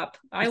Usopp.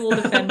 I will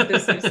defend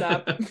this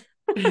Usopp.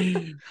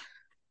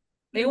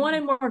 They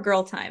wanted more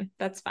girl time.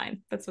 That's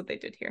fine. That's what they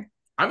did here.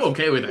 I'm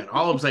okay with that.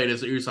 All I'm saying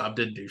is Usopp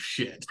didn't do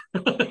shit.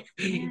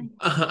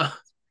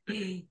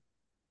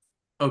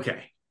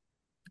 Okay.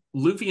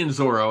 Luffy and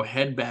Zoro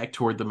head back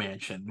toward the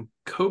mansion.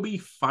 Kobe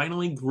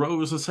finally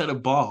grows a set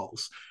of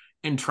balls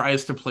and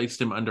tries to place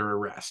them under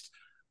arrest.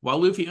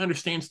 While Luffy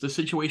understands the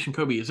situation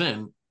Kobe is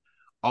in,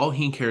 all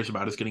he cares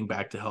about is getting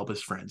back to help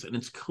his friends, and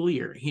it's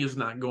clear he is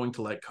not going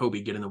to let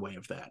Kobe get in the way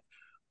of that.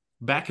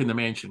 Back in the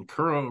mansion,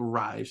 Kuro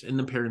arrives in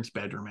the parents'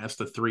 bedroom as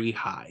the three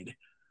hide.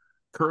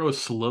 Kuro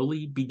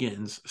slowly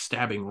begins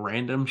stabbing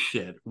random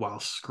shit while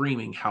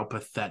screaming how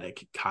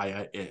pathetic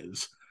Kaya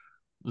is.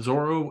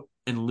 Zoro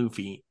and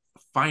Luffy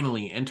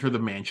finally enter the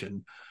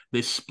mansion.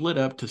 They split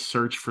up to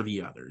search for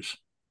the others.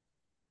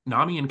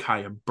 Nami and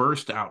Kaya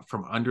burst out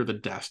from under the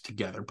desk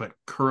together, but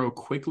Kuro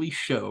quickly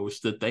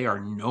shows that they are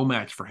no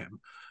match for him.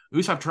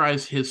 Usopp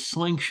tries his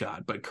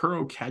slingshot, but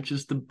Kuro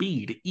catches the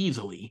bead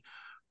easily.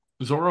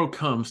 Zoro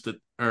comes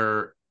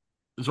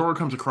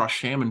across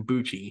Sham and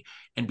Bucci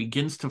and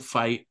begins to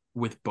fight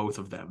with both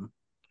of them.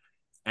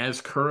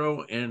 As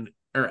Kuro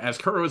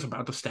is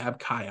about to stab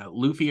Kaya,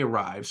 Luffy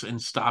arrives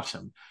and stops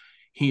him.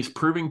 He's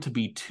proving to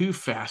be too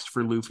fast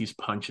for Luffy's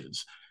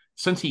punches.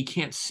 Since he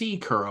can't see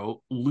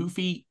Kuro,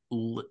 Luffy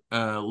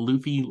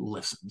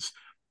listens.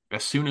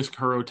 As soon as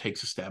Kuro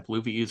takes a step,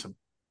 Luffy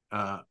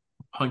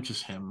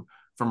punches him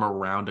from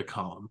around a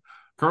column.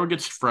 Kuro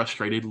gets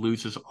frustrated,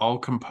 loses all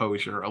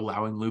composure,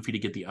 allowing Luffy to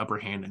get the upper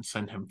hand and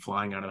send him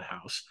flying out of the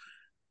house.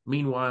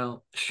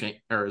 Meanwhile,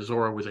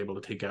 Zoro was able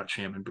to take out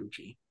Sham and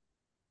Bucci.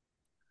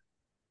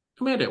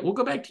 Amanda, we'll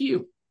go back to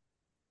you.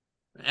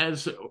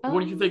 What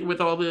do you think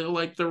with all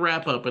the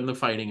wrap up and the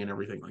fighting and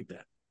everything like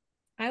that?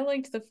 I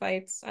liked the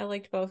fights. I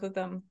liked both of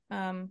them.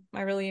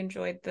 I really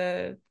enjoyed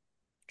the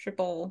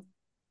triple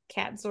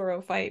Cat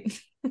Zoro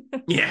fight.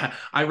 Yeah,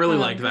 I really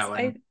liked that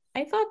one.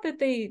 I thought that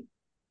they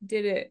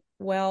did it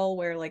well,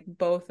 where like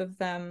both of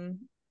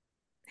them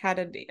had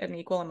an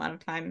equal amount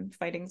of time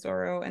fighting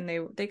Zoro, and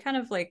they kind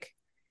of like,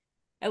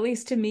 at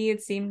least to me,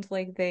 it seemed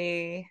like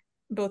they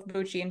both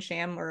Bucci and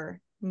Sham were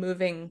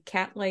moving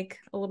cat-like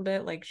a little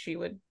bit. Like she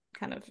would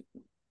kind of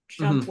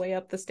jump way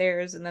up the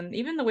stairs, and then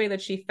even the way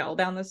that she fell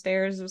down the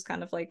stairs was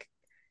kind of like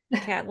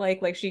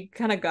cat-like. Like she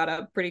kind of got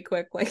up pretty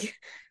quick. Like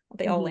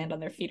they all land on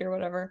their feet or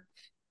whatever.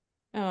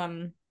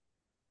 And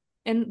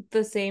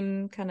the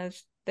same kind of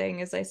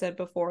thing as I said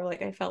before.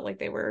 Like I felt like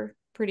they were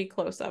pretty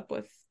close up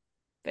with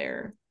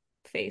their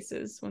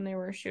faces when they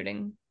were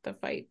shooting the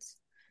fights.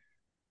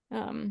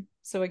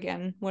 So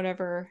again,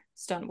 whatever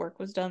stunt work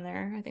was done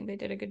there, I think they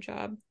did a good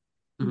job.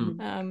 Mhm.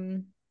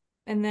 Um,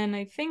 and then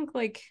I think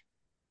like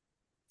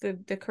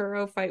the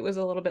Kuro fight was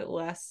a little bit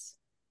less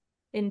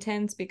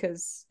intense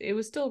because it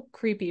was still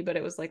creepy, but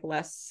it was like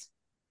less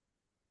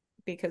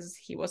because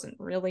he wasn't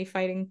really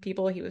fighting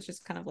people. He was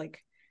just kind of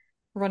like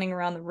running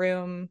around the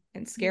room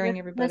and He was scaring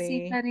everybody.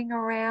 pussyfooting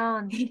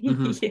around.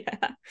 Mhm.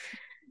 Yeah.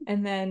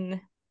 And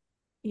then,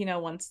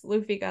 once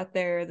Luffy got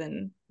there,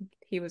 then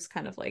he was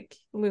kind of like,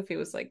 Luffy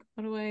was like,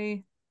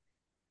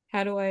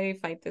 how do I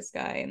fight this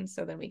guy? And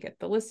so then we get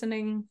the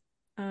listening,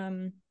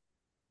 um,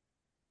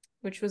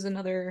 which was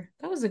that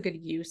was a good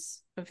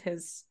use of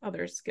his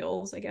other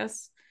skills, I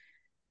guess.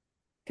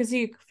 Because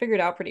he figured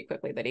out pretty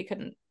quickly that he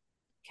couldn't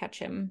catch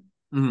him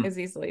Mhm. as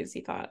easily as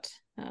he thought.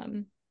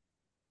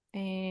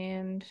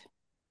 And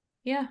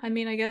yeah, I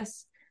mean, I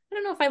guess I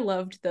don't know if I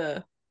loved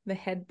the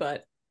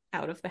headbutt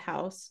out of the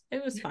house.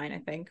 It was fine, I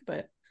think,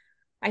 but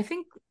I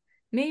think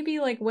maybe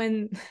like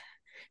when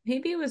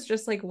maybe it was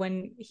just like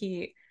when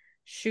he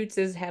shoots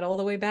his head all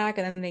the way back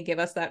and then they give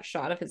us that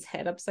shot of his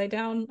head upside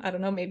down. I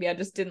don't know, maybe I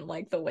just didn't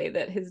like the way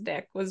that his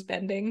neck was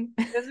bending.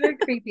 It was very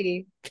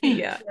creepy.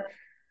 Yeah,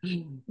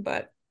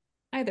 but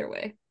either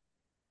way,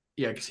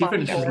 Yeah, because he we got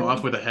finishes him the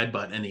off with a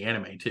headbutt in the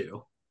anime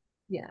too.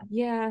 Yeah.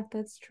 yeah,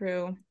 that's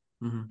true.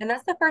 Mhm. And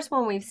that's the first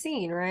one we've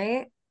seen,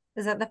 right?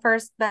 Is that the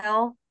first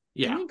Bell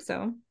I Yeah. think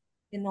so.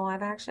 in the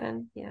live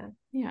action? Yeah.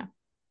 Yeah.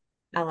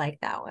 I like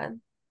that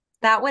one.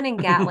 That one and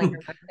Gatling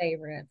are my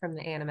favorite from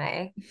the anime.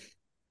 Have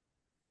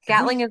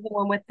Gatling we is the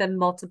one with the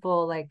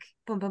multiple like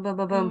boom boom boom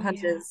boom boom Oh yeah.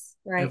 punches,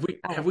 right?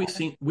 I have like we that one.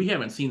 seen we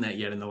haven't seen that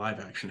yet in the live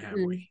action, have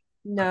we? Okay.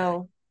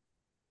 No.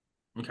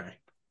 Okay.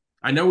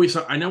 I know we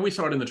saw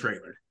it in the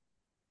trailer.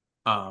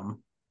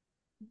 Um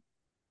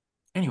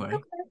anyway,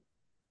 Okay.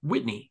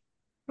 Whitney,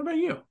 what about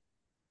you?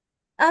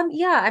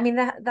 Yeah, I mean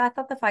I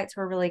thought the fights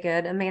were really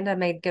good. Amanda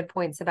made good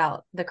points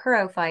about the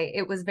Kuro fight.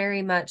 It was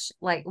very much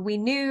like we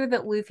knew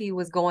that Luffy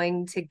was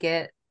going to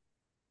get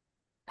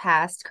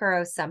past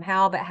Kuro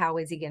somehow, but how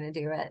is he going to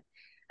do it?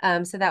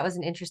 So that was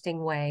an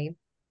interesting way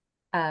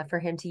for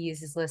him to use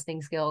his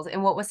listening skills.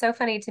 And what was so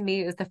funny to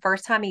me was the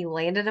first time he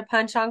landed a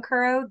punch on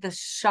Kuro, the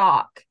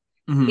shock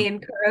Mhm. in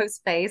Kuro's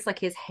face, like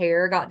his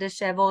hair got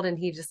disheveled and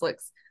he just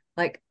looks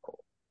like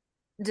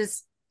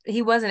just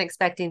he wasn't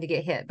expecting to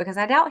get hit because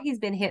I doubt he's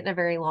been hit in a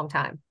very long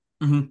time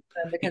Mhm.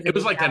 because It of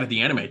was his like that at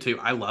the anime attitude.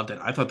 too. I loved it.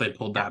 I thought they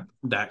pulled Yeah,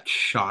 that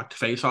shocked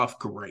face off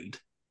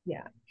great.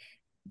 yeah.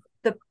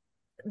 The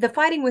the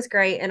fighting was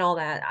great and all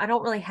that. I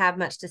don't really have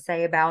much to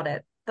say about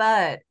it,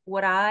 but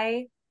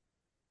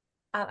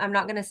I'm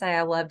not going to say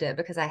I loved it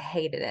because I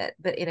hated it,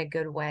 but in a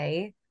good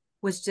way,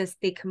 was just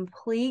the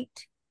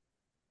complete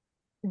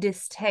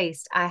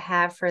distaste I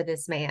have for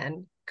this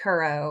man,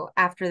 Kuro,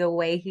 after the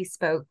way he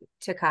spoke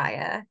to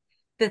Kaya.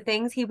 The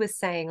things he was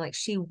saying, like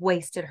she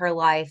wasted her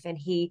life and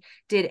he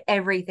did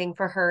everything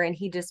for her. And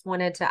he just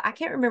wanted to, I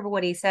can't remember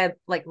what he said,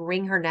 like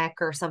wring her neck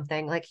or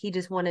something. Like he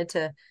just wanted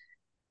to,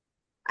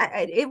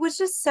 it was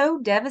just so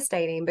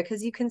devastating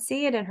because you can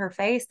see it in her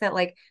face that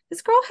like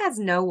this girl has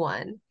no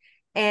one.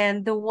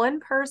 And the one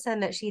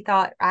person that she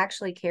thought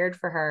actually cared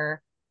for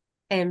her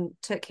and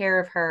took care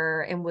of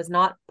her and was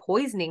not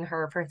poisoning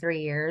her for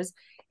 3 years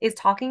is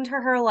talking to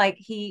her like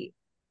he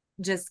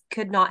just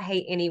could not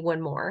hate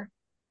anyone more.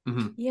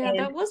 Mhm. Yeah, And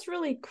that was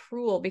really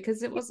cruel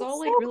because it it was all was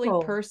like so really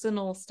cruel.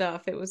 personal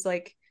stuff. It was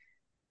like,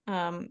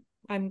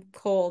 I'm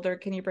cold, or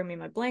can you bring me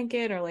my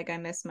blanket, or like I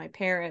miss my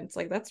parents.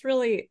 Like that's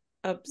really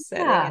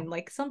upsetting Yeah, and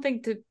like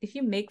something to if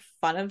you make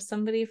fun of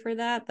somebody for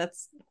that,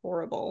 that's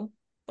horrible.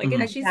 Like,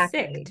 and Mhm. she's sick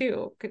exactly.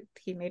 too.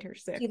 He made her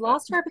She sick, but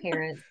lost her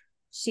parents.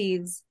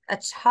 She's a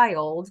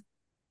child.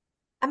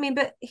 I mean,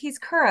 but he's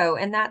Kuro,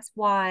 and that's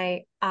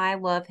why I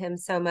love him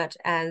so much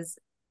as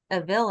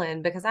a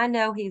villain because I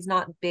know he's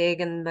not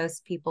big in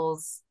most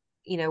people's,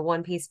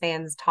 One Piece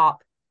fans'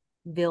 top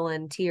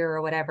villain tier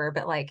or whatever,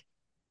 but like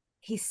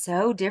he's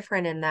so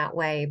different in that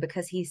way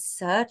because he's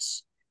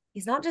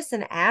not just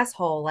an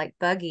asshole like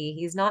Buggy.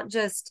 He's not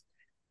just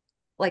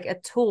like a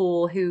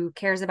tool who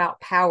cares about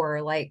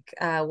power like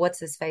what's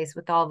his face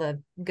with all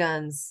the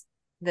guns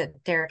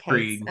that Derek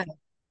hates. Krieg.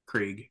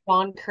 Krieg.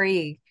 Von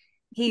Krieg.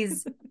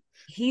 He's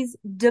he's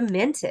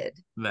demented.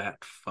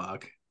 That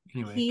fuck.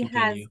 Anyway, He has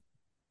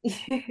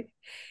continue.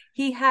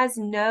 he has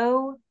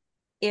no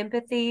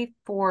empathy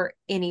for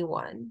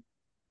anyone.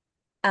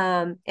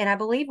 And I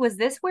believe was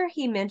this where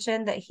he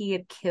mentioned that he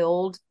had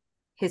killed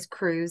his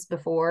crews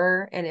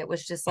before and it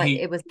was just like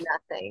He it was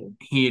nothing.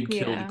 he had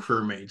killed yeah.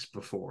 crewmates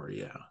before,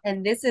 yeah.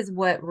 And this is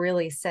what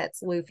really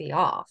sets Luffy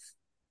off,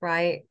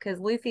 right? Because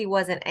Luffy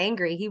wasn't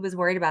angry. He was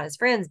worried about his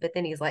friends, but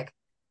then he's like,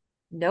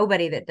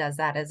 nobody that does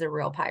that is a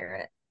real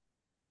pirate.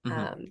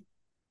 Mhm.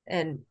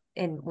 Um,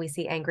 and we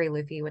see angry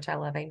Luffy, which I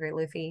love angry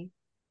Luffy.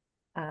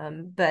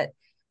 But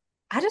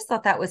I just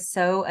thought that was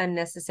so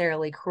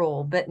unnecessarily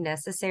cruel, but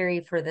necessary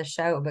for the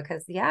show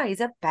because yeah, he's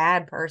a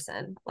bad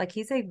person. Like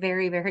he's a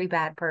very, very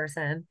bad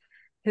person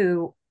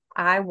who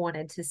I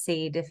wanted to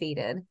see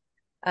defeated.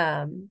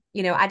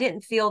 I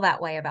didn't feel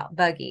that way about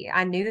Buggy.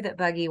 I knew that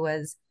Buggy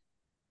was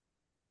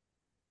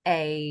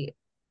a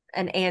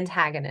an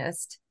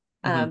antagonist.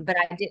 Mm-hmm. But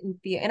I didn't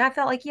feel, and I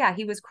felt like, yeah,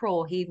 he was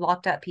cruel. He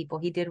locked up people.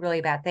 He did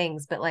really bad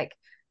things, but like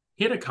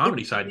He had a it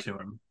comedy was side to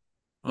different. him.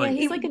 Yeah, Like,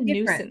 he's It like was a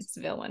different. nuisance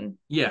villain.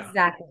 yeah.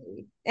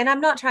 Exactly. And I'm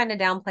not trying to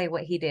downplay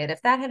what he did.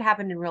 If that had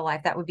happened in real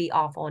life, that would be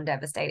awful and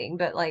devastating.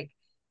 But like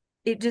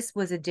it just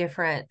was a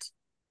different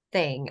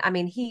thing. I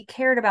mean, he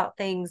cared about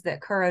things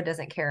that Kuro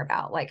doesn't care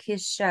about, like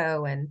his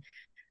show and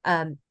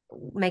um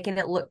making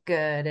it look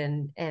good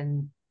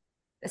and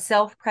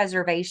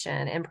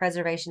self-preservation and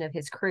preservation of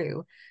his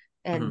crew.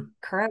 And Mm-hmm.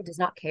 Kuro does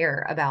not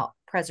care about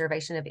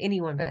preservation of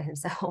anyone but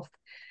himself.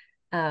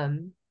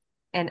 Um,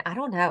 and I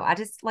don't know. I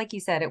just, like you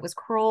said, it was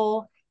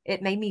cruel.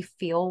 It made me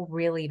feel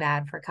really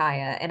bad for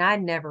Kaya, and I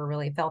never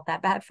really felt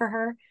that bad for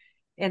her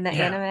in the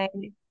Yeah.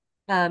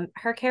 anime.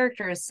 Her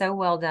character is so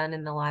well done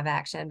in the live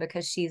action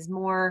because she's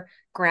more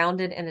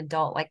grounded and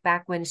adult. Like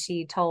back when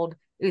she told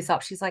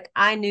Usopp, she's like,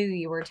 I knew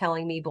you were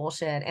telling me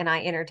bullshit and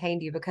I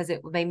entertained you because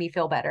it made me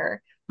feel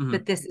better. Mm-hmm.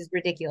 But this is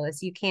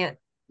ridiculous. You can't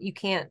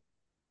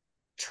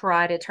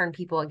try to turn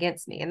people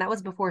against me. And that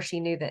was before she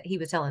knew that he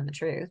was telling the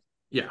truth.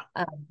 Yeah.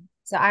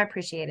 So I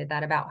appreciated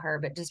that about her,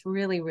 but just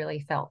really, really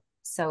felt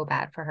so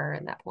bad for her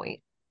in that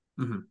point.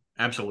 Mm-hmm.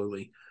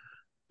 Absolutely.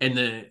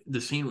 And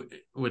the scene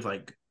with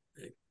like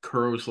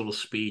Kuro's little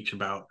speech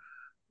about,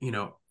 you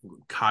know,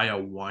 Kaya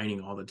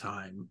whining all the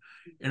time.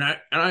 And I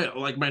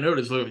like my note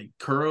is literally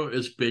Kuro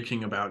is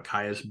bitching about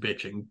Kaya's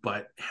bitching,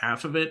 but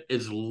half of it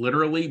is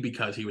literally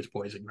because he was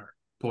poisoning her.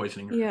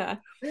 Yeah.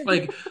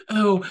 Like,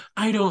 oh,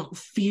 I don't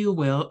feel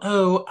well.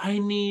 Oh, I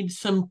need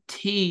some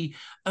tea.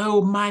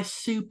 Oh, my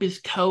soup is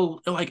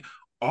cold. Like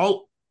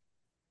all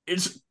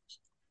it's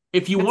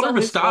if you It's want her all to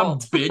his stop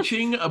fault.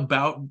 bitching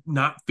about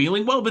not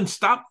feeling well, then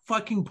stop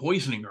fucking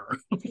poisoning her.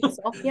 Yeah,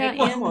 Self-made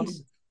and problem.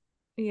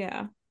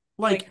 yeah.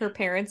 Like Like, her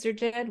parents are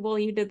dead. Well,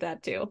 you did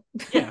that too.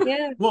 yeah.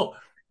 Yeah. Well,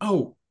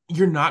 oh,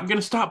 you're not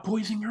gonna stop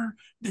poisoning her?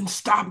 Then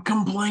stop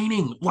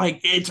complaining.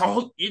 Like it's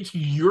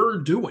your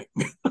doing.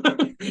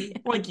 Yeah.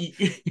 like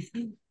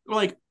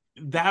like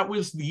that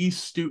was the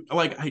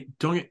like I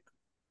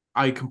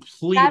That's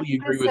completely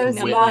agree the with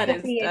No, that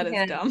Whitney. is sociopathy in that is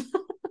him. dumb.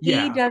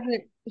 Yeah.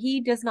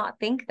 He does not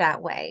think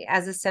that way.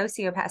 As a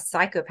sociopath,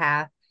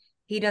 psychopath,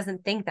 he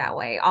doesn't think that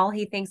way. All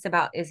he thinks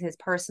about is his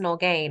personal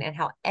gain and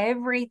how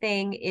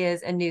everything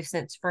is a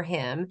nuisance for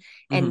him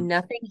Hmm. and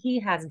nothing he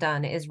has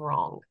done is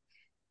wrong.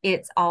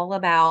 It's all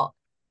about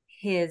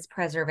his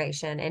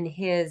preservation and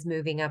his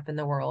moving up in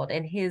the world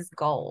and his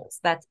goals.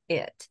 That's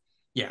it.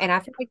 Yeah. And I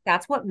feel like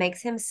that's what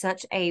makes him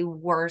such a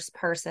worse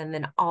person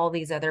than all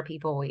these other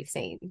people we've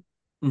seen.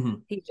 Hmm.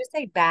 He's just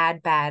a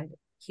bad, bad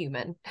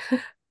human.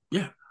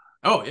 Yeah.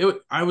 Oh,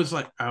 I was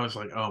like,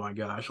 oh my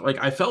gosh. Like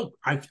I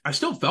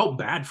still felt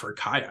bad for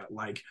Kaya.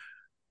 Like,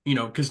 you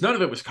know, because none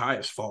of it was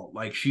Kaya's fault.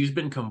 Like she's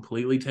been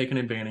completely taken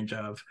advantage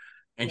of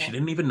and she Yeah.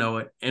 didn't even know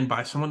it. And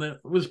by someone that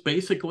was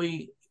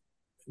basically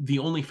the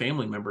only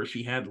family member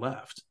she had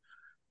left.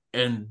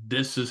 And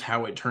this is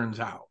how it turns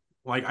out.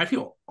 Like I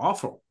feel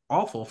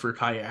awful for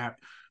Kaya,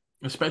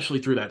 especially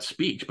through that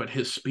speech, but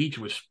his speech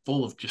was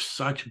full of just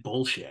such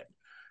bullshit.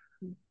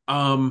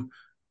 Um,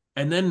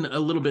 and then a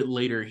little bit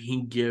later,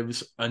 he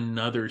gives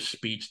another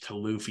speech to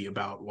Luffy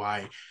about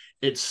why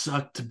it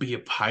sucked to be a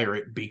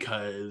pirate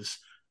because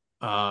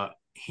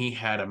he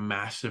had a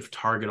massive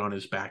target on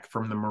his back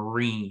from the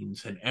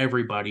Marines and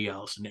everybody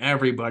else, and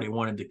everybody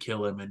wanted to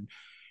kill him,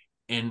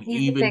 and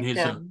He's the even his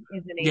victim,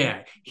 isn't he?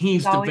 yeah, He's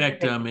he's the always the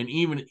victim, victim. and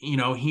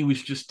even he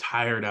was just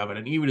tired of it,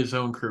 and even his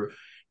own crew.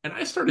 And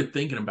I started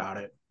thinking about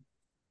it,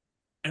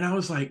 and I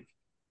was like,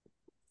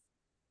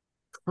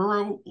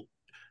 Kuro,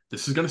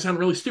 this is going to sound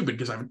really stupid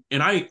because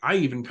I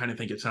even kind of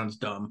think it sounds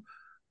dumb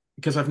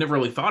because I've never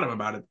really thought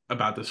about it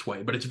about this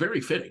way, but it's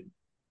very fitting.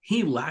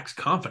 He lacks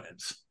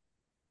confidence.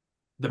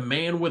 The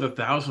man with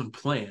 1,000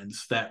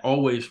 plans that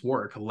always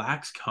work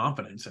lacks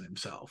confidence in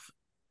himself.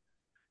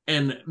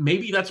 And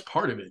maybe that's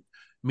part of it.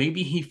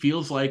 Maybe he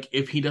feels like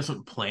if he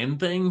doesn't plan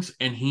things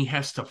and he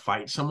has to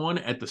fight someone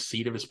at the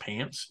seat of his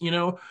pants,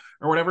 or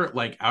whatever,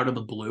 like out of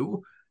the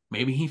blue,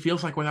 maybe he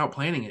feels like without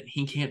planning it,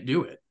 he can't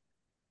do it.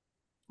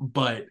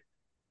 But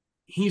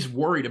he's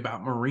worried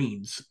about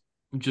Marines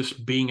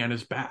just being at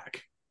his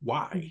back.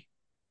 Why?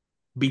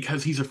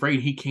 Because he's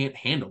afraid he can't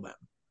handle them.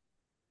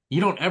 You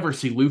don't ever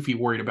see Luffy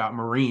worried about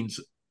Marines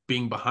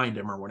being behind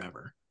him or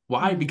whatever.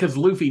 Why? Mm-hmm. Because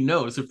Luffy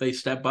knows if they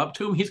step up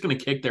to him, he's going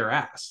to kick their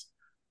ass.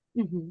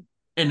 Mm-hmm.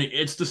 And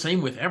it's the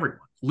same with everyone.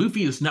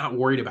 Luffy is not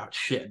worried about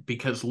shit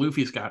because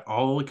Luffy's got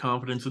all the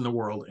confidence in the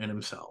world in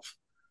himself.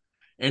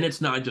 And it's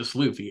not just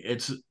Luffy.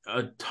 It's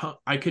a ton.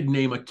 I could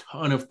name a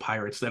ton of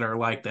pirates that are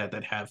like that,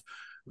 that have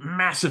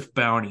massive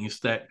bounties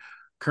that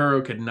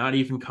Kuro could not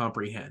even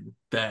comprehend,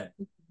 that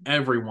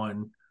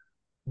everyone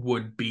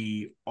would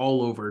be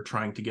all over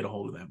trying to get a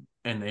hold of them.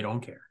 And they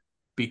don't care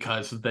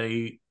because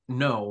they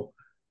know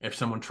if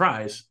someone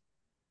tries,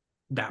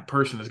 that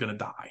person is going to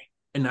die.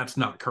 And that's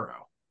not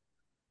Kuro.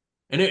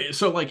 And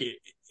so like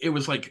it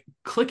was like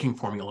clicking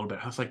for me a little bit.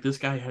 I was like, this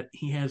guy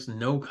he has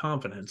no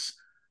confidence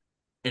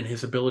in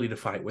his ability to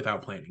fight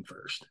without planning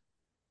first.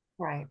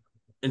 Right.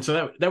 and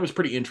so that was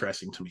pretty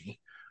interesting to me.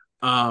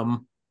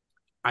 Um,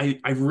 I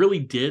really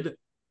did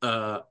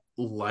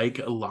like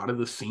a lot of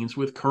the scenes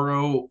with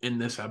Kuro in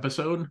this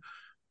episode,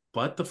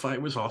 but the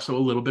fight was also a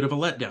little bit of a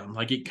letdown.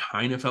 Like it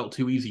kind of felt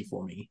too easy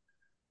for me.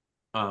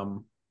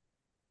 Um,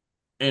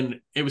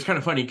 and it was kind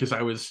of funny because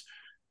I was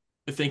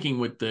thinking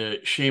with the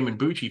Shaman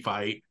Bucci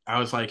fight, I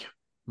was like,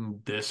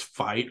 this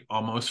fight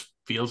almost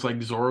feels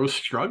like Zoro's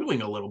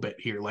struggling a little bit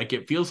here. Like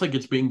it feels like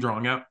it's being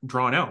drawn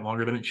out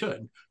longer than it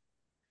should.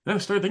 Then I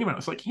started thinking about it.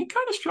 It's like he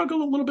kind of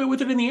struggled a little bit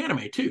with it in the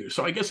anime too.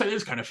 So I guess that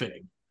is kind of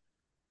fitting.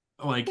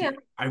 Like Yeah,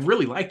 I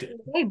really liked it.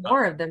 way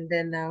more of them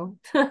then though.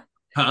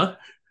 Huh?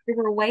 There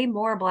were way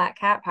more black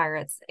cat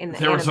pirates in the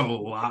There was a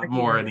anime lot over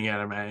more in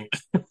here. the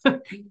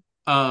anime.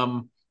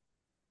 um,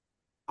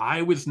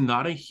 I was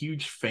not a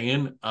huge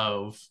fan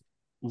of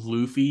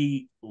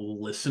Luffy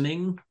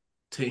listening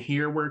to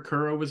hear where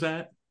Kuro was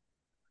at.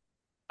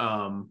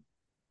 Um,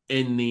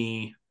 in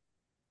the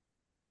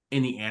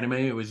anime,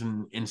 it was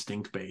an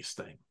instinct based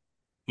thing,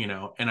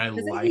 and I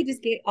Doesn't he like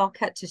just get all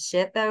cut to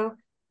shit though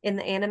in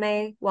the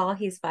anime while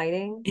he's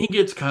fighting? he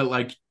gets cut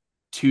like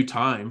two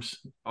times.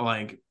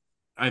 Like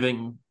I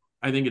think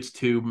I think it's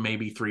two,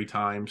 maybe three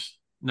times.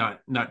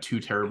 Not too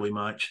terribly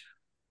much.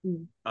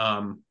 Mm.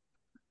 Um,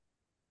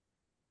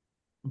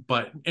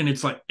 but and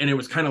it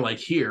was kind of like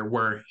here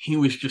where he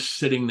was just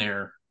sitting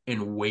there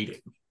and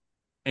waiting,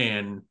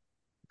 and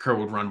Kurt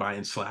would run by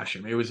and slash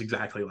him. It was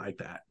exactly like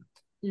that.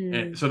 And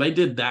Mm. so they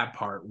did that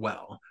part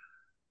well,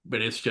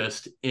 but it's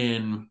just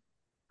in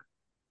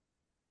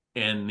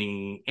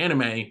the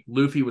anime,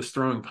 Luffy was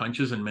throwing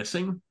punches and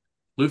missing.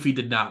 Luffy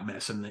did not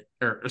miss in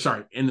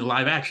the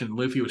live action,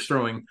 Luffy was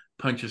throwing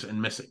punches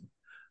and missing.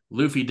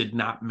 Luffy did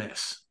not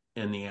miss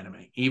in the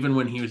anime. Even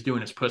when he was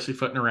doing his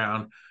pussyfooting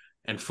around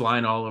and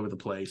flying all over the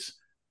place,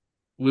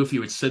 Luffy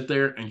would sit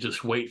there and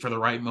just wait for the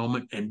right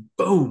moment and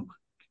boom,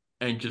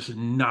 and just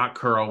knock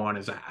Kuro on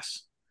his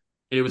ass.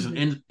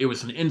 Mhm. It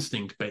was an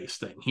instinct based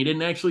thing. He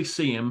didn't actually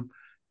see him,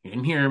 he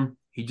didn't hear him.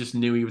 He just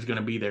knew he was going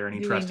to be there, and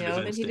he Do we trusted his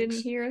know that he didn't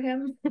instincts. hear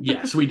him?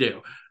 Yes, we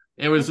do.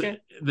 It was Okay.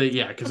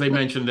 because they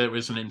mentioned that it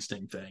was an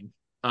instinct thing.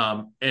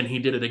 And he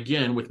did it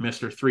again with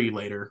Mister Three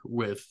later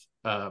with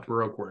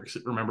Baroque Works.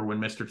 Remember when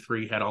Mister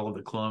Three had all of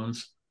the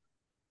clones,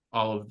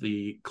 all of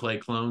the clay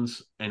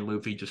clones, and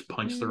Luffy just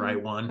punched the right Oh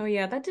one?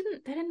 yeah, that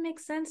didn't make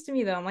sense to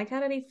me though. I'm like, how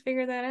did he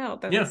figure that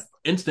out? Yeah,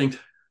 instinct.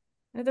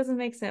 That doesn't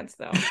make sense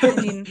though.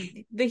 I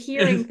mean, the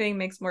hearing thing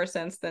makes more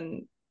sense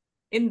than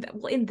in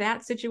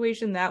that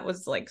situation. That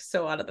was like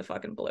so out of the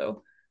fucking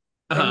blue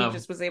that he um,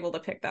 just was able to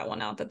pick that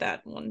one out.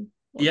 That one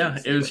wasn't yeah,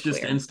 it super was just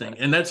clear. instinct,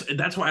 But and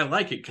that's why I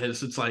like it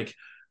because it's like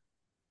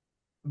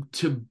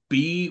to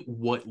be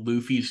what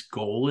Luffy's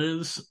goal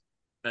is,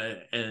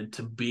 and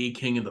to be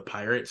king of the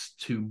pirates,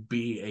 to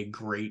be a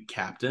great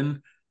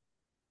captain,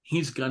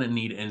 he's gonna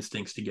need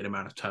instincts to get him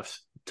out of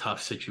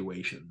tough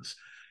situations.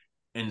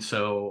 And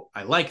so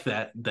I like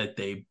that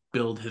they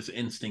build his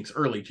instincts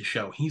early to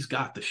show he's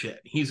got the shit.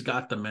 He's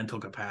got the mental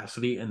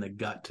capacity and the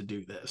gut to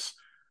do this.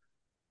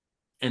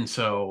 And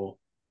so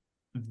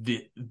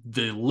the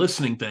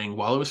listening thing,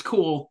 while it was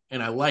cool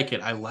and I like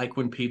it, I like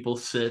when people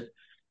sit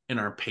and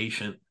are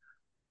patient.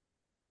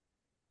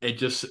 It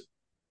just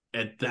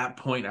at that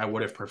point I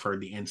would have preferred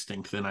the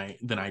instinct than I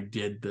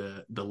did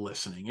the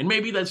listening. And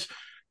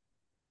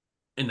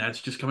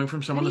that's just coming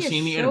from how someone do that's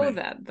you seen the show anime.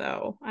 that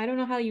though? I don't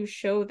know how you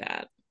show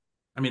that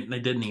I mean, they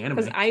did in the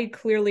because anime. I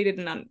clearly did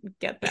not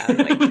get that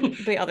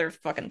like the other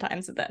fucking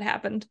times that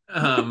happened.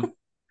 um,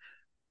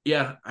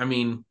 yeah, I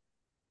mean,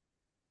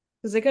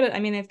 Because they could, I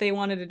mean, if they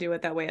wanted to do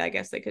it that way, I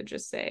guess they could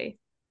just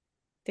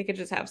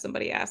have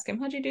somebody ask him,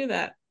 "How'd you do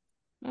that?"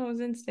 Oh, it was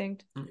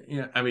instinct.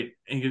 yeah, I mean,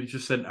 he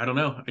just said, I don't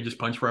know. I just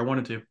punched where I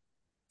wanted to.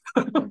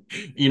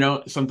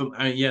 Mhm. Something.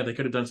 Yeah, they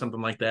could have done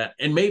something like that,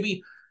 and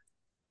maybe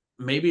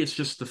it's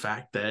just the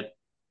fact that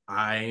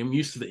I am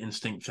used to the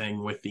instinct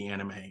thing with the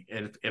anime.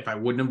 If I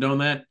wouldn't have done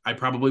that, I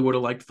probably would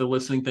have liked the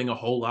listening thing a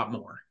whole lot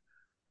more.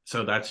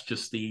 So that's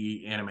just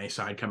the anime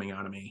side coming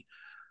out of me.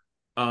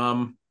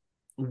 Um,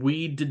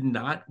 we did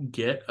not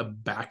get a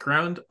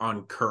background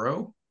on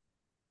Kuro,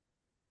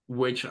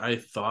 which I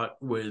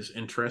thought was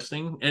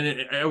interesting,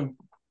 and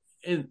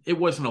it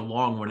wasn't a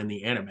long one in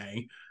the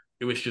anime.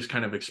 It was just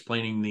kind of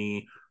explaining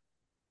the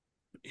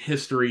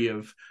history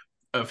of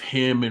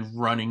him and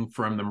running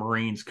from the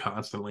Marines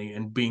constantly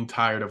and being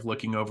tired of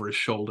looking over his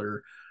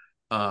shoulder.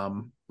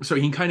 So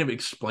he kind of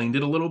explained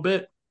it a little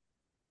bit,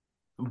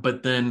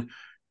 but then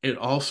it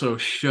also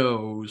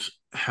shows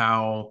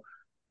how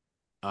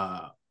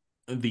uh,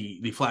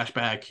 the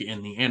flashback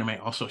in the anime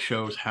also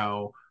shows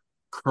how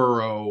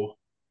Kuro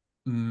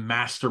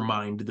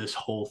masterminded this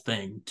whole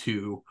thing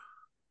to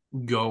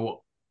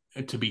go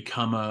to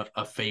become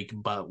a fake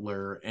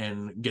butler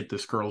and get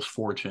this girl's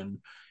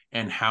fortune,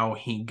 and how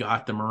he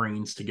got the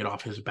Marines to get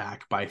off his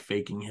back by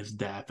faking his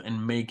death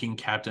and making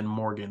Captain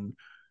Morgan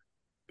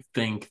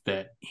think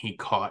that he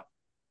caught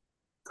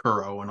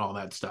Kuro and all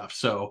that stuff.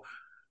 So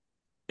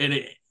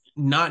it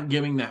not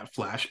giving that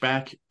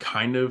flashback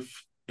kind of,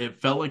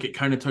 it felt like it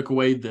kind of took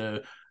away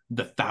the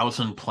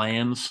thousand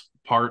plans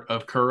part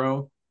of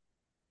Kuro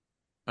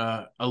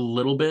a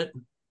little bit,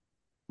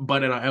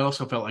 but I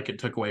also felt like it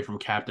took away from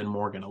Captain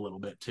Morgan a little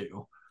bit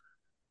too.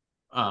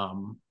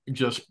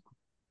 Just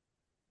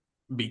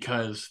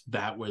because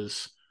that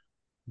was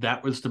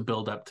the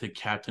build up to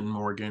Captain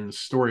Morgan's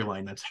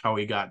storyline. That's how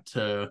he got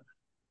to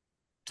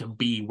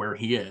be where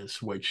he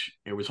is, which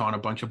it was on a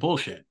bunch of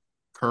bullshit.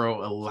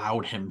 Kuro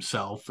allowed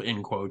himself,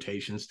 in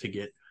quotations, to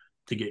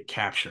get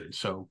captured.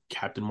 So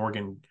Captain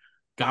Morgan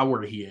got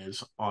where he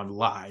is on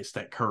lies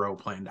that Kuro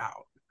planned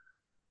out.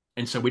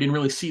 And so we didn't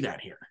really see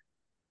that here.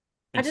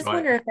 I And just so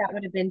wonder if that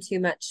would have been too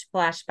much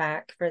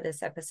flashback for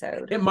this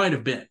episode, it might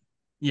have been.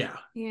 Yeah.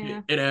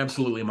 Yeah. It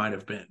absolutely might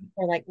have been.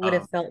 or like would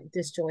have felt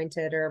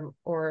disjointed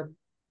or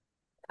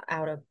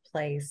out of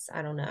place.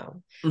 I don't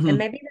know. And Mhm.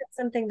 maybe that's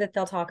something that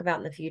they'll talk about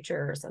in the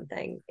future or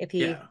something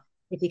Yeah.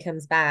 if he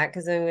comes back,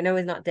 because we know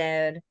he's not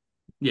dead.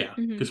 Yeah.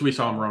 Hmm. Because we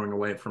saw him rowing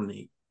away from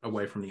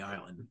the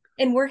island.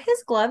 And were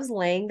his gloves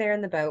laying there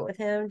in the boat with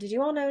him? Did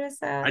you all notice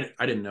that?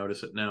 I didn't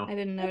notice it. No. I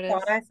didn't I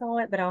thought notice. I saw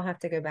it, but I'll have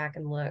to go back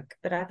and look.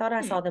 But I thought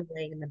I Hmm. saw them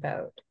laying in the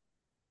boat.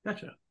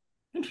 Gotcha.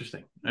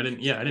 Interesting. I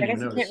didn't. Yeah, I I didn't even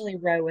guess you can't notice. really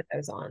row with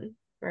those on,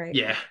 right?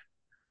 Yeah.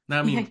 No,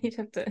 I Yeah, mean, you'd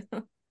have to.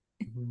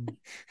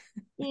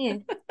 Yeah,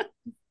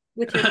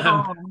 with your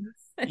palms.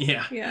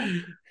 yeah. Yeah,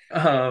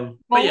 But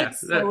That yeah,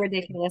 looks so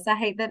ridiculous. I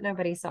hate that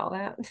nobody saw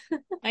that.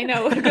 I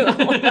know. Because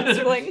all of us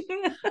are like,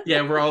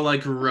 yeah, we're all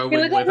like We rowing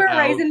look like we're without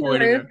raising the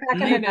pointing roof at.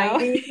 back in I the know.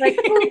 90s. Like,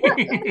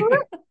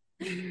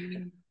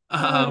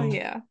 Oh um,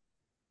 yeah,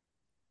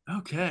 that's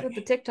okay. what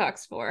the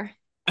TikTok's for.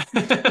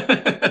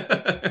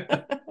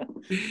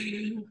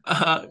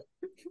 uh,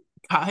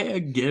 Kaya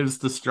gives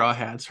the Straw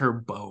Hats her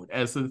boat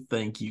as a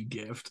thank you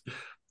gift.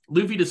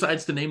 Luffy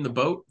decides to name the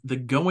boat the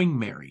Going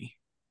Merry.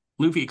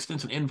 Luffy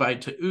extends an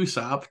invite to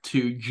Usopp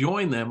to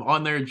join them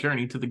on their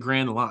journey to the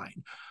Grand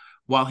Line.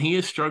 While he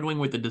is struggling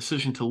with the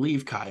decision to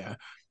leave Kaya,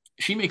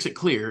 she makes it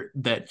clear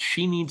that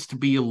she needs to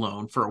be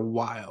alone for a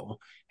while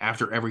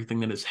after everything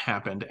that has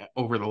happened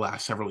over the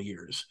last several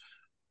years.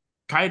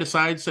 Kaya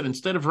decides that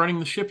instead of running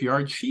the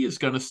shipyard, she is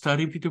going to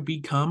study to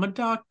become a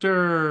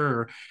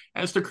doctor.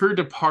 As the crew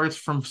departs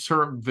from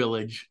Syrup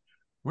Village,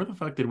 where the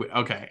fuck did we?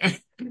 Okay.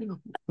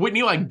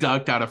 Whitney like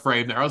ducked out of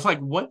frame there. I was like,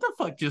 what the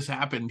fuck just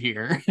happened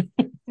here?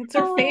 It's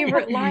her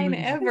favorite line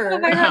it's my ever.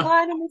 favorite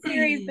line in the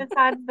series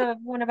besides the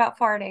one about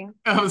farting.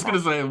 I was going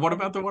to say, what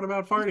about the one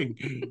about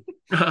farting?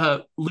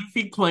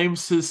 Luffy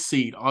claims his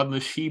seat on the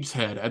sheep's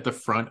head at the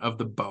front of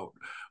the boat.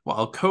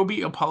 While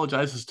Kobe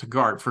apologizes to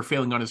Garp for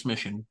failing on his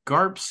mission,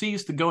 Garp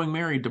sees the Going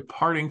Merry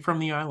departing from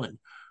the island.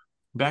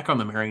 Back on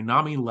the Merry,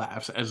 Nami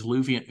laughs as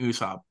Luffy and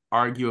Usopp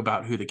argue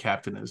about who the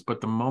captain is,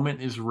 but the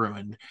moment is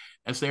ruined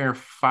as they are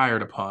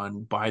fired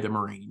upon by the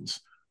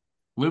Marines.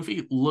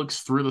 Luffy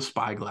looks through the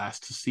spyglass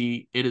to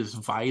see it is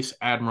Vice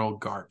Admiral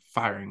Garp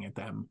firing at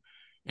them,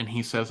 and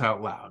he says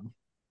out loud,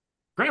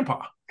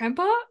 Grandpa.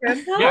 Grandpa?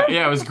 Grandpa?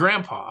 Yeah, it was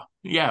Grandpa.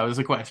 Yeah, it was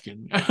a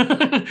question.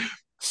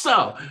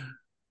 So,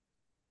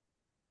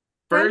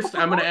 first,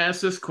 I'm going Grandpa? to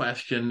ask this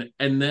question,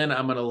 and then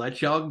I'm going to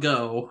let y'all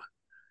go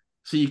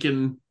so you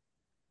can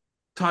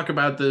talk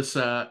about this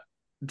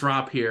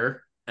drop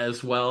here,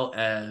 as well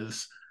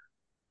as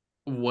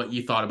what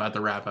you thought about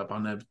the wrap up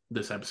on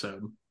this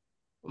episode.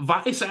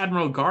 Vice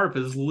Admiral Garp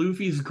is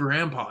Luffy's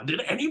grandpa.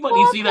 Did anybody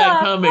What see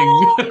that the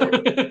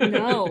coming? fuck?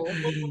 No.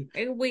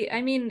 Wait,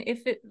 I mean,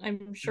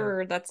 I'm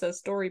sure that's a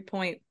story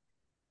point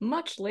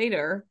much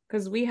later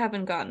because we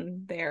haven't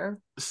gotten there,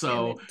 and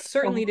So it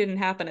certainly didn't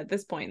happen at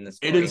this point in the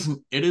it story.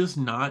 is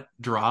not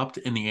dropped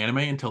in the anime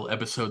until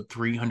episode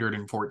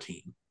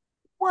 314.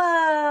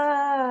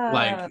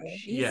 Like, Whoa.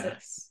 yeah,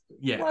 Jesus.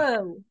 yeah.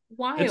 Whoa.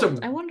 It's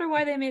Wild. a I wonder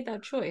why they made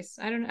that choice.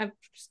 I don't I'm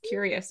just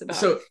curious about.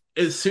 so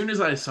as soon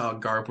as I saw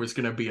Garp was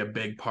going to be a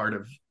big part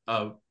of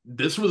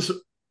this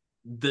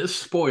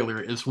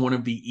spoiler is one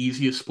of the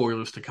easiest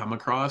spoilers to come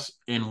across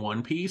in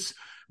One Piece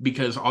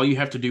because all you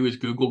have to do is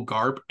Google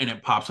Garp and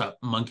it pops up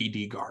Monkey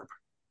D Garp.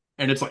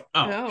 And it's like,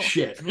 oh Oh,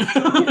 shit. His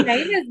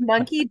name is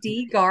Monkey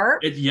D. Garp.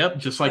 Yep,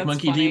 just like that's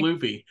Monkey D funny.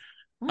 Luffy.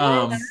 What?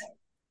 Um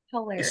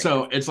so Hilarious.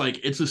 it's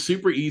like it's a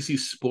super easy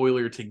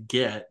spoiler to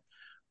get.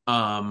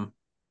 Um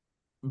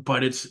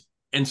but it's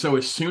and so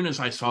as soon as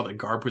I saw that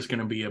Garp was going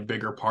to be a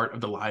bigger part of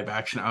the live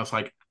action, I was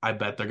like, I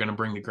bet they're going to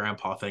bring the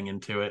grandpa thing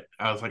into it.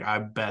 I was like, I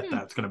bet Hmm.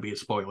 that's going to be a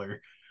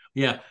spoiler.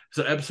 Yeah.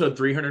 So episode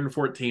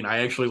 314,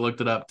 I actually looked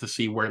it up to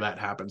see where that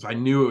happens. I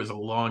knew it was a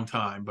long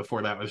time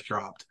before that was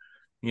dropped.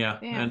 Yeah.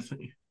 Damn.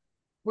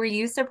 Were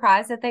you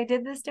surprised that they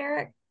did this,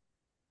 Derek?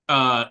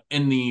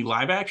 In the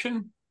live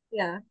action,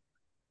 Yeah.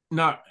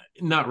 not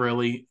not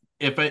really.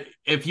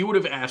 If you would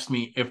have asked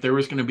me if there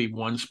was going to be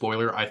one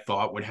spoiler I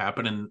thought would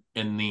happen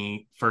in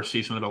the first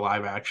season of the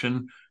live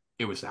action,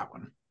 it was that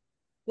one.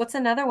 What's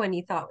another one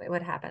you thought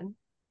would happen?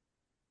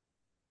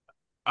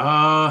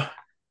 Uh,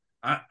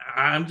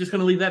 I'm just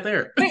gonna leave that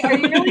there. Wait, are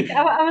you really?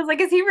 I was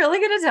like, is he really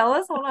going to tell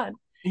us? Hold on.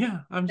 Yeah,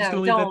 I'm just No,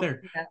 gonna leave that don't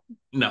there. do that.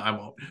 No, I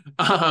won't.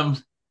 Um,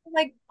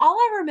 Like, all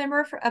I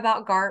remember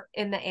about Garp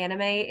in the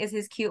anime is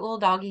his cute little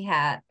doggy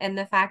hat and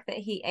the fact that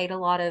he ate a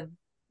lot of,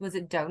 was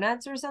it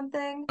donuts or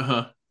something?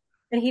 uh-huh.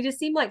 And he just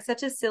seemed like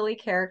such a silly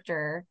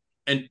character.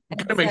 And it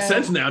kind And of makes so,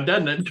 sense now,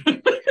 doesn't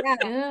it? yeah,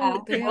 Yeah,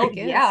 I well,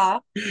 guess. yeah,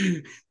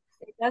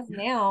 it does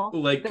now.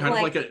 Like But kind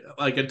of like,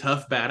 like a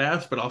tough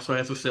badass, but also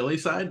has a silly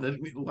side that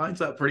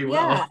lines up pretty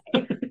well.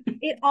 yeah,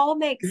 it all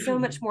makes so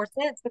much more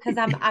sense because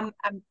I'm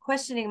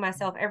questioning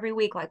myself every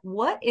week, like,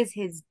 what is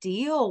his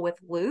deal with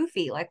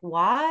Luffy? Like,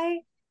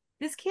 why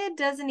this kid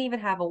doesn't even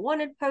have a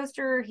wanted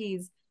poster?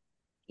 He's,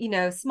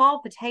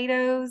 small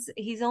potatoes.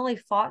 He's only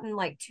fought in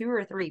like two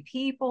or three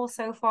people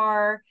so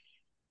far.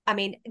 I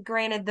mean,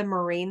 granted, the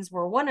Marines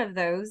were one of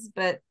those,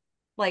 but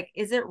like,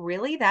 is it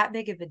really that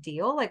big of a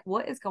deal? Like,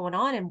 what is going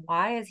on, and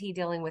why is he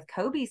dealing with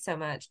Kobe so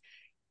much?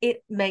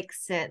 It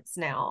makes sense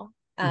now.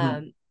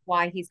 Mhm.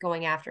 Why he's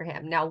going after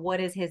him. Now, what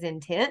is his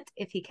intent?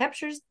 If he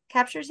captures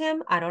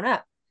him, I don't know.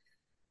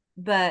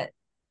 But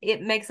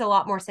it makes a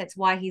lot more sense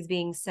why he's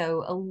being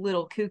so a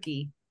little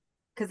kooky.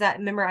 Because I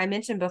remember I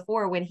mentioned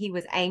before when he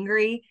was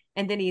angry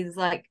and then he's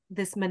like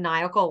this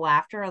maniacal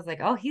laughter. I was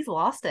like, oh, he's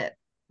lost it.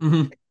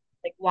 Mhm.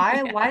 Like,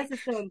 why Yeah. why is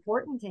this so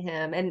important to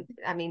him? And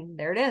I mean,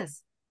 there it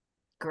is.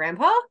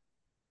 Grandpa?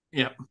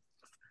 Yeah.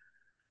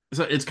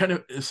 So it's kind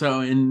of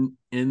so in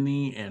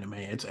the anime,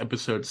 it's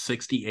episodes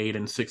 68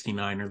 and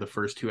 69 are the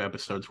first two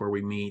episodes where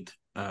we meet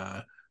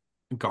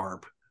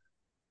Garp.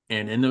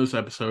 And in those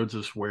episodes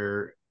is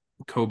where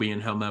Kobe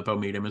and Helmeppo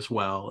meet him as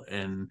well.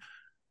 And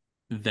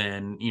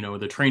then,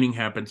 the training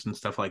happens and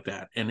stuff like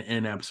that. And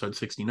in episode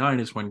 69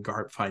 is when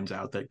Garp finds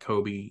out that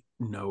Kobe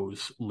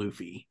knows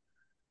Luffy.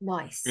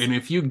 Nice. And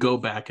if you go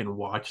back and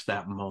watch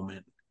that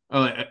moment,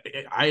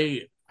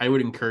 I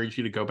would encourage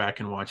you to go back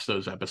and watch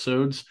those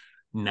episodes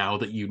now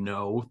that you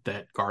know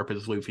that Garp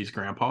is Luffy's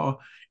grandpa,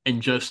 and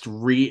just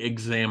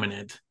re-examine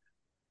it.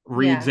 Yeah.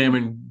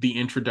 Re-examine the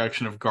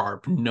introduction of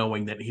Garp,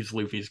 knowing that he's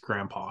Luffy's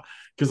grandpa.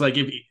 Because like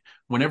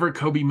whenever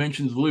Kobe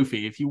mentions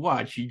Luffy, if you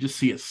watch, you just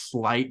see a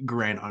slight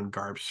grin on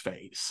Garp's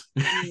face,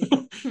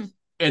 Hmm.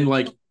 and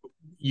like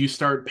you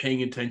start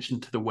paying attention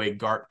to the way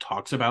Garp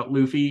talks about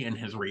Luffy and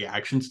his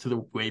reactions to the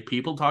way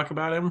people talk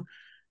about him.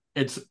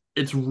 It's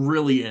it's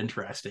really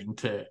interesting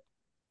to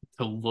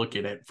look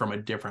at it from a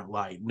different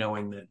light,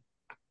 knowing that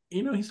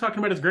he's talking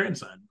about his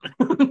grandson.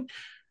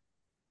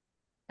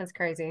 That's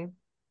crazy.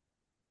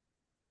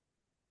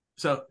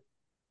 So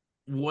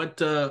what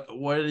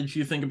did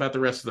you think about the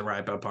rest of the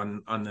wrap up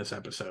on this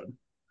episode?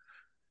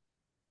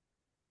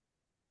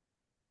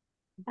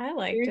 I Who are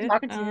liked you it.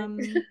 talking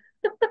to?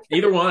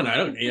 Either one. I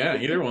don't. Yeah,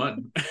 either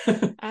one.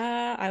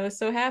 I was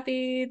so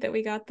happy that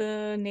we got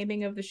the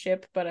naming of the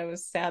ship, but I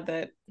was sad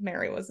that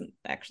Mary wasn't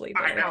actually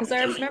I there because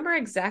I remember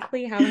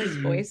exactly how his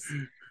voice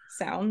know.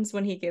 sounds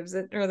when he gives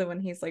it, or when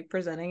he's like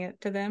presenting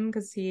it to them,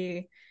 because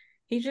he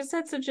just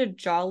had such a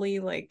jolly,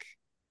 like,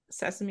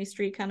 Sesame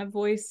Street kind of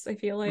voice. I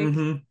feel like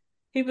Hmm.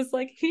 he was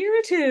like, "Here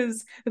it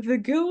is, the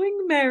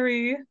going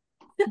Mary,"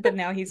 but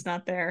now he's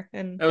not there,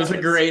 and That was that a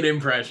was great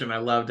impression. I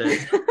loved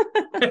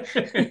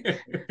it.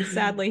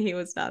 sadly he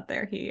was not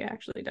there. He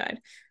actually died.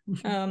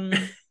 Um,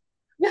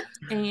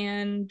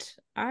 and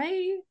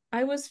I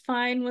was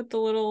fine with the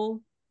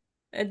little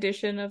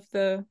addition of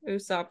the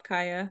Usopp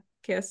Kaya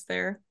kiss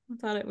there. I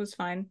thought it was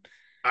fine.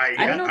 I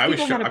don't know if I was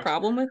people had a shocked.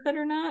 problem with it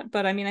or not,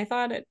 but I mean, I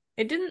thought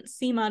it didn't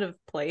seem out of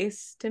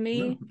place to No,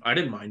 me. I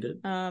didn't mind it.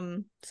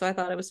 So I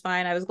thought it was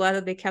fine. I was glad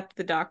that they kept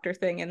the doctor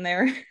thing in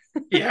there.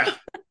 Yeah,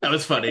 that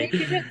was funny. They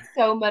did it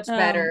so much Um,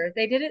 better.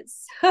 They did it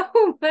so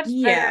much better.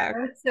 yeah. I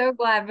was so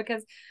glad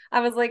because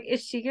I was like,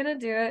 is she gonna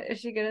do it? Is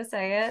she gonna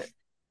say it?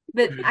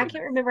 But I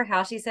can't remember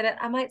how she said it.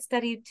 I might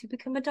study to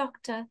become a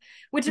doctor,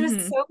 which was Hmm.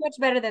 so much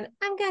better than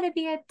I'm gonna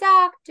be a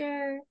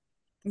doctor.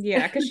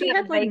 Yeah, because she The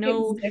had like vacant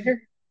no.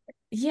 stare.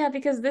 Yeah,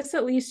 because this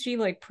at least she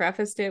like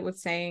prefaced it with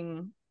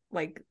saying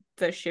like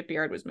the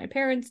shipyard was my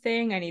parents'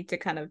 thing. I need to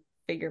kind of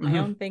figure my Hmm.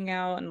 own thing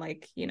out, and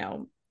like,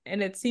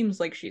 and it seems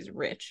like she's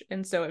rich.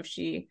 And so if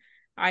she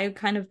I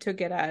kind of took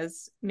it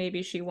as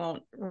maybe she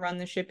won't run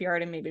the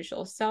shipyard and maybe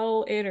she'll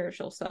sell it, or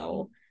she'll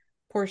sell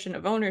portion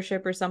of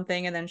ownership or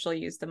something, and then she'll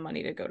use the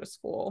money to go to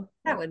school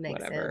That or would make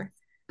sense. whatever.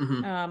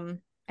 Hmm.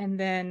 And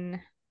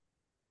then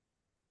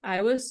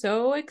I was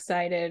so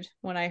excited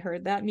when I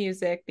heard that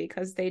music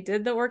because they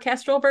did the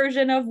orchestral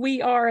version of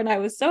We Are, and I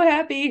was so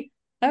happy.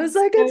 I It was was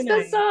like, so it's the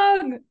nice.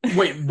 song.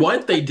 Wait,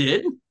 what they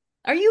did?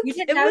 Are you You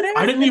didn't it was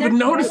I notice didn't the even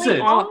notes notice so really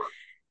it. aw long?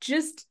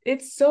 just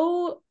it's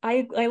so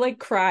I like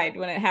cried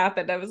when it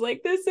happened. I was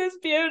like, this is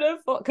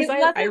beautiful. Because It I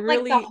wasn't like the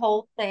really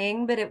whole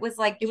thing, but it was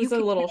like it you was a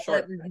could little feel it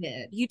short. in your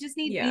head. You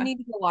Yeah. need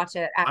to go watch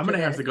it I'm after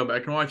gonna have this. to go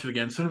back and watch it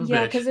again. Son of a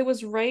Yeah, bitch. because it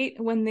was right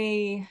when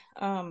they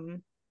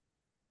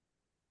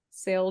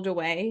sailed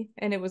away,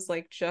 and it was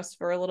like just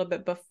for a little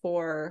bit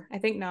before. I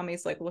think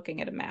Nami's like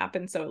looking at a map,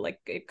 and so like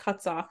it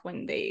cuts off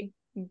when they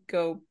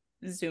go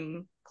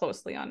zoom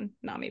closely on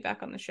Nami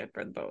back on the ship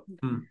or the boat.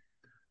 Hmm.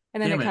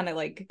 And then Damn it it. kind of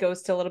like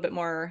goes to a little bit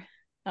more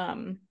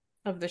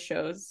of the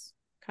show's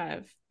kind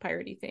of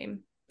piratey theme.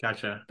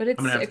 Gotcha. But I'm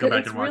gonna have to go back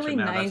it's and watch it really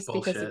now. That's nice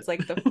because bullshit. it's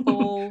like the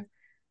full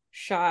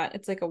shot.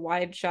 It's like a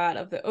wide shot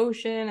of the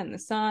ocean and the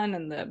sun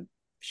and the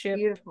ship, boat.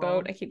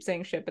 Beautiful. I keep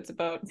saying ship, it's a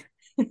boat.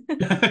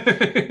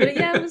 But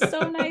yeah, it was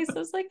so nice. I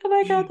was like, oh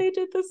my God, they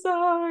did the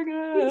song.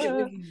 It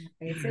was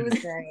nice. It was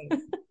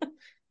great.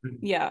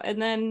 Yeah,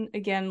 and then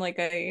again, like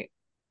I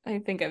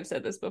think I've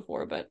said this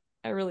before, but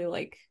I really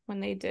like when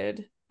they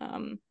did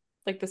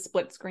like the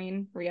split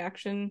screen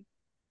reaction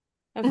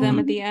of them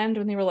at Mhm. the end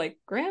when they were like,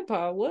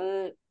 Grandpa,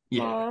 what?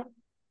 Yeah.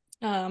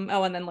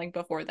 Oh, and then like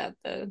before that,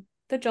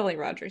 the Jolly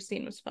Roger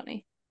scene was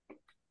funny.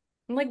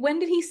 I'm like, when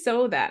did he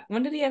sew that?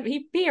 When did he have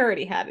he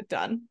already had it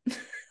done?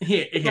 He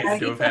had Right.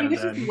 to have He had it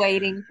was just done.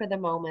 waiting for the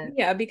moment.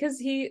 Yeah,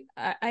 because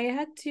I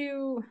had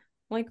to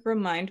like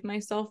remind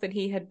myself that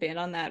he had been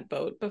on that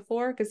boat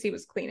before because he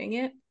was cleaning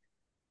it.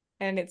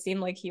 And it seemed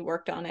like he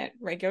worked on it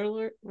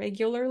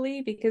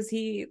regularly because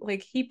he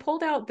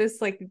pulled out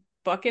this like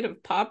bucket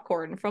of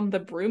popcorn from the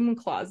broom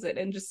closet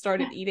and just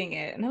started eating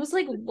it. And I was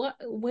like, what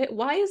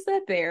why is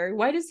that there?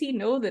 Why does he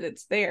know that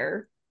it's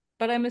there?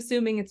 But I'm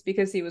assuming it's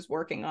because he was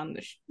working on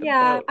the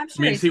Yeah, boat. I'm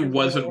sure Means he's he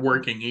wasn't familiar.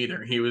 working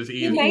either. He was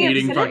He may have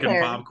eating put it fucking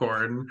there.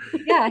 popcorn.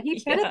 Yeah,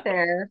 he put it Yeah.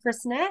 there for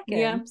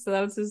Yeah, snacking. so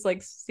that was his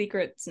like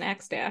secret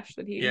snack stash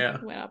that he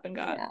Yeah. went up and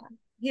got. Yeah.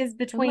 His I'm like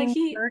between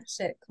he shirt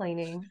shit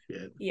cleaning.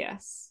 Shit.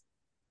 yes.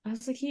 I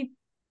was like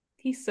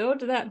he sewed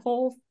that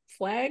whole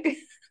flag He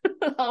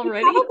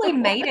already. probably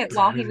made it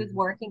while he was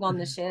working on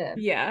the ship,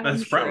 Yeah, I'm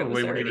That's sure it probably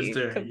was what he was already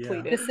doing. Yeah. just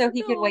completed. so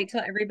he could Oh, wait till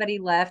everybody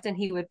left and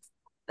he would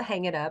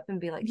hang it up and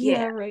be like, yeah,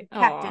 "Yeah, right.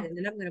 Captain, Aw.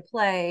 and I'm gonna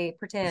play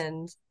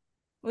pretend."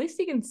 At least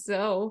he can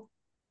sew.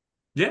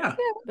 Yeah. Yeah,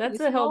 that's That's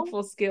a useful.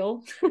 helpful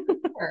skill.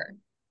 Sure.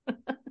 I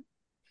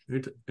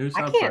Usopp's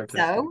can't artistic.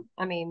 sew.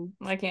 I mean,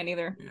 I can't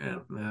either. Yeah.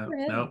 No. for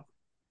him. No.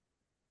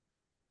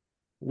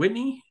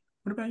 Whitney,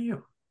 what about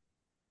you?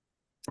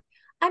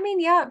 I mean,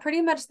 yeah,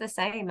 pretty much the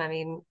same. I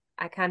mean,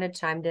 I kind of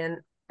chimed in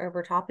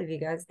over top of you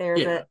guys there,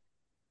 Yeah.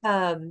 but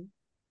um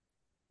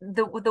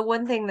the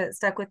one thing that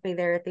stuck with me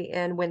there at the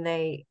end when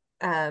they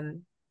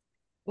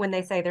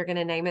say they're going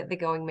to name it the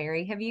Going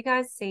Merry. Have you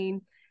guys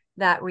seen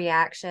that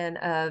reaction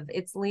of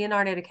it's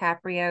Leonardo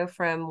DiCaprio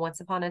from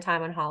Once Upon a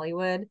Time in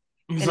Hollywood,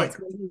 He's and like, it's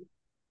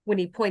when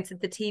he points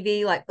at the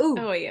TV like, "Ooh,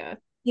 Oh yeah.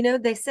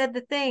 they said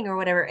the thing or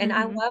whatever." And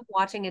I Hmm. love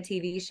watching a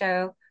TV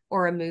show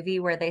or a movie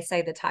where they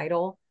say the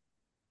title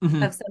of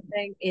mhm.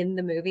 something in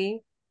the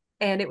movie.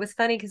 And it was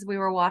funny because we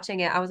were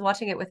watching it. I was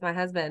watching it with my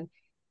husband,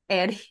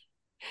 and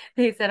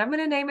he said, "I'm going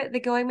to name it the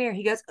Going Merry."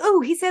 He goes,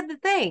 "Ooh, he said the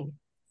thing."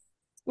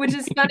 Which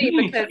is funny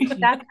because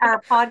that's our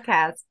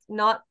podcast,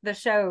 not the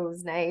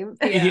show's name.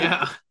 Yeah.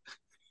 Yeah.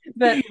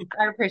 But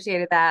I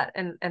appreciated that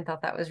and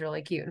thought that was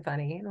really cute and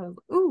funny. And I was,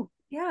 ooh,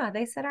 yeah,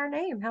 they said our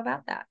name. How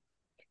about that?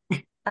 Yeah,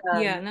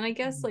 Um, and then I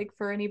guess like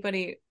for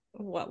anybody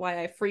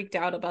why I freaked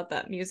out about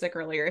that music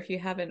earlier, if you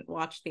haven't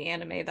watched the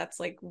anime, that's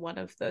like one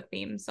of the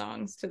theme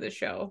songs to the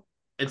show.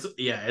 It's like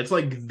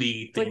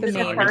the It's like theme the is it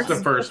main song. It's the one.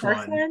 the first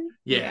first one. one?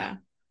 Yeah. Yeah.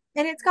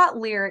 And it's got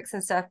lyrics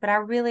and stuff, but I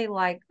really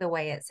like the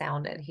way it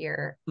sounded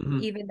here. Hmm.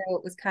 Even though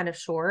it was kind of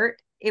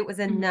short, it was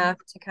Hmm. enough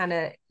to kind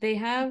of They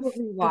have people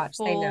who watch,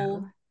 they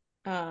know.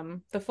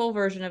 the full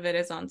version of it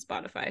is on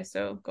Spotify,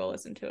 so go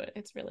listen to it.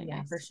 It's really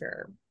Yeah, for nice.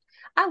 sure.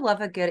 I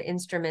love a good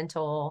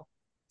instrumental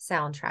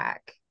soundtrack.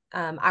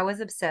 I was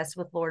obsessed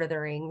with Lord of the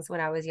Rings when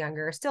I was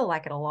younger. Still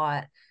like it a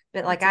lot,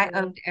 but like That's a I good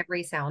one. owned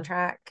every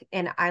soundtrack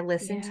and I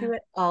listened to Yeah.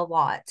 it a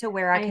lot to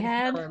where I I could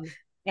had hum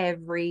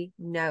every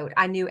note.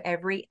 I knew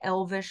every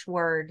Elvish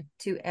word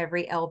to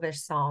every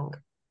Elvish song.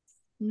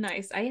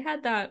 nice. I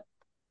had that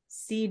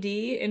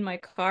CD in my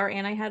car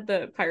and I had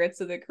the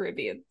Pirates of the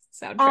Caribbean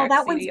Oh, soundtrack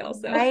that one's CD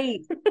also.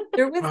 great.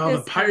 There was Oh, the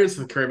this Pirates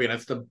of the Caribbean.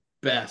 That's the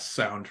best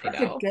I it's a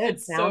soundtrack. know. good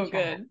It's so soundtrack.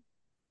 good.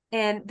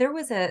 And there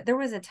was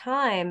a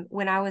time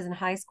when I was in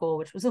high school,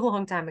 which was a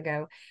long time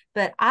ago,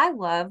 but I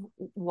love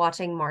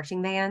watching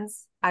marching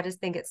bands. I just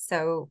think it's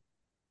so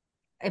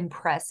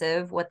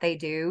impressive what they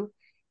do.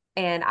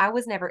 And I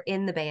was never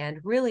in the band,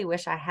 really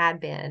wish I had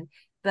been.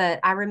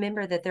 But I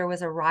remember that there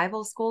was a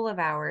rival school of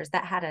ours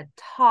that had a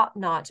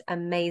top-notch,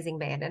 amazing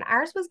band. And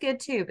ours was good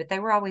too, but they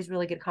were always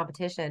really good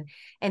competition.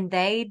 And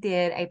they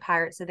did a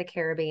Pirates of the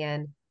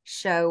Caribbean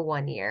show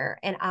one year.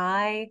 And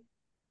I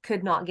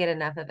could not get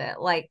enough of it.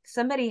 Like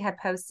somebody had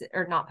posted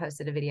or not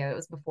posted a video, it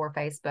was before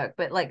Facebook,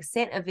 but like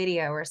sent a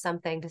video or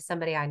something to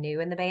somebody I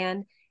knew in the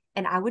band.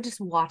 And I would just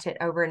watch it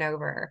over and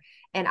over.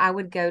 And I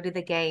would go to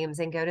the games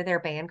and go to their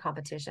band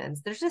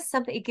competitions. There's just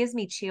something, it gives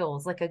me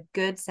chills, like a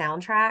good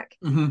soundtrack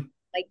Hmm.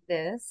 like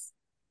this.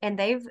 And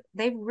they've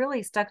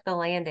really stuck the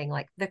landing.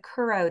 Like the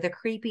Kuro, the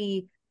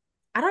creepy,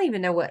 I don't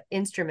even know what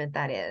instrument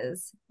that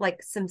is.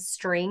 Like some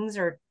strings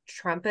or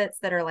trumpets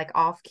that are like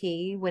off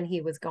key when he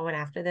was going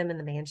after them in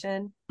the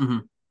mansion. Hmm.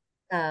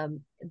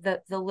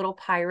 The little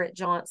pirate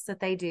jaunts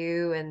that they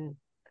do, and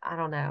I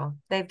don't know.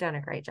 They've done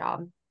a great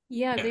job.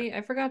 Yeah, Yeah. they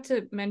I forgot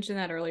to mention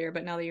that earlier,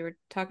 but now that you were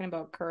talking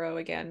about Kuro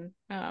again,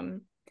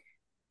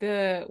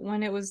 the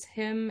when it was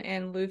him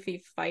and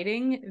Luffy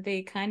fighting,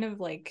 they kind of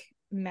like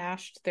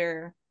mashed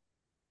their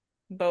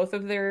both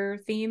of their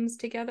themes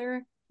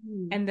together.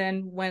 Hmm. And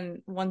then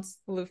once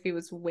Luffy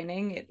was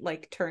winning, it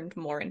like turned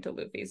more into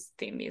Luffy's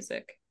theme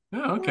music.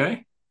 Oh, Oh,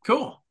 okay.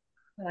 Cool.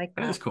 I like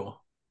That is that. So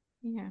cool.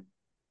 yeah.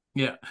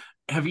 Yeah.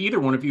 Have either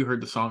one of you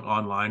heard the song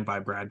Online by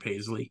Brad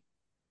Paisley?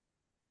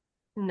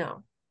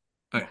 No.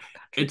 Okay.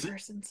 Country It's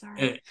person,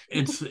 sorry.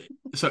 it's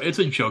so it's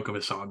a joke of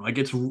a song. Like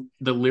it's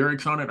the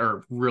lyrics on it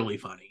are really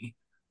funny.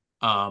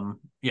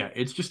 Yeah,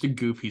 it's just a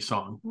goofy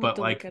song, I'll have but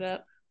to look like it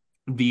up.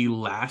 the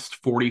last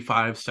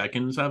 45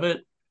 seconds of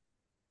it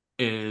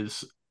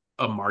is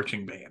a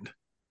marching band.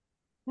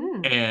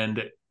 Hmm.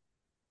 And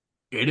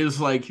it is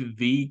like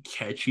the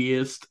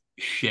catchiest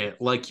shit.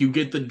 Like you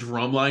get the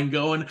drum line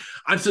going.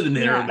 I'm sitting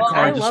there in Yeah, the Well,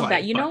 car I just love that.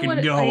 like You know fucking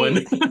what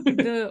going.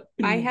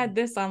 I had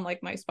this on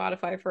like my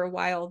Spotify for a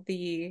while,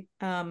 the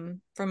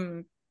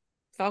from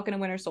Falcon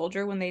and Winter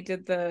Soldier when they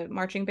did the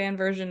marching band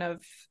version of what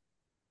is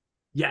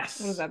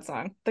Yes. that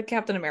song? The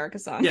Captain America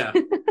song. Yeah.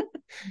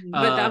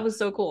 But that Uh was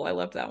so cool. I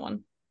loved that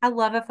one. I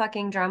love a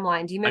fucking drum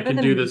line. Do you I remember could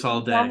the do this movie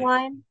all drum day.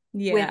 line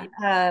with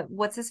Yeah.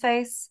 what's his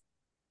face?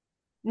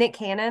 Nick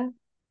Cannon?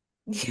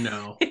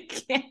 No.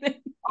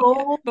 Cannon. Yeah.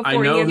 Oh, I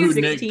Before he know had who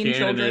dude, Nick 16 Cannon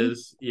children.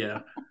 is. Yeah.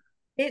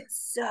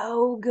 it's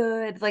so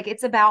good. Like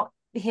it's about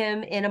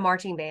him in a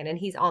marching band and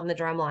he's on the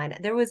drum line.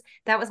 That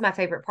was my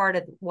favorite part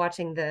of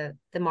watching the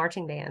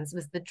marching bands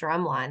was the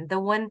drum line. The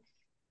one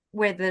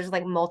where there's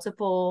like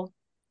multiple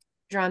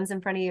drums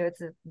in front of you.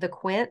 It's the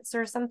quints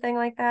or something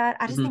like that.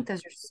 I just Mhm. think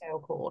those are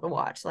so cool to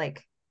watch.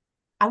 Like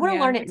I want to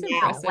Yeah, learn it it's now.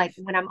 Like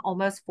impressive. when I'm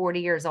almost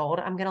 40 years old,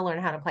 I'm going to learn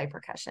how to play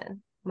percussion.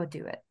 I'm going to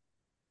do it.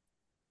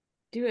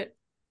 Do it.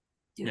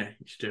 Do Yeah, it.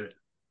 you should do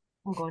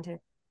I'm going to.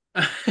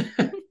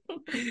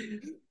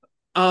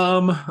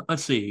 it.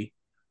 Let's see.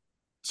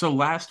 So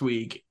last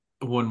week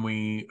when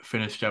we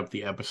finished up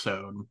the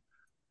episode,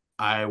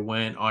 I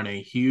went on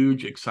a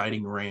huge,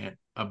 exciting rant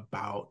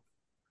about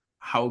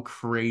how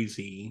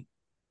crazy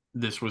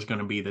this was going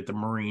to be that the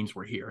Marines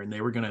were here and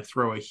they were going to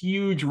throw a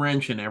huge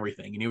wrench in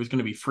everything and it was going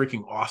to be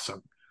freaking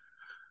awesome.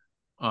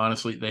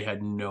 Honestly, they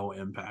had no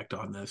impact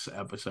on this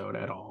episode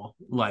at all.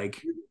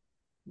 Like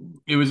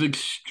it was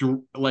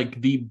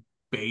like the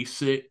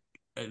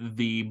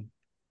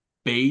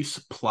base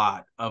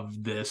plot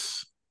of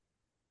this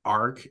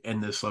arc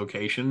and this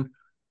location.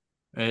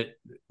 It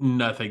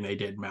Nothing they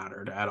did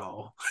mattered at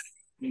all.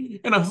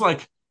 And I was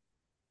like,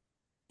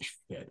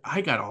 shit,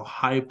 I got all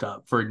hyped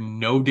up for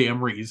no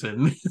damn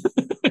reason.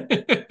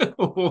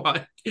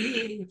 What?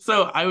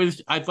 So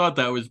I thought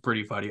that was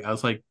pretty funny. I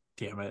was like,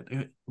 damn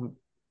it.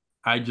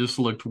 I just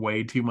looked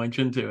way too much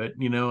into it.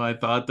 I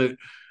thought that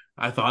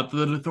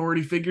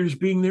authority figures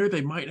being there,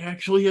 they might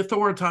actually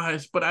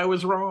authoritize, but I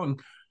was wrong.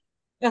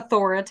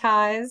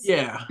 Authoritize.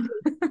 Yeah.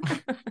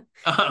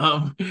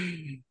 Um,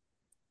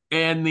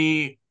 and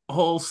the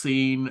whole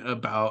scene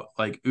about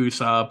like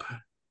Usopp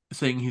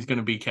saying he's going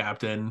to be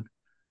captain,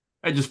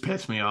 it just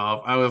pissed me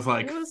off. It was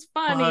Fuck.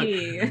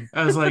 funny.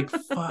 I was like,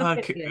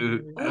 fuck. I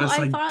Well, was I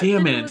like, thought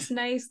damn that it it. was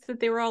nice that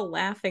they were all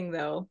laughing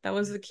though. That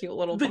was a cute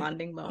little The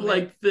bonding moment.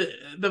 like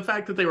the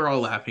fact that they were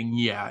all laughing,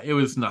 yeah, it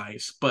was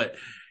nice, but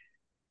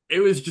it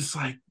was just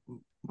like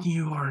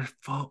you are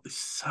full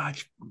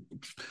such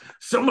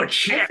so much I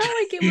shit. felt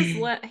like it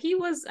was he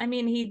was, I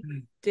mean, he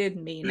did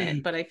mean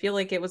it, but I feel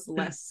like it was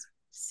less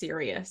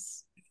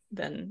serious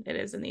than it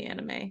is in the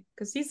anime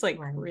because he's like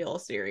Right. real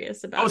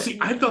serious Oh, about it see, in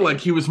the I felt like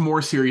anime. he was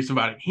more serious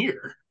about it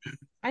here.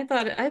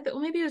 Well,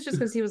 maybe it was just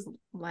because he was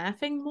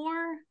laughing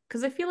more.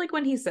 Because I feel like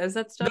when he says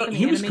that No, stuff in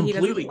the anime, he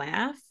doesn't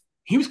laugh.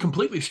 he was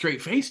completely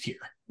straight faced here.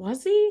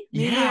 Was he?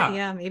 Yeah.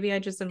 Yeah, maybe I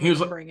just am He was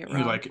like remembering it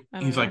wrong. I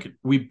don't he's know. like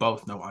we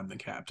both know I'm the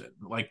captain.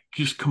 Like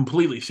just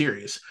completely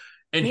serious.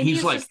 And Maybe he's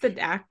it's like, just the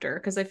actor,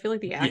 because I feel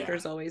like the actor yeah.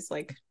 is always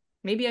like,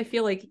 maybe I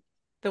feel like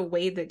the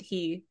way that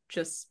he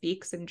just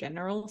speaks in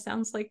general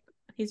sounds like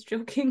he's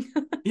joking.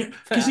 Yeah,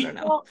 But because I he don't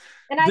know. Well,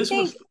 and I this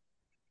was think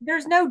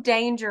there's no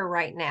danger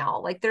right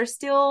now. Like they're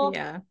still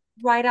Yeah.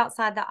 right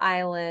outside the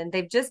island.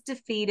 They've just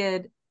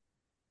defeated,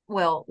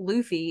 well,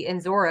 Luffy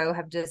and Zoro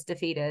have just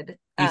defeated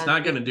he's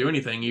not the going to do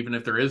anything even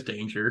if there is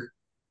danger.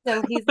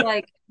 so he's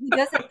like he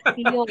doesn't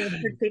feel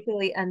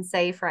particularly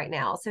unsafe right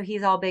now. So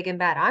he's all big and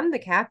bad. I'm the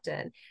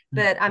captain.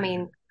 But I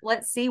mean,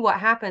 let's see what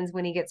happens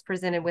when he gets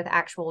presented with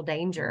actual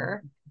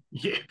danger,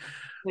 Yeah.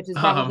 which is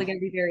probably Um going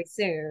to be very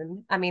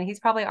soon. I mean, he's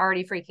probably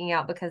already freaking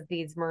out because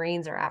these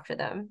Marines are after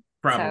them.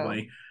 So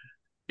Probably.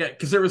 Yeah,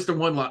 because there was the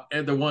one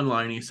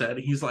line he said.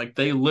 He's like,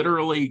 they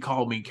literally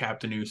call me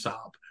Captain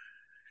Usopp,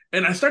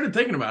 and I started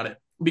thinking about it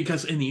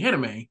because in the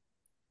anime,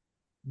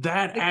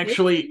 that the kids,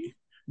 actually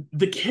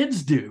the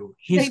kids do.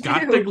 they He's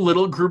got the do.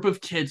 little group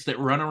of kids that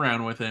run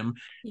around with him,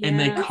 and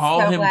they I'm Yeah. call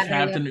so him glad they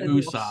Captain left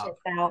those little Usopp.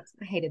 shits out.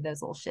 I hated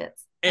those little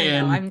shits. I know.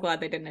 And I'm glad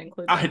they didn't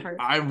include that part.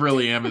 I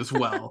really am as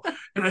well.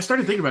 And I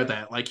started thinking about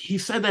that. Like he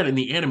said that in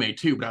the anime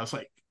too, but I was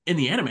like, in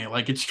the anime,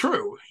 like it's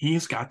true.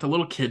 He's got the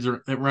little kids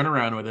that run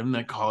around with him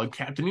that call him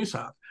Captain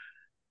Usopp.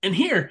 And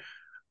here,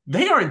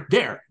 they aren't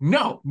there.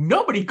 No,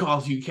 nobody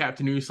calls you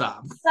Captain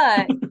Usopp.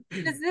 But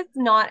does this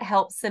not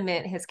help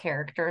cement his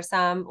character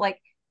some? Like,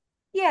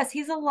 yes,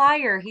 he's a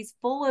liar. He's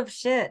full of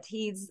shit.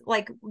 He's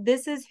like,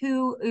 this is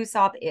who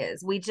Usopp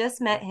is. We just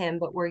met him,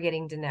 but we're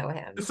getting to know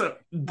him. So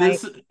Right.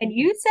 this And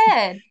you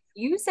said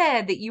You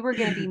said that you were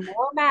going to be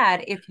more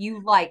mad if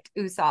you liked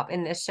Usopp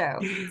in this show.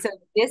 So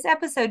this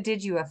episode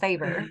did you a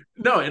favor.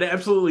 No, it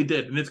absolutely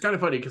did. And it's kind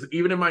of funny because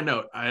even in my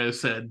note, I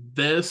said,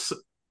 this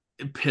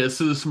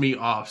pisses me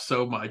off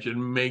so much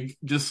and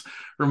just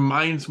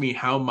reminds me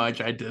how much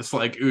I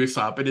dislike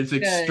Usopp, and it's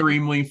Good.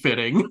 extremely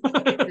fitting.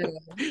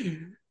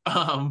 Good.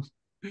 um,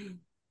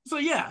 so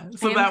yeah, I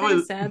so am that kind of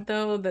was sad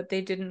though that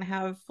they didn't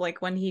have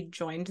like when he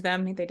joined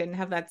them, they didn't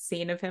have that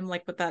scene of him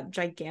like with that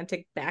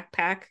gigantic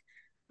backpack.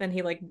 Then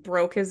he like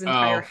broke his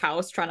entire oh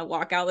house trying to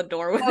walk out the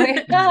door with Oh,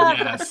 it. yeah.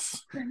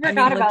 yes. I I mean,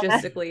 forgot about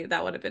that. logistically,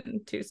 that would have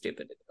been too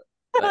stupid to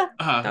do,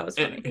 but that was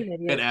funny.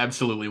 It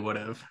absolutely would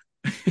have.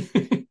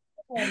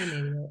 What an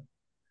idiot.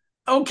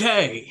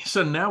 Okay,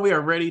 so now we are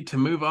ready to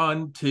move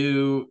on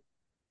to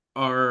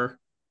our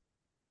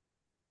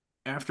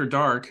after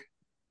dark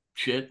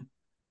shit.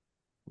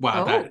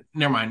 Wow, Oh, that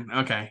never mind.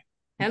 Okay.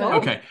 Hello.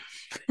 Okay.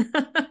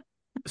 the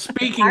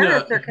Speaking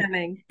pirates of are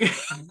coming.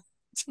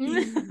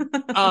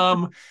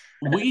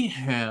 we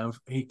have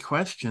a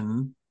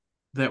question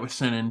that was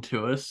sent in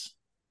to us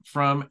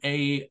from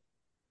a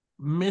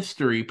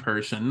mystery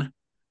person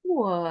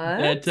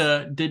What?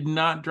 that did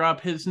not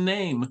drop his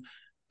name.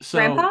 So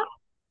Grandpa?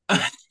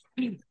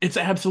 it's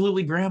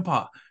absolutely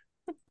grandpa.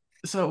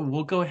 So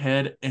we'll go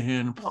ahead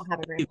and I don't have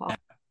a play grandpa. that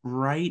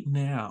right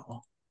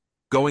now.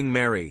 Going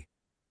merry.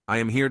 I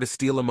am here to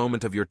steal a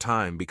moment of your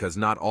time because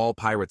not all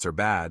pirates are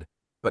bad,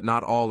 but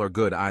not all are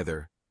good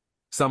either.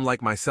 Some,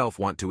 like myself,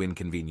 want to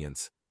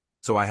inconvenience.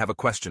 So I have a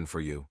question for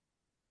you.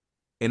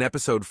 In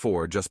episode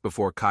 4, just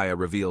before Kaya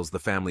reveals the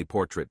family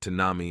portrait to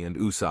Nami and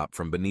Usopp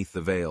from beneath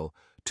the veil,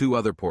 2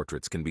 other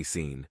portraits can be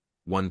seen,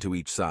 one to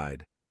each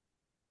side.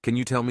 Can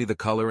you tell me the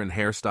color and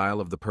hairstyle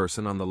of the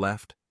person on the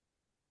left?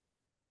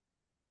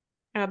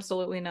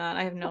 Absolutely not.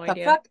 I have no What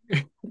the idea.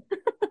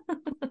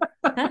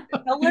 fuck?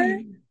 Color?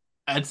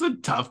 That's a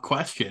tough The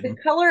question.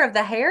 color of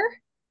the hair?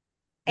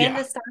 And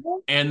Yeah. the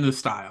style? And the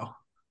style.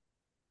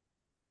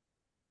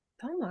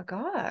 Oh my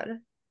God.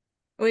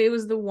 Wait, it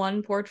was the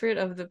one portrait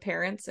of the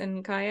parents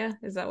in Kaya?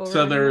 Is that what we're So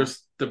talking about?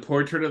 there's the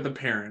portrait of the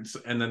parents,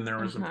 and then there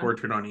was a Uh-huh.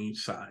 portrait on each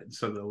side.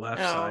 So the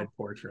left Oh. side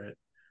portrait.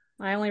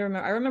 I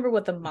remember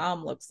what the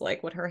mom looks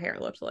like, what her hair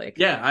looked like.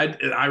 Yeah,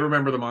 I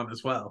remember the mom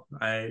as well.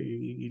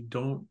 I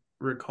don't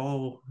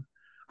recall.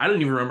 I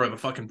don't even remember the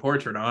fucking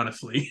portrait,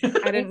 honestly.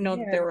 I didn't know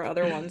that there were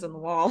other ones on the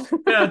wall.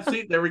 Yeah,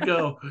 see, there we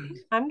go.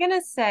 I'm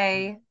gonna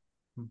say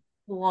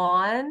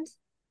blonde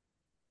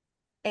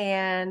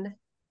and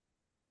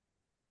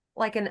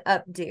like an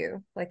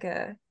updo. Like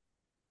a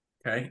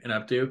Okay, and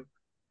up to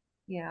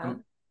yeah.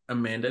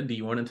 Amanda. Do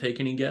you want to take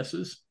any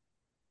guesses?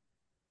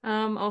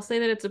 I'll say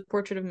that it's a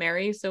portrait of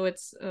Mary, so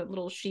it's a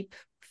little sheep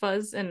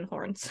fuzz and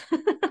horns.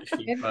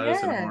 Sheep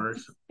fuzz and guess.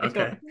 horse.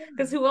 Okay,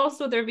 Because who else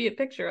would there be a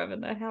picture of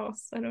in that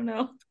house? I don't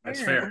know.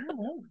 that's I fair. don't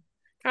know.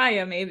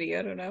 Kaya, maybe.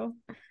 I don't know.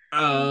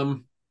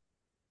 Um,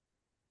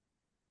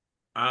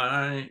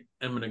 I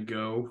am gonna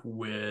go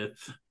with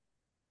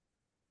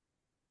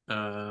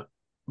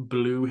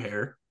blue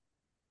hair,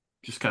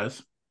 just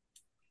cause,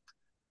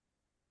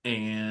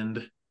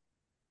 and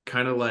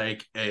kind of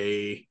like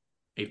a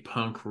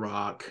punk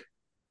rock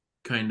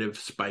kind of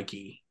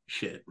spiky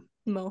shit.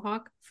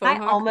 Mohawk? I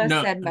Faux hawk? almost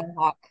No. said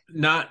mohawk.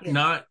 Not Yeah.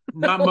 not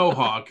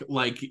mohawk,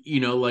 like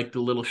like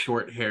the little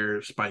short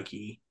hair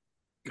spiky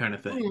kind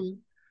of thing.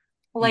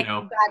 Like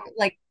know. back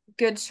like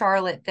good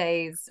Charlotte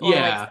days or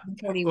Yeah, like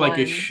 21, like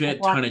a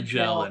shit ton of Lock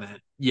gel and in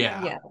it.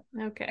 Yeah. Yeah,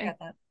 I Okay. got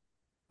that.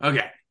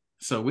 Okay.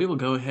 So we will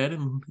go ahead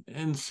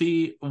and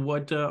see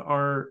what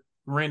our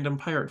random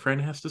pirate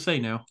friend has to say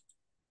now.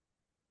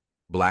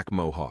 Black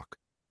Mohawk.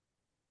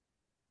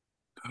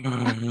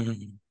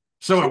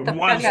 So Shut it the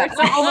was. fuck up.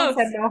 I almost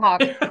said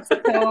mohawk.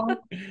 So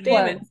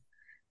Damn close.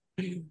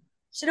 it.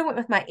 Should have went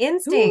with my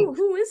instinct.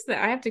 Who is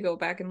that? I have to go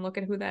back and look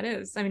at who that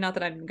is. I mean, not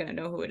that I'm gonna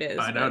know who it is.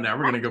 I know. But Now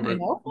we're gonna go Black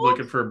Mohawk?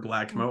 looking for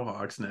black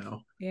mohawks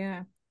now.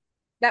 yeah.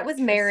 That was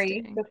Mary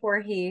Interesting. before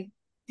he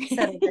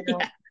settled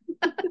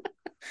down.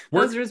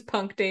 Those are his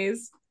punk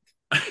days.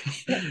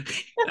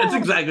 That's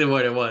exactly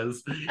what it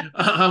was.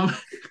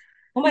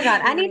 Oh my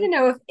God, I need to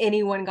know if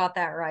anyone got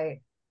that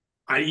right.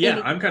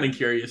 I'm kind of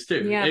curious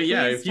too. Yeah, please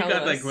if you tell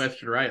got that us.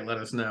 question right, let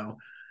us know.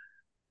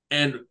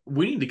 And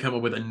we need to come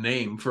up with a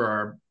name for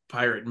our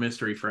pirate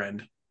mystery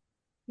friend.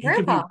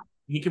 Grandpa.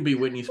 He can be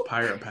Whitney's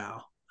pirate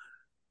pal.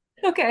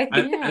 Okay.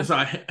 Yeah. So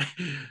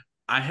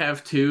I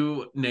have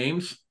 2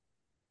 names.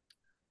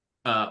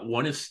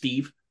 One is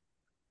Steve,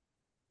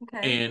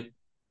 Okay. and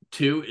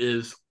 2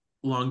 is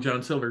Long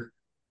John Silver.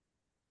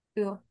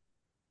 Ooh,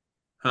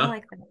 I Huh?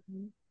 like that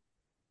one.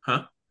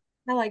 Huh?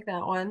 I like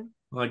that one.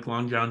 Like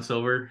Long John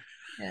Silver.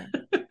 Yeah.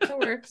 That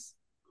works.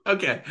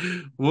 Okay,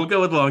 we'll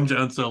go with Long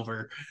John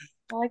Silver.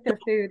 I like their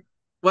food.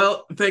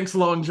 Well, thanks,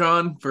 Long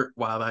John, for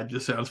wow, that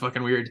just sounds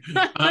fucking weird.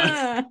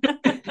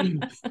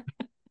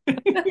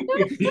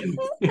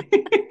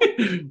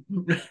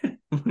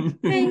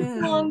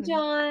 Thanks, Long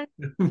John.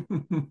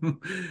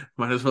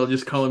 Might as well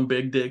just call him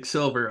Big Dick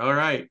Silver. All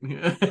right.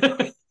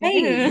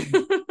 Hey,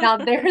 now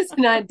there's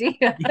an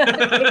idea.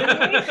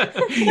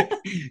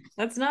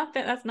 That's not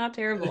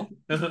terrible.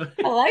 I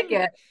like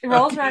it. It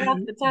rolls right off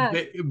the tongue.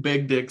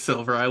 Big Dick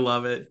Silver. I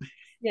love it.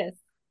 Yes.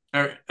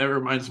 That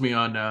reminds me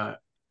on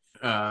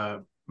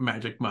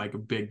Magic Mike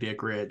of Big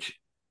Dick Rich.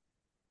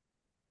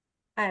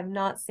 I have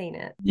not seen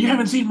it. You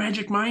haven't seen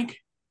Magic Mike?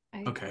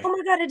 Okay. Oh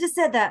my God, I just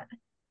said that.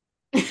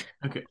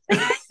 Okay.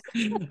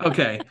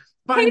 Okay.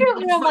 Fine.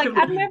 I'm like,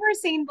 I've never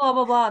seen blah,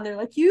 blah, blah. And they're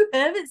like, you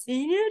haven't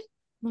seen it?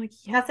 I'm like,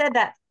 yeah. I said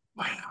that.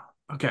 Wow.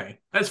 Okay.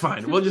 That's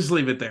fine. We'll just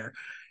leave it there.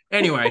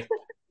 Anyway,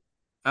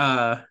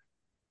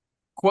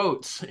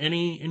 quotes.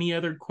 Any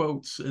other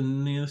quotes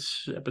in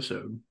this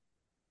episode?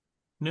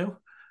 No?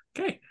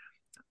 Okay.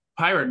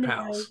 Pirate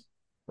Pals.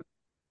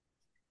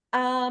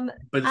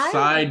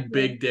 Beside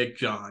Big Dick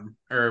John.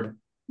 Or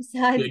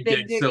besides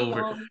Big Dick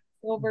Silver.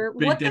 Silver.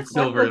 Big Dick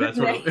Silver, that's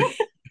what it was.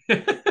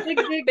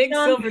 Big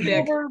Silver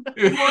Dick.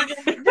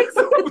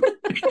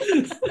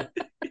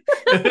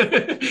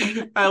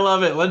 I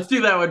love it. Let's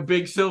do that one.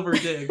 Big Silver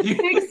Dick.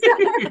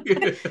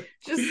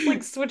 Just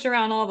like switch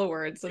around all the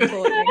words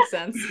until it makes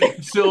sense.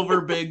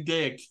 Silver Big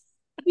Dick.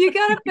 You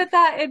gotta put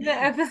that in the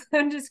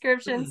episode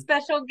description.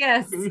 Special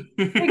guest.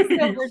 Big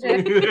Silver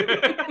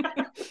Dick.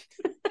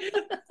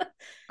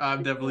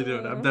 I'm definitely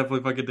doing it. I'm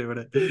definitely fucking doing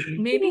it.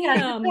 Maybe he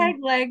has a peg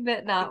leg,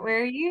 but not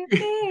where you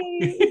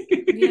think.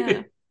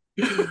 Yeah.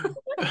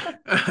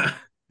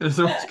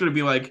 So it's gonna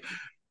be like,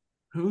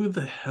 who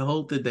the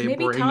hell did they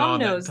maybe bring Tom on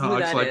knows that who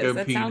talks that like is. a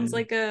That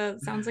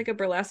penis? sounds like a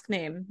burlesque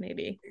name,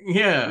 maybe.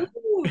 Yeah.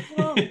 Ooh,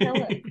 Tom,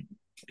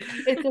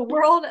 it's a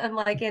world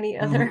unlike any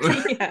other.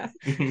 Yeah.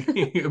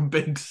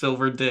 Big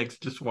silver dicks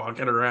just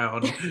walking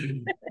around.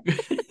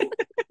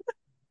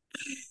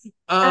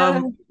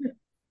 All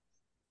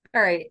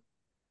right.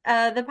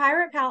 The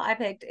Pirate Pal I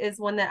picked is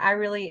one that I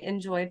really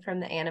enjoyed from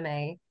the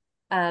anime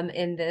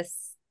in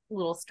this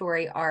little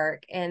story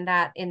arc. And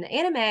that in the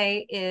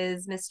anime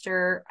is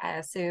Mr. I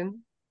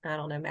assume, I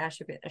don't know, I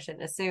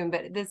shouldn't assume,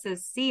 but this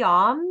is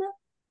Siam.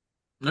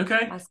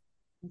 Okay. My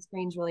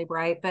screen's really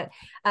bright, but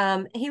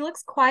he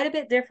looks quite a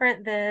bit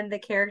different than the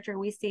character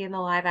we see in the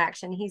live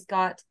action. He's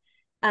got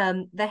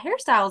the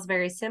hairstyle is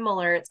very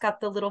similar. It's got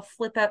the little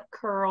flip up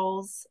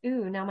curls.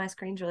 Ooh, now my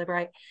screen's really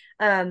bright.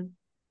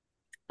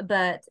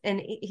 But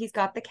he's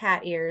got the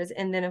cat ears,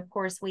 and then of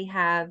course we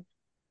have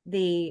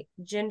the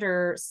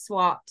gender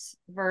swapped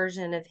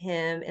version of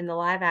him in the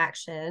live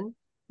action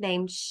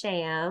named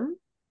Sham,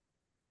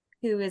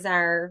 who is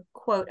our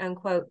quote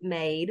unquote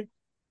maid.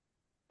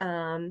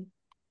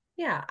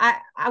 Yeah,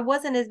 I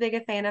wasn't as big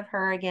a fan of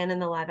her again in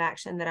the live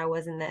action that I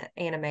was in the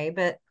anime,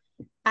 but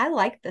I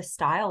like the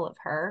style of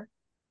her.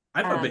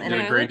 I thought they did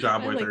a great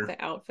job with her. I like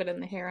the outfit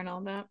and the hair and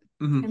all that.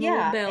 Mm-hmm. And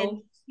Yeah, the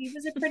and she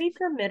was a pretty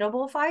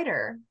formidable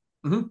fighter.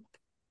 Mm-hmm.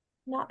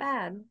 Not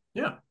bad.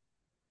 Yeah.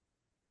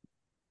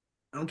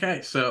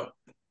 Okay, so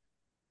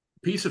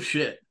piece of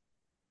shit.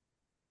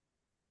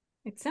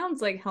 It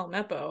sounds like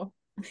Helmeppo.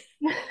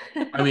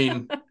 I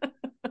mean,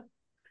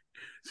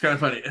 it's kind of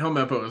funny.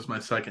 Helmeppo is my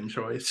second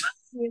choice.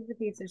 He's a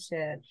piece of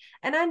shit.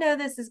 And I know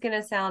this is going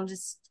to sound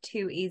just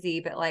too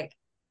easy, but like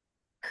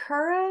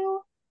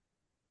Kuro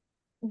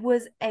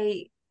was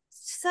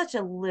such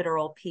a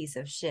literal piece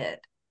of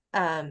shit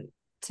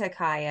to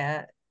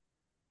Kaya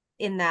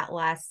in that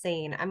last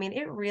scene. I mean,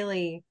 it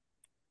really,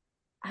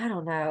 I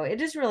don't know, it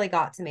just really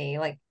got to me,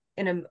 like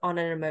on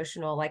an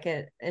emotional, like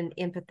an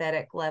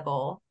empathetic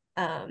level,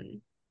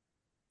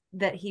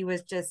 that he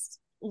was just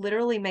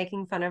literally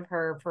making fun of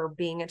her for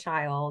being a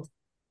child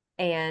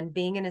and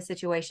being in a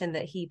situation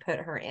that he put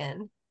her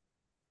in.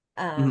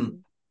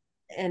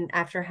 And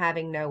after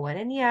having no one,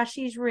 and yeah,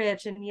 she's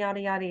rich and yada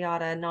yada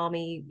yada,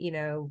 Nami,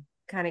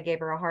 kind of gave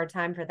her a hard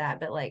time for that,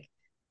 but like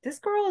this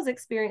girl has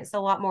experienced a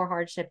lot more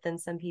hardship than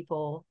some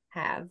people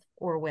have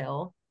or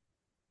will,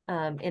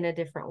 in a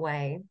different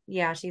way.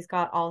 Yeah, she's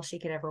got all she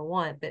could ever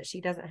want, but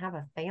she doesn't have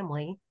a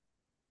family,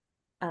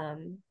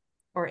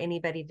 or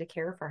anybody to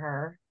care for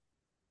her.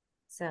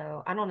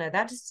 So I don't know,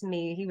 that just, to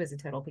me, he was a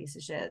total piece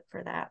of shit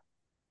for that.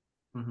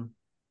 Mm-hmm.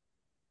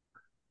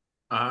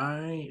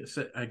 I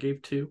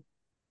gave two.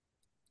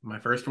 My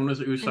first one was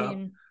Usopp. I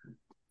mean,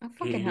 oh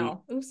fucking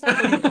hell,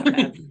 Usopp wasn't that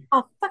bad.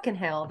 Oh fucking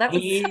hell, that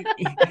was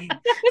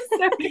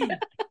so good.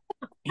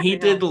 He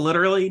did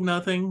literally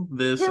nothing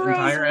this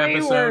entire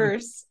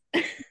episode.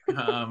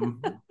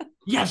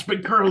 Yes,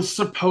 but Kuro's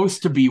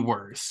supposed to be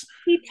worse.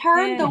 He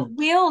turned the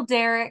wheel,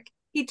 Derek.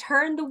 He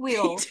turned the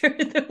wheel.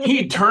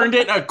 He turned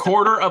it a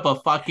quarter of a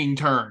fucking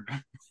turn.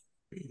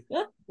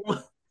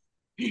 Well,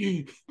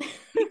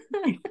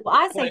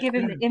 I say give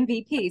him the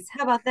MVPs.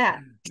 How about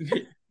that?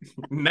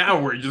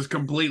 Now we're just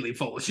completely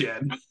full of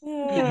shit.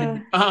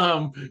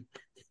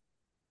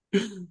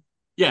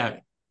 Yeah,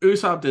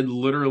 Usopp did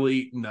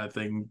literally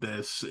nothing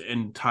this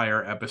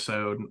entire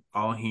episode.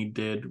 All he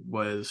did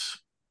was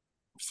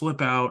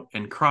flip out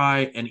and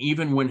cry, and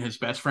even when his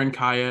best friend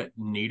Kaya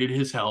needed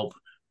his help,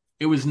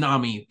 it was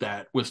Nami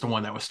that was the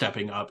one that was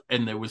stepping up,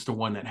 and it was the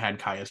one that had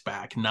Kaya's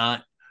back,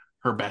 not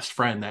her best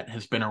friend that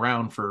has been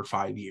around for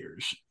 5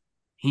 years.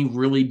 he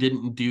really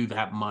didn't do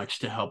that much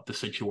to help the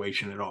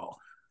situation at all.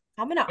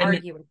 I'm going to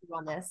argue with you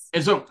on this.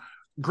 And so,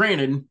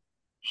 granted,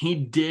 he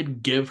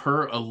did give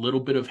her a little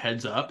bit of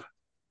heads up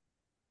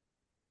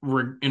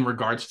in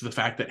regards to the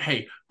fact that,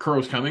 hey,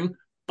 Kuro's coming.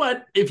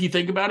 But if you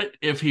think about it,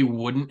 if he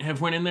wouldn't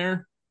have went in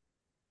there,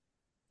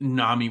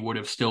 Nami would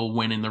have still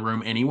went in the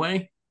room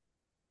anyway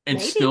and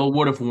Maybe. still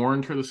would have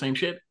warned her the same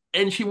shit.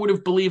 And she would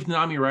have believed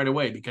Nami right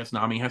away because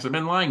Nami hasn't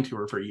been lying to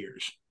her for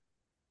years.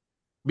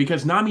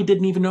 Because Nami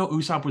didn't even know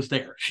Usopp was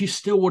there. She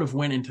still would have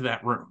went into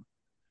that room.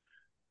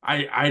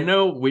 I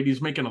know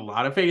Whitney's making a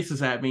lot of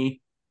faces at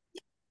me.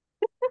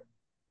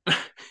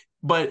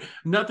 But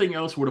nothing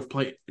else would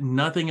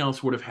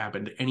have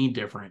happened any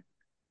different.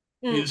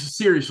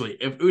 Seriously,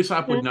 if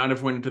Usopp would not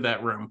have went into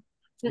that room,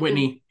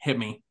 Whitney, hit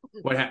me.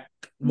 What happened?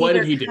 What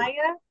did he do?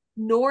 Kaya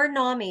nor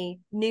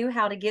Nami knew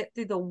how to get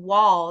through the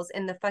walls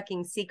in the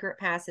fucking secret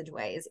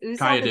passageways. Usopp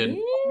Kaya did.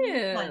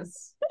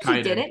 Yes.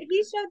 She didn't.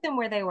 He showed them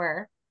where they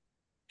were.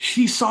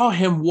 She saw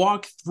him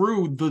walk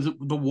through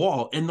the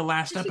wall in the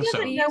last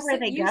episode. Know where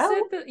they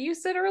go. You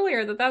said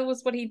earlier that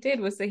was what he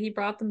did, was that he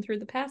brought them through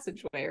the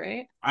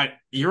passageway, right?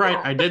 You're right.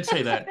 I did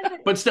say that,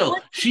 but still,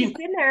 she's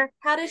in there.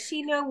 How does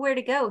she know where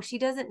to go? She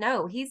doesn't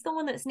know. He's the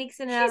one that sneaks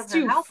in and out of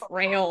her house. She's too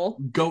frail.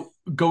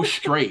 Go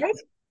straight.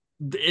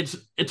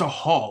 It's a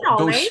hall.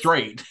 Go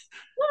straight.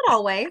 Not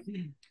always.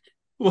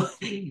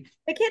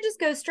 They can't just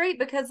go straight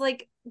because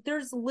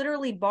there's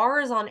literally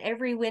bars on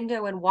every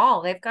window and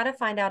wall. They've got to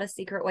find out a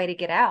secret way to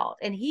get out.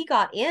 And he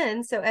got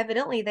in, so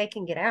evidently they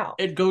can get out.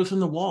 It goes in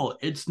the wall.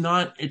 It's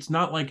not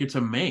like it's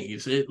a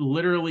maze. It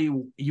literally,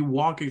 you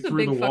walk it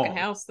through the wall. It's a big fucking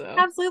house, though.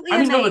 Absolutely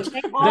amazing.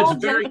 They all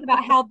joked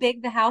about how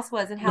big the house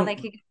was and how they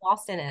could get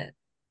lost in it.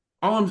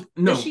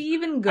 Does she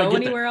even go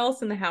anywhere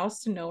else in the house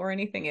to know where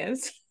anything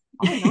is?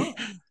 Oh, no.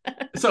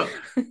 So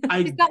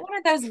she's got one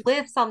of those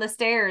lifts on the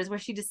stairs where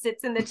she just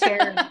sits in the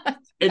chair.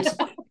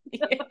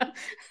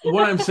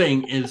 What I'm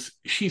saying is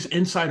she's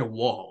inside a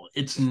wall.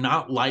 It's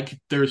not like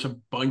there's a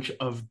bunch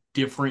of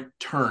different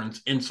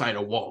turns inside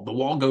a wall. The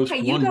wall goes one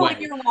way. You go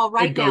in your wall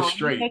right now. Goes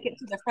straight. Take it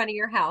to the front of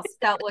your house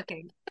without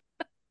looking.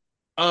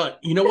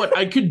 You know what?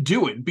 I could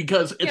do it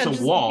because it's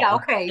a wall. Yeah,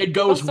 okay. It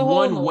goes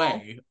one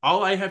way.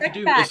 All I have to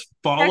do is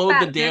follow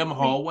the damn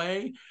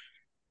hallway,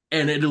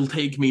 and it'll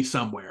take me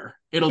somewhere.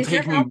 It'll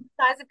take me. The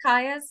size of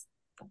Kaya's?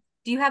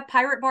 Do you have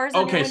pirate bars?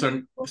 Okay,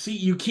 so see,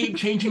 you keep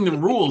changing the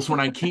rules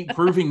when I keep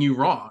proving you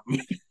wrong. Well,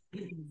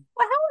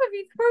 how have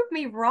you proved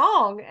me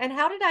wrong? And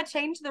how did I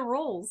change the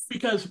rules?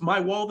 Because my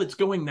wall that's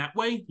going that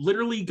way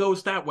literally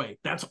goes that way.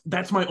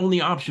 That's my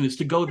only option, is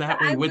to go that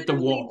way with the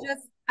wall.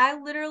 I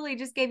literally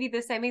just gave you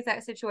the same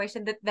exact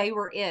situation that they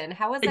were in.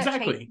 How is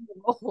that changing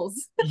the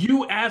rules?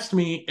 You asked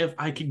me if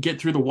I could get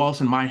through the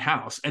walls in my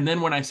house, and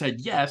then when I said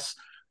yes,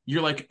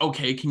 you're like,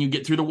 okay, can you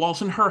get through the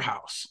walls in her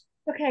house?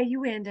 Okay, you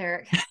win,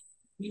 Derek.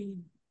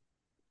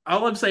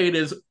 All I'm saying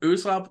is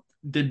Usopp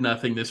did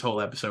nothing this whole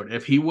episode.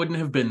 If he wouldn't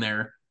have been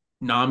there,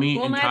 Nami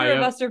and Kaya... neither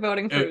of us are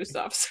voting for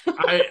Usopp. So.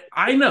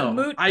 I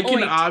know. I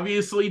can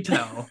obviously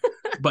tell.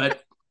 But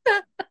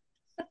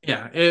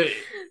yeah,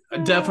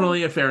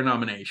 definitely a fair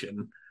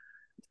nomination.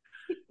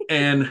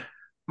 And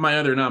my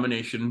other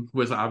nomination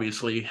was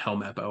obviously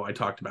Helmeppo. I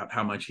talked about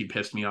how much he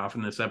pissed me off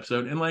in this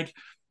episode. And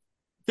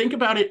think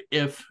about it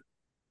if...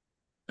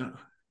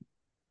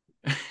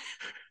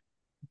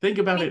 Think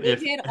about it.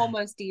 He did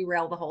almost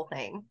derail the whole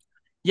thing.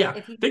 Yeah.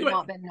 If he had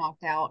not been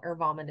knocked out or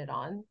vomited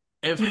on.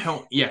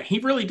 He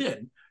really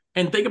did.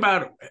 And think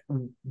about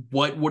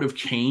what would have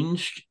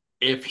changed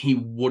if he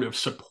would have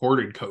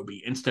supported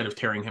Kobe instead of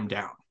tearing him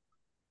down.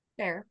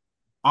 Fair.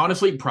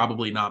 Honestly,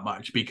 probably not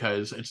much,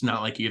 because it's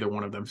not like either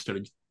one of them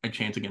stood a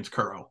chance against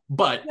Kuro.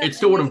 But it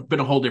still would have been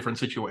a whole different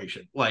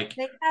situation. They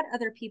had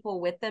other people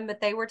with them, but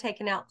they were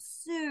taken out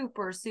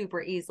super,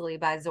 super easily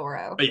by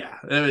Zoro. Yeah,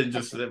 it was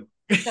just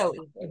so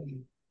easy.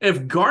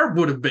 If Garp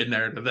would have been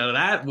there,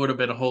 that would have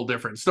been a whole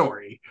different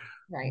story.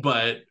 Right.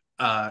 But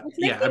I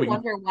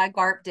wonder why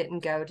Garp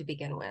didn't go to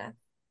begin with.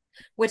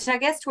 Which I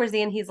guess towards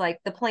the end he's like,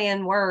 the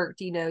plan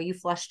worked, you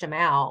flushed him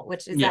out.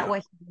 Which is that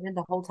what he did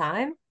the whole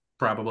time?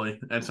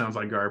 Probably. That sounds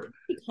like Garp.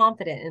 Be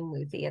confident in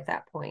Luffy at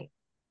that point.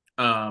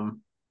 But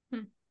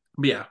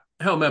yeah,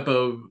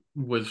 Helmeppo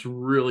was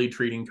really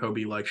treating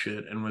Kobe like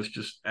shit and was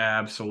just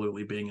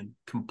absolutely being a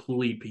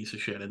complete piece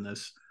of shit in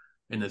this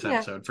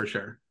episode for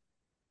sure.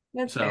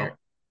 That's fair.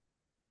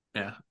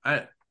 Yeah,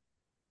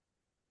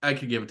 I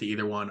could give it to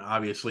either one.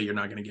 Obviously, you're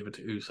not going to give it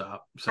to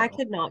Usopp. So. I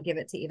could not give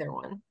it to either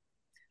one.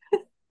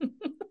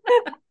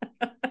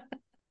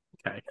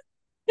 Okay.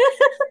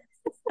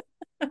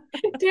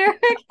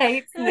 Derek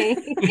hates me.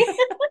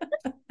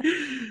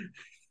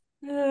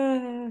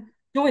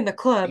 Join the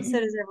club, so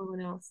does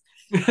everyone else.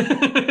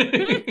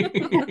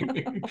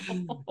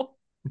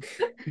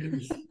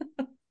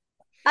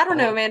 I don't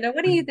know, Amanda.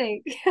 What do you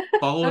think?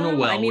 Falling a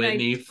well,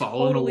 Whitney.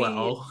 Falling a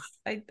well.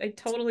 I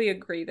totally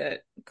agree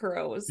that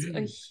Kuro was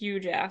a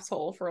huge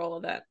asshole for all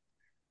of that.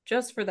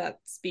 Just for that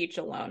speech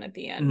alone at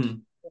the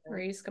end, where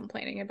he's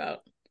complaining about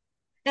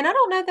And I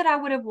don't know that I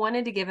would have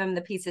wanted to give him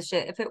the piece of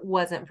shit if it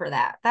wasn't for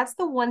that. That's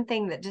the one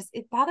thing that just,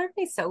 it bothered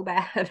me so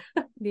bad.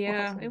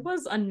 Yeah, it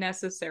was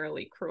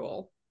unnecessarily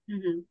cruel.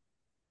 Mm-hmm.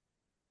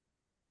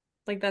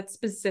 Like that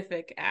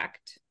specific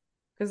act.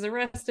 Because the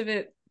rest of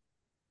it,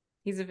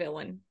 he's a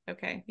villain.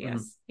 Okay,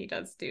 yes, he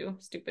does do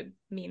stupid,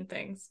 mean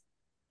things.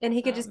 And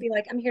he could just be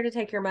like, I'm here to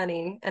take your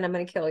money and I'm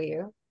going to kill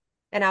you.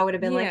 And I would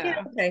have been like, yeah,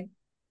 Yeah. okay,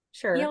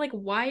 sure. Yeah, like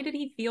why did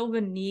he feel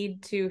the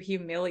need to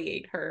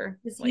humiliate her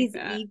Because like he's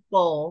that?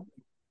 evil.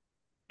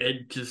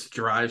 It just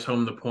drives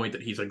home the point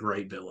that he's a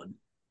great villain.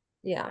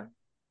 Yeah.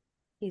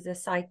 He's a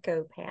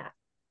psychopath.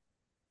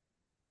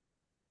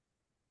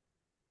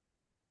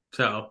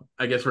 So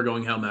I guess we're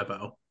going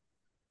Helmeppo.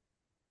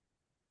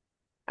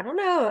 I don't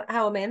know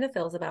how Amanda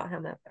feels about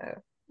him,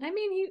 though. I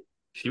mean,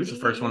 She was the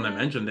first one that yeah.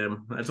 mentioned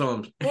him. That's all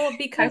I'm Well,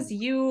 because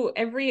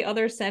every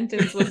other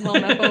sentence was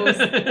Helmeppo's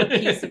a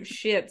piece of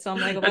shit. So I'm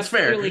like, well, That's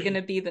that's fair. clearly going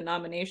to be the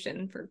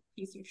nomination for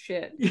piece of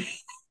shit.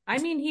 I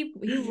mean, he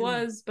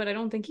was, but I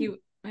don't think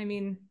I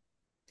mean,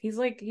 he's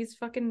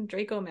fucking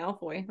Draco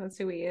Malfoy. That's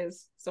who he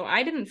is. So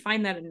I didn't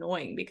find that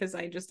annoying because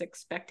I just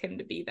expect him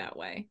to be that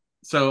way.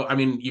 So, I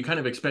mean, you kind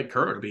of expect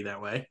Kuro to be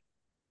that way.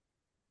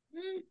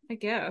 I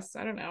guess.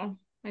 I don't know.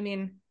 I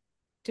mean,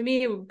 to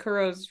me,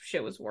 Kuro's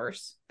shit was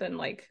worse than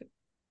like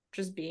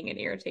just being an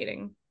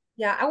irritating.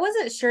 Yeah, I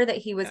wasn't sure that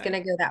he was Okay.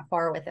 going to go that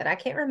far with it. I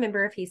can't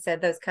remember if he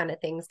said those kind of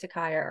things to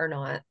Kaya or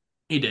not.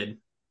 He did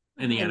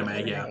in the In the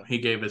anime. Yeah, anime. he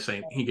gave the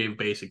same. He gave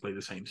basically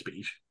the same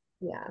speech.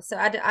 Yeah, so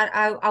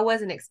I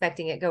wasn't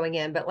expecting it going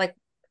in, but like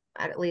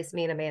at least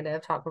me and Amanda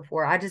have talked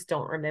before. I just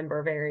don't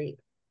remember very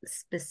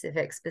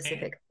specific And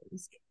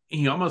things.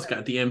 he almost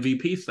got the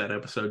MVP that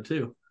episode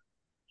too.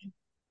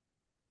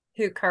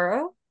 Who,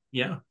 Kuro?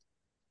 Yeah,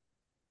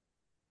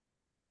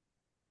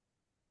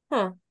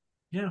 Huh.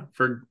 yeah,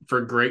 for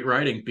great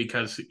writing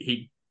because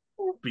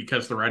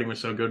the writing was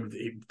so good.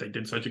 They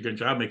did such a good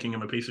job making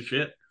him a piece of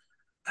shit.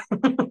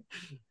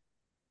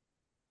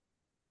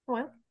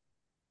 Well,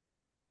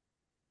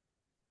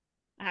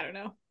 I don't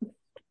know.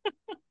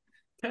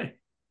 Okay,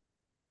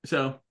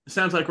 so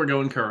sounds like we're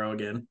going Kuro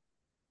again.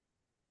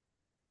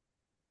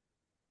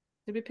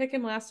 Did we pick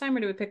him last time or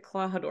did we pick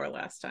Clawhador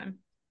last time?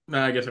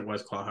 I guess it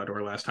was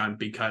Clawhador last time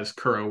because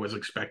Kuro was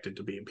expected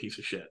to be a piece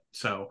of shit.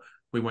 So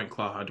we went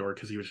Clawhador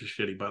because he was a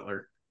shitty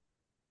butler.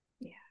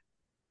 Yeah.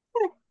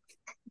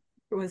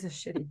 it was a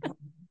shitty butler.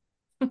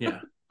 Yeah.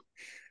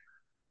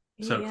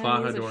 So yeah,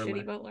 he is a Clawhador.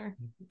 shitty butler.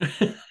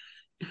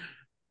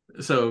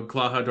 So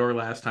Clawhador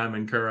last time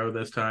and Kuro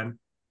this time.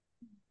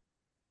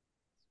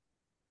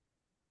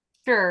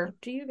 Sure. Up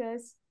to you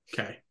guys.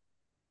 Okay.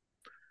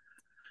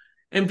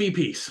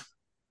 MVPs.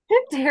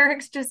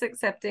 Derek's just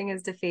accepting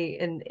his defeat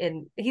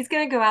and he's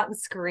gonna go out and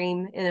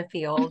scream in a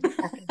field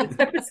after this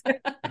episode.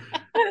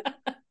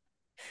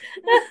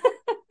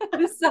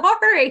 I'm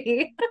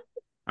sorry.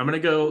 I'm gonna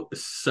go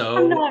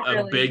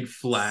big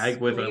flag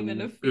with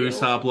a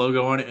Usopp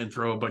logo on it and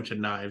throw a bunch of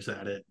knives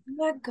at it. Oh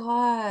my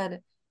God.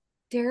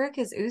 Derek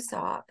is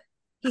Usopp.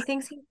 He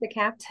thinks he's the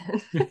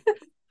captain.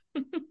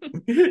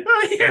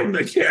 I am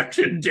the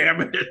captain,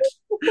 damn it.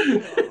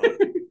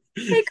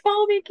 They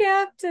call me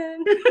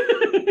captain.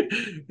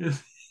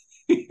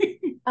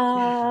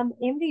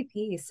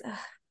 MVPs.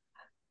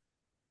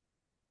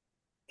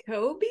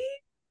 Kobe?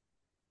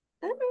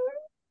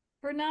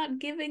 For not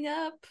giving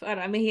up.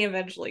 I mean, he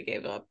eventually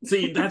gave up.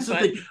 See, that's the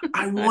thing.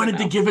 I wanted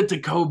to give it to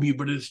Kobe,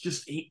 but it's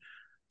just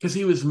because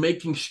he was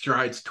making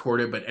strides toward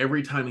it, but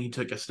every time he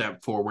took a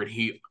step forward,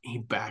 he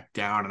backed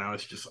down, and I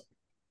was just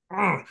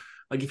like,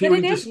 like if he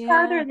would just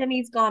further than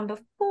he's gone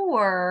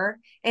before,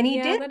 and he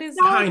did that is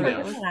kind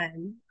of,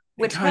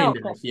 which kind helped,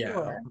 of, yeah.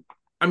 Sure.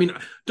 I mean,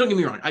 don't get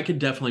me wrong. I could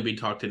definitely be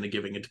talked into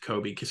giving it to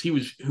Kobe because he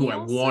was who I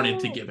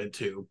wanted to give it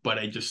to, but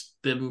I just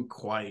didn't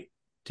quite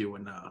do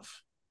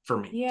enough for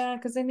me. Yeah,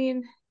 because I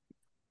mean,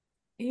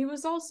 it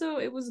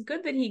was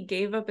good that he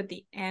gave up at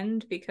the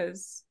end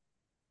because,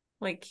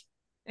 like,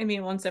 I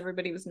mean, once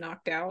everybody was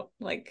knocked out,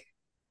 like,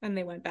 and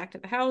they went back to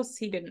the house,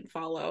 he didn't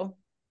follow.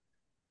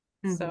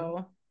 Mm-hmm.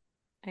 So,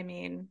 I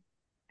mean,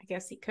 I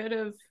guess he could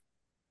have,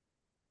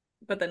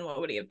 but then what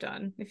would he have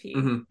done if he,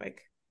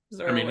 like,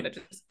 Zoro would have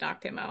just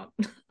knocked him out?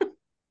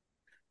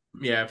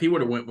 Yeah, if he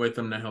would have went with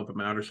him to help him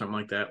out or something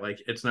like that, like,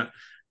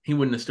 he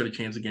wouldn't have stood a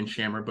chance against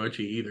Shammer Butchie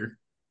either.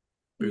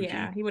 Bucci.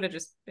 Yeah, he would have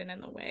just been in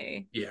the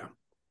way. Yeah.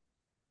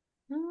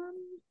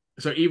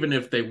 So even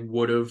if they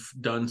would have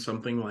done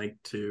something like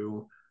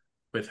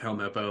with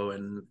Helmeppo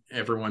and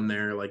everyone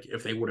there, like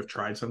if they would have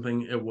tried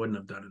something, it wouldn't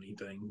have done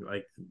anything.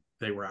 Like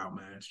they were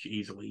outmatched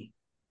easily.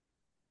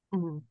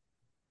 Mm-hmm.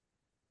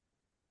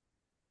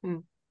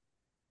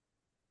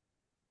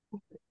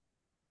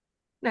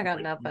 I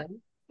got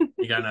nothing.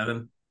 You got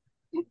nothing?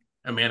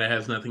 Amanda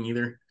has nothing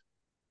either.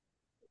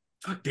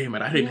 Fuck damn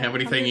it, I didn't have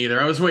anything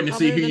either. I was waiting to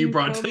see who you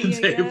brought Kobe, to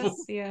the table.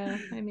 Yeah,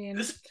 I mean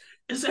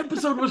this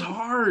episode was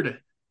hard.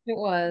 It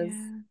was.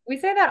 Yeah. We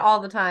say that all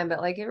the time,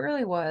 but like it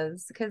really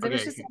was because it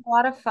was just a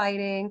lot of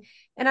fighting.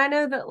 And I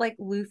know that like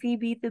Luffy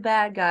beat the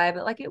bad guy,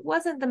 but like it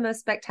wasn't the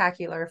most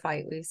spectacular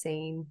fight we've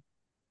seen.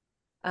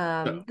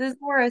 The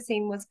Zoro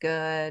scene was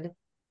good.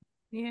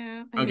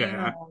 Yeah, I Okay,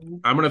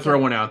 mean, I'm going to throw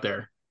one out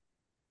there.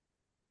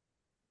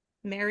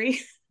 Mary.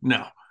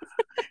 No.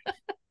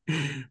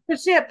 The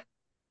ship.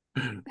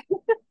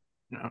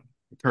 No.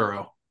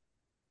 Kuro.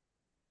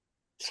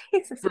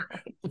 Jesus.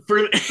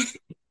 For,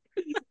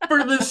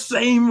 for the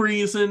same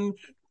reason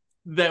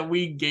that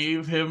we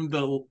gave him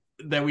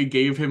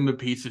the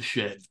piece of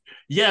shit.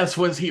 Yes,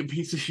 was he a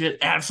piece of shit?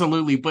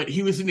 Absolutely, but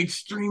he was an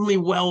extremely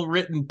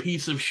well-written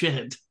piece of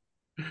shit.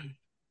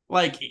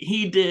 Like,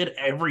 he did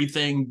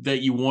everything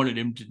that you wanted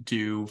him to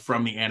do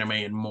from the anime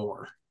and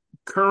more.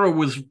 Kuro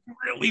was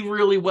really,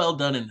 really well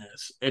done in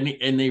this,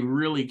 and they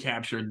really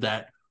captured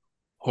that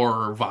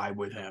horror vibe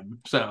with him.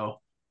 So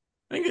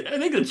I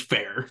think it's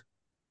fair.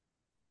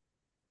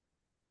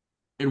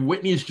 And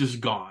Whitney's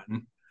just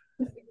gone.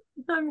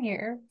 I'm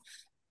here.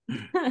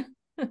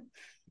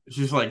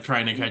 She's like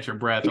trying to catch her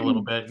breath a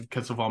little bit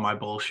because of all my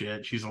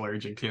bullshit. She's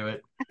allergic to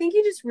it. I think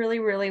you just really,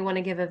 really want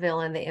to give a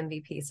villain the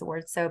MVP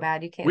award so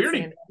bad you can't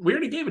stand it. We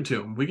already gave it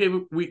to him.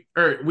 We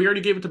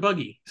already gave it to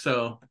Buggy.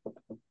 So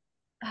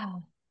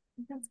Oh,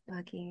 that's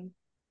Bucky.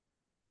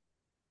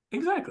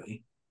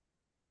 exactly.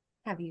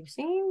 Have you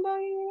seen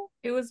Buggy?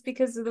 It was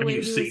because of the way he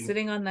was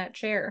sitting on that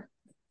chair.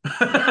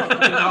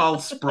 All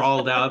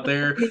sprawled out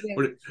there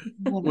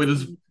with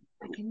his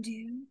I can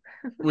do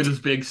with his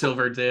big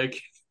silver dick.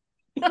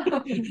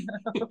 Oh,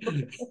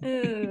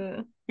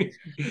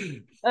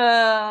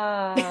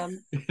 no.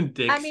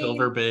 Dick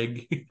silver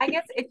big. I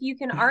guess if you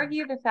can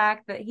argue the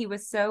fact that he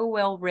was so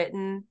well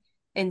written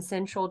and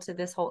central to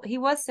this whole, he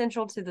was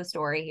central to the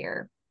story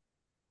here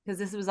because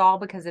this was all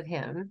because of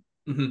him.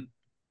 Mm-hmm.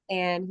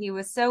 And he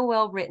was so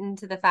well written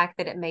to the fact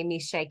that it made me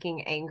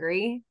shaking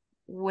angry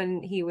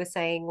when he was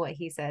saying what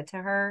he said to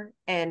her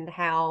and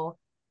how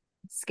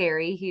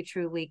scary he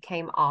truly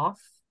came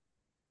off.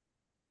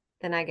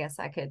 Then I guess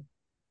I could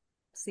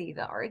see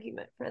the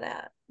argument for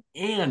that.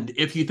 And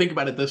if you think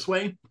about it this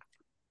way,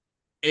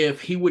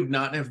 if he would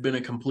not have been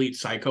a complete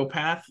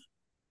psychopath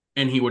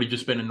and he would have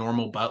just been a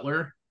normal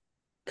butler,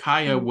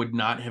 Kaya would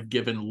not have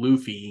given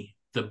Luffy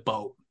the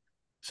boat.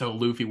 So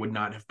Luffy would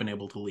not have been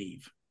able to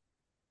leave.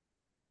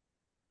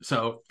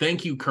 So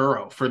thank you,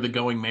 Kuro, for the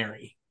going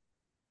Mary.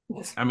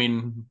 I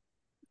mean,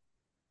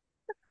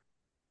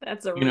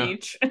 that's a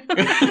reach.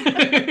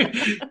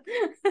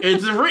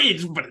 It's a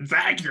reach, but it's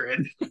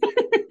accurate.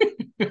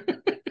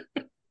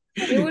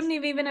 They wouldn't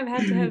have even have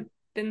had to have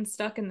been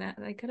stuck in that.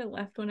 They could have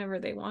left whenever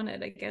they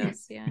wanted, I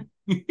guess. Yeah.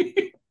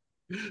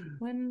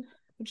 When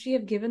would she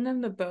have given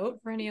them the boat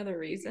for any other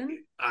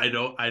reason? I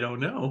don't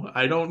know.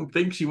 I don't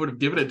think she would have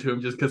given it to him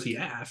just because he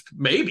asked.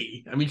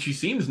 Maybe. I mean, she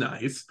seems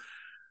nice.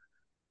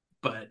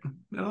 But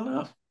I don't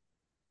know.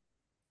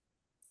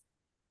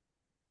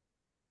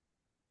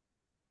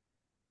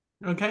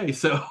 Okay,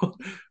 so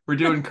we're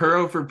doing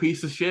Kuro for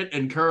piece of shit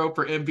and Kuro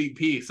for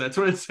MVP. So that's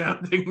what it's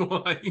sounding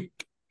like.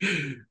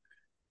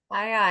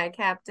 Aye,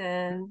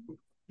 Captain.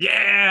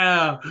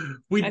 Yeah.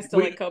 I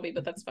still like Kobe,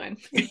 but that's fine.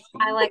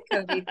 I like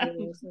Kobe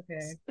too.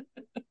 Okay.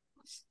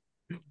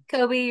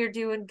 Kobe, you're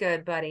doing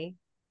good, buddy.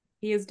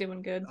 He is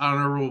doing good.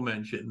 Honorable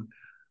mention.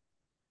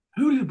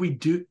 Who did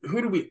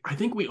we I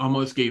think we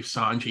almost gave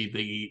Sanji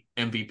the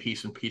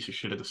MVP and piece of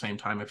shit at the same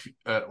time if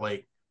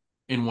like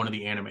in one of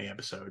the anime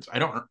episodes. I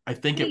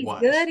think it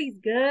was. He's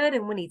good,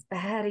 and when he's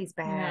bad, he's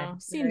bad. No,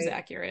 seems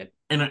accurate.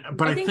 And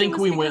I think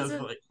we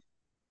went like,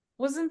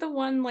 wasn't the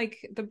one like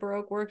the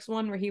Baroque Works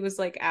one where he was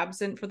like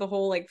absent for the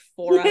whole like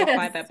 4 out of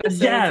 5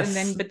 episodes,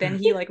 and then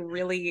he like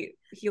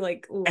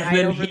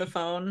lied over the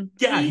phone.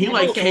 Yeah, he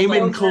like came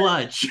in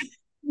clutch.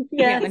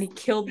 Yeah, and then he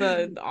killed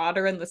the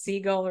otter and the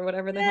seagull or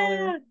whatever the hell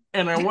they were.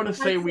 And I want to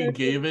say we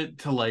gave it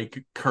to like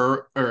to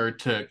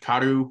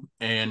Karu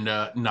and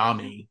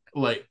Nami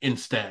like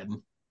instead.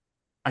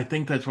 I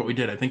think that's what we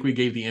did. I think we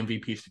gave the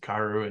MVPs to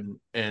Karu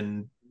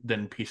and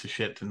then piece of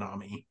shit to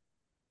Nami.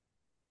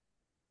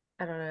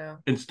 I don't know.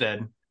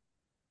 Instead.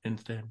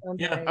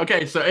 Yeah.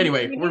 Okay. So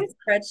anyway, we need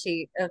a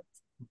spreadsheet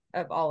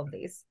of all of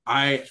these.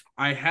 I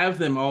have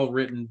them all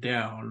written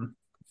down,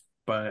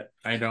 but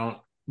I don't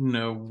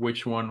know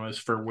which one was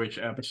for which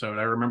episode.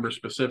 I remember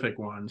specific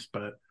ones,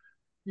 but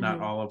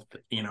not all of the,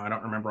 I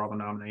don't remember all the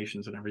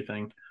nominations and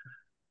everything.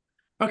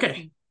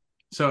 Okay.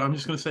 So I'm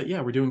just gonna say,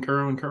 yeah, we're doing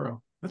Kuro and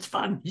Kuro. That's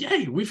fun.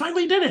 Yay, we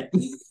finally did it.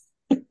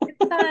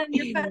 It's fun.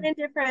 You're fun and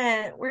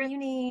different. We're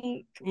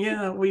unique.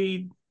 Yeah,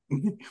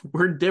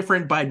 we're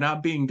different by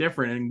not being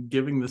different and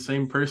giving the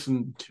same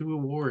person 2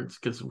 awards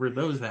because we're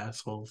those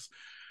assholes.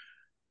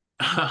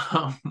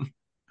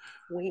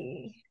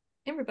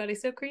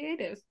 Everybody's so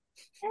creative.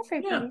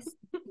 Everybody's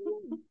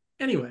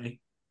Anyway.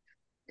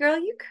 Girl,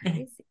 you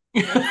crazy.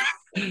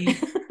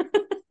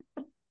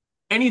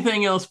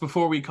 Anything else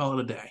before we call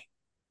it a day?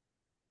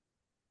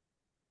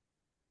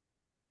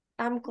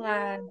 I'm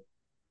glad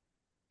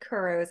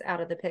Kuro's out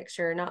of the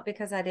picture, not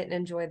because I didn't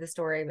enjoy the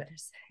story, but I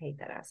just hate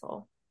that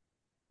asshole.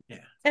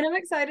 Yeah. And I'm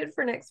excited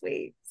for next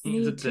week.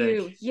 Me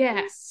too.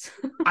 Yes.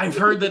 I've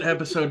heard that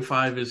episode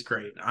 5 is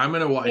great. I'm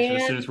going to watch it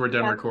as soon as we're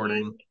done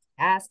recording.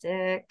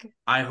 Fantastic.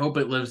 I hope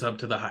it lives up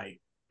to the hype.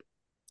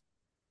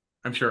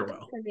 I'm sure it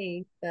will. For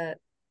me, but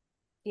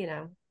you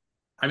know,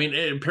 I mean,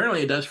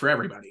 apparently it does for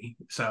everybody.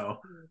 So,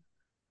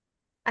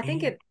 I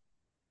think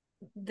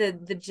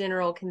the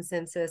general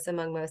consensus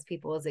among most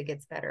people is it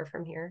gets better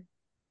from here.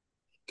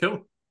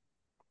 cool.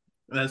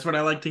 That's what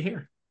I like to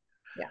hear.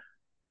 Yeah.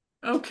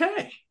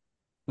 Okay.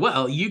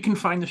 Well, you can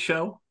find the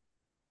show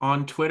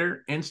on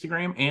Twitter,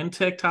 Instagram, and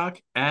TikTok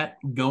at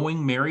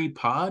Going Merry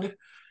Pod.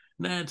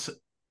 That's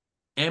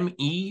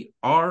MERRYPOD.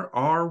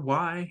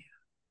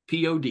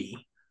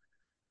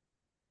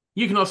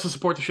 You can also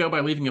support the show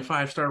by leaving a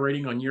 5-star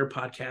rating on your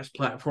podcast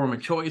platform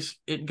of choice.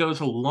 It goes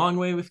a long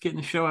way with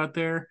getting the show out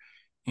there,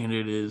 and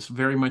it is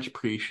very much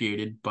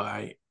appreciated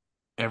by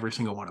every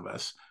single one of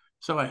us.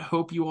 So I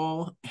hope you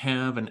all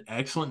have an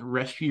excellent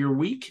rest of your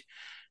week,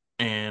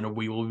 and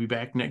we will be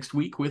back next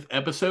week with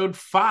episode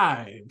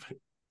 5.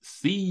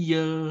 See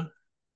ya.